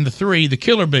 5 and the 3, the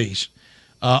killer bees,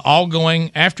 all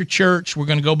going after church. We're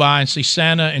going to go by and see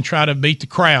Santa and try to beat the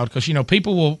crowd because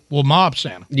people will mob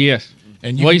Santa. Yes.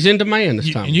 And he's in demand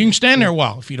this time. And you can stand there a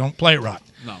while if you don't play it right.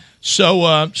 No.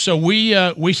 So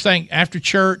we think after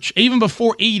church, even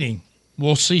before eating,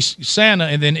 we'll see Santa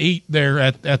and then eat there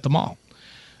at the mall.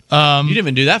 You didn't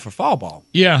even do that for fall ball.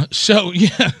 Yeah. So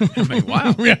yeah. I mean,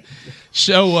 wow. Yeah.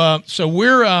 So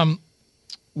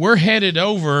we're headed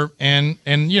over, and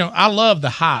I love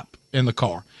the hype in the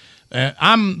car.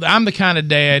 I'm the kind of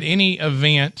dad. Any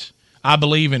event, I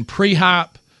believe in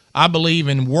pre-hype. I believe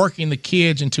in working the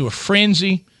kids into a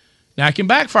frenzy. Now, it can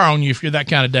backfire on you if you're that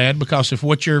kind of dad because if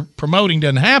what you're promoting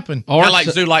doesn't happen. Or like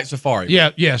Zoo Light Safari.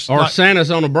 Yeah, yes. Or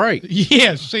Santa's on a break.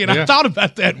 Yes. See, and I thought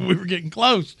about that when we were getting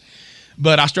close.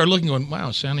 But I started looking going,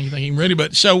 wow, Santa, you think he's ready?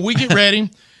 But so we get ready.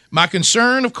 My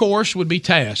concern, of course, would be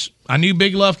Taz. I knew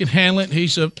Big Love could handle it.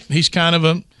 He's kind of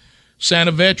a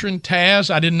Santa veteran.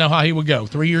 Taz, I didn't know how he would go.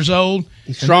 3 years old.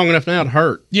 He's strong enough now to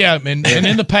hurt. Yeah, and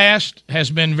in the past has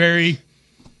been very,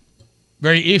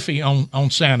 very iffy on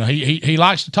Santa. He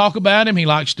likes to talk about him. He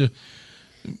likes to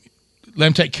let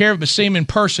him take care of it, but see him in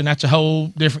person, that's a whole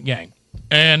different game.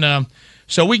 And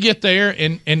so we get there,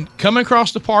 and coming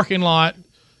across the parking lot,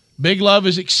 Big Love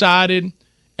is excited,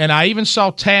 and I even saw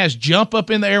Taz jump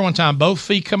up in the air one time, both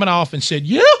feet coming off, and said,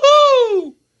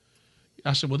 "Yoo-hoo!"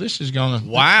 I said, "Well, this is gonna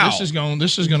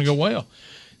go well."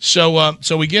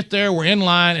 So we get there, we're in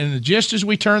line, and just as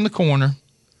we turn the corner,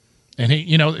 and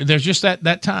he, there's just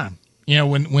that time,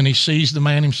 when he sees the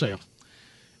man himself,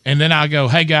 and then I go,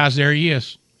 "Hey guys, there he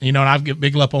is," and I've got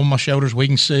Big Love on my shoulders, we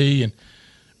can see, and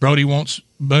Brody wants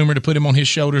Boomer to put him on his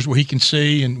shoulders where he can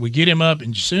see, and we get him up,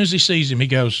 and as soon as he sees him, he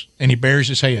goes, and he buries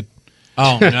his head.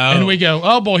 Oh, no. And we go,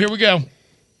 oh, boy, here we go.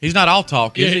 He's not all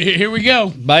talk, is he? Here we go.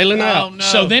 Bailing out. No.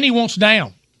 So then he wants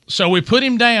down. So we put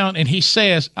him down, and he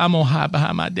says, I'm going to hide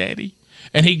behind my daddy.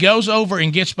 And he goes over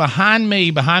and gets behind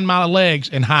me, behind my legs,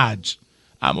 and hides.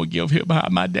 I'm going to give him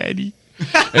behind my daddy.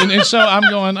 and so I'm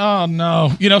going, oh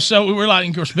no, So we're like,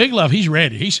 of course, Big Love, he's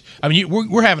ready.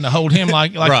 We're having to hold him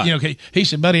like right. He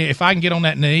said, buddy, if I can get on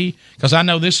that knee, because I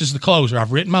know this is the closer.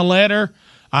 I've written my letter.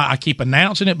 I keep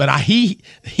announcing it, but he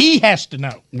has to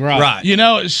know, right?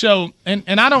 So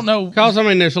and I don't know because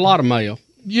there's a lot of mail.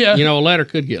 Yeah, a letter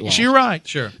could get lost. You're right.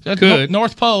 Sure, could.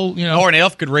 North Pole, or an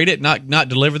elf could read it, not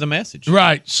deliver the message.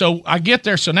 Right. So I get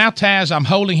there. So now Taz, I'm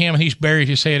holding him, and he's buried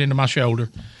his head into my shoulder.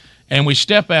 And we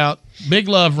step out. Big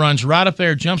Love runs right up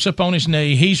there, jumps up on his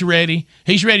knee. He's ready.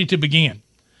 He's ready to begin.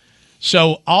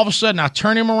 So all of a sudden, I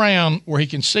turn him around where he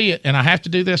can see it, and I have to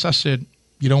do this. I said,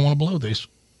 you don't want to blow this.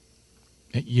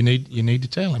 You need to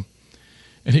tell him.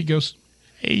 And he goes,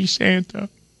 hey, Santa,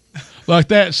 like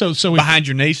that. So we, behind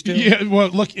your knee still. Yeah, well,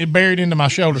 look, it buried into my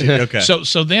shoulders. Okay.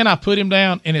 So then I put him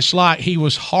down, and it's like he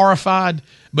was horrified,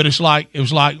 but it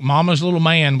was like Mama's little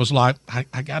man was like,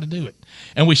 I got to do it.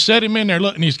 And we set him in there,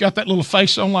 look, and he's got that little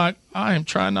face on like, I am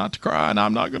trying not to cry, and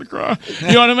I'm not going to cry.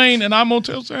 You know what I mean? And I'm going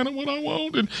to tell Santa what I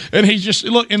want. And he's just,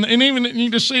 look, and even you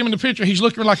just see him in the picture, he's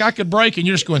looking like I could break, and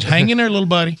you're just going, hang in there, little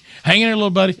buddy. Hang in there, little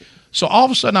buddy. So all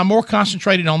of a sudden, I'm more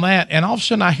concentrated on that, and all of a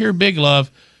sudden, I hear Big Love.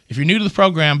 If you're new to the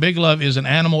program, Big Love is an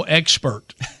animal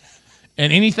expert.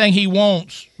 And anything he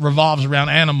wants revolves around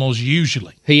animals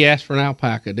usually. He asked for an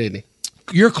alpaca, didn't he?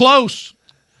 You're close.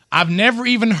 I've never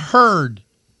even heard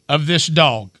of this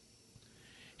dog.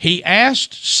 He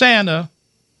asked Santa,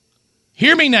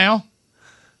 hear me now,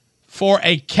 for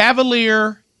a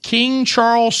Cavalier King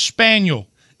Charles Spaniel.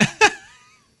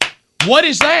 What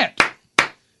is that?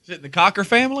 Is it the Cocker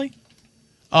family?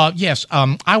 Yes.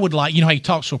 I would like, you know how he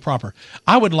talks so proper.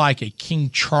 I would like a King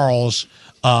Charles,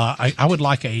 I would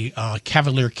like a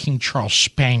Cavalier King Charles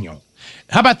Spaniel.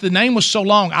 How about the name was so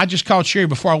long, I just called Sherry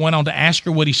before I went on to ask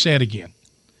her what he said again.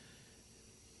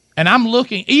 And I'm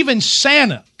looking, even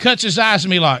Santa cuts his eyes at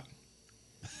me like,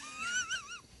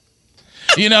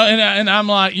 you know, and I'm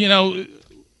like, you know.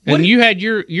 And you had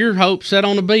your hope set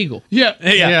on a beagle.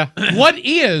 Yeah. What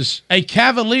is a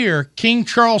Cavalier King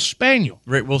Charles Spaniel?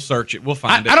 Rick, we'll search it. We'll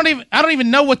find it. I don't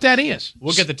even know what that is.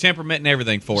 We'll get the temperament and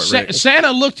everything for it, Rick.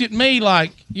 Santa looked at me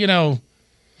like, you know,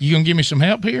 you gonna give me some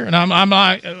help here? And I'm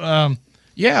like,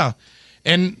 yeah.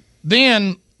 And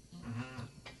then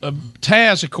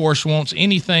Taz, of course, wants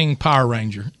anything Power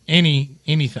Ranger,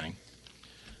 anything.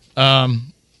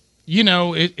 You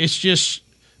know, it's just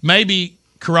maybe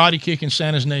karate kicking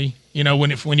Santa's knee. You know,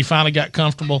 when he finally got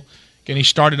comfortable and he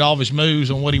started all of his moves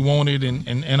on what he wanted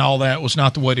and all that was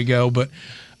not the way to go. But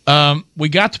we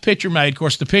got the picture made. Of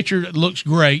course, the picture looks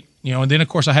great. You know, and then of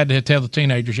course I had to tell the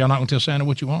teenagers, y'all not gonna tell Santa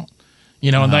what you want.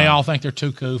 You know, and they all think they're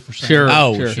too cool for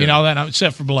Santa. Sure. You know, that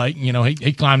except for Blake. You know,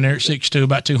 he climbed there at 6'2",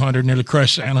 about 200, nearly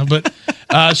crushed Santa. But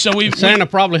so Santa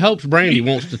probably hopes Brandy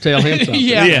wants to tell him something.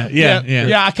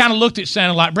 Yeah. I kind of looked at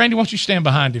Santa like, Brandy, why don't you stand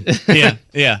behind him?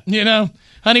 Yeah. You know,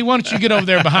 honey, why don't you get over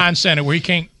there behind Santa where he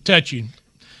can't touch you?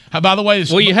 By the way,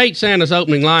 you hate Santa's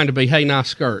opening line to be, "Hey, nice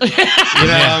skirt." You know,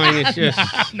 I mean, it's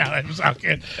just no, it was all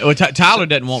good. Well, Tyler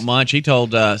doesn't want much. He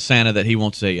told Santa that he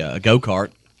wants a go-kart.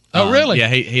 Oh, really? Yeah,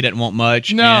 he doesn't want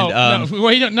much. No, and, no.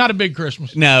 Well, not a big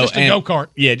Christmas. No, just a go-kart.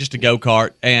 Yeah, just a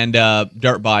go-kart and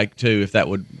dirt bike too, if that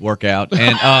would work out.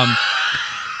 And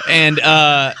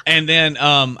and then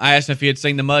I asked him if he had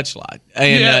seen the mudslide.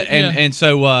 And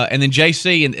so then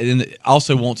JC and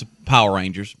also wants Power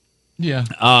Rangers. Yeah,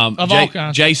 of all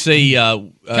kinds. JC, you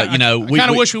know, I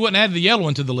kind of wish we wouldn't add the yellow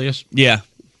one to the list. Yeah,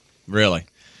 really.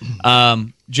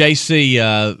 JC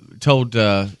told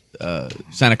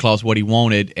Santa Claus what he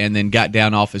wanted, and then got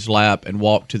down off his lap and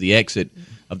walked to the exit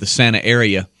of the Santa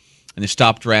area, and then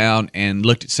stopped around and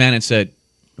looked at Santa and said,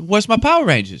 "Where's my Power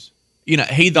Rangers?" You know,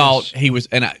 he thought he was,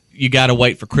 and you got to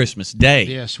wait for Christmas Day.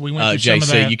 Yes, we went through JC,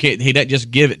 some of that. You can't. He doesn't just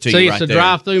give it to you. See, right it's a there.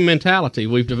 drive-through mentality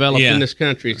we've developed in this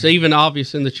country. It's even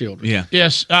obvious in the children. Yeah.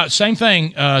 Yes, same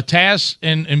thing. Taz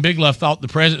and Big Love thought the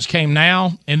presents came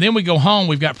now, and then we go home.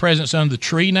 We've got presents under the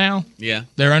tree now. Yeah,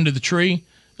 they're under the tree,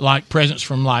 like presents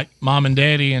from like Mom and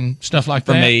Daddy and stuff like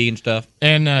that. For me and stuff.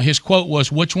 And his quote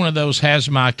was, "Which one of those has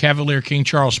my Cavalier King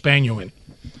Charles Spaniel in it?"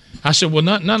 I said, "Well,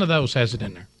 none of those has it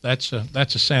in there. That's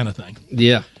a Santa thing."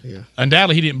 Yeah.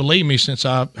 Undoubtedly, he didn't believe me since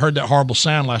I heard that horrible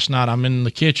sound last night. I'm in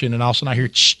the kitchen, and all of a sudden I hear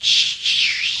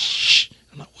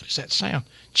I'm like, what is that sound?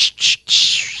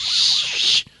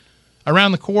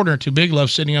 Around the corner to Big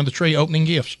Love sitting on the tree opening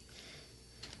gifts.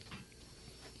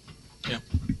 Yeah.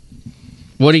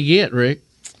 What'd he get, Rick?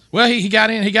 Well, he got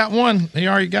in. He got one. He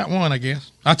already got one, I guess.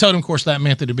 I told him, of course, that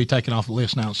meant that it'd be taken off the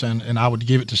list now, and I would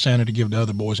give it to Santa to give to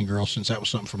other boys and girls since that was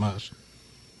something from us.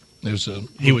 There was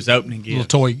he was opening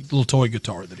gifts. Little toy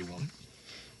guitar that he wanted.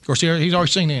 Of course, he's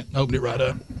already seen it. Opened it right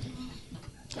up.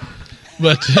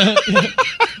 But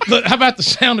how about the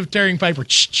sound of tearing paper?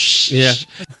 Yeah.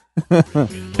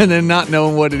 And then not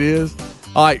knowing what it is.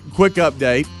 All right, quick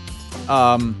update.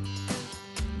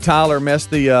 Tyler messed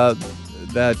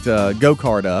that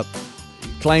go-kart up.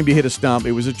 Claimed he hit a stump.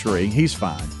 It was a tree. He's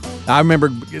fine. I remember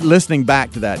listening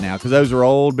back to that now because those are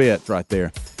old bits right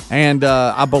there. And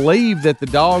I believe that the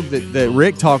dog that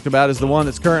Rick talked about is the one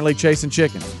that's currently chasing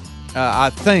chickens.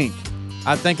 I think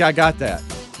I got that.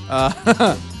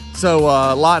 So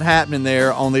a lot happening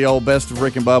there on the old Best of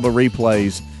Rick and Bubba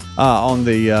replays on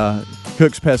the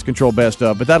Cook's Pest Control Best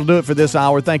Of. But that'll do it for this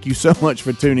hour. Thank you so much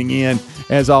for tuning in.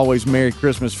 As always, Merry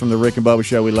Christmas from the Rick and Bubba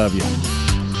Show. We love you.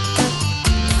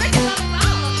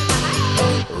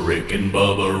 Rick and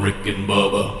Bubba, Rick and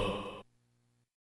Bubba.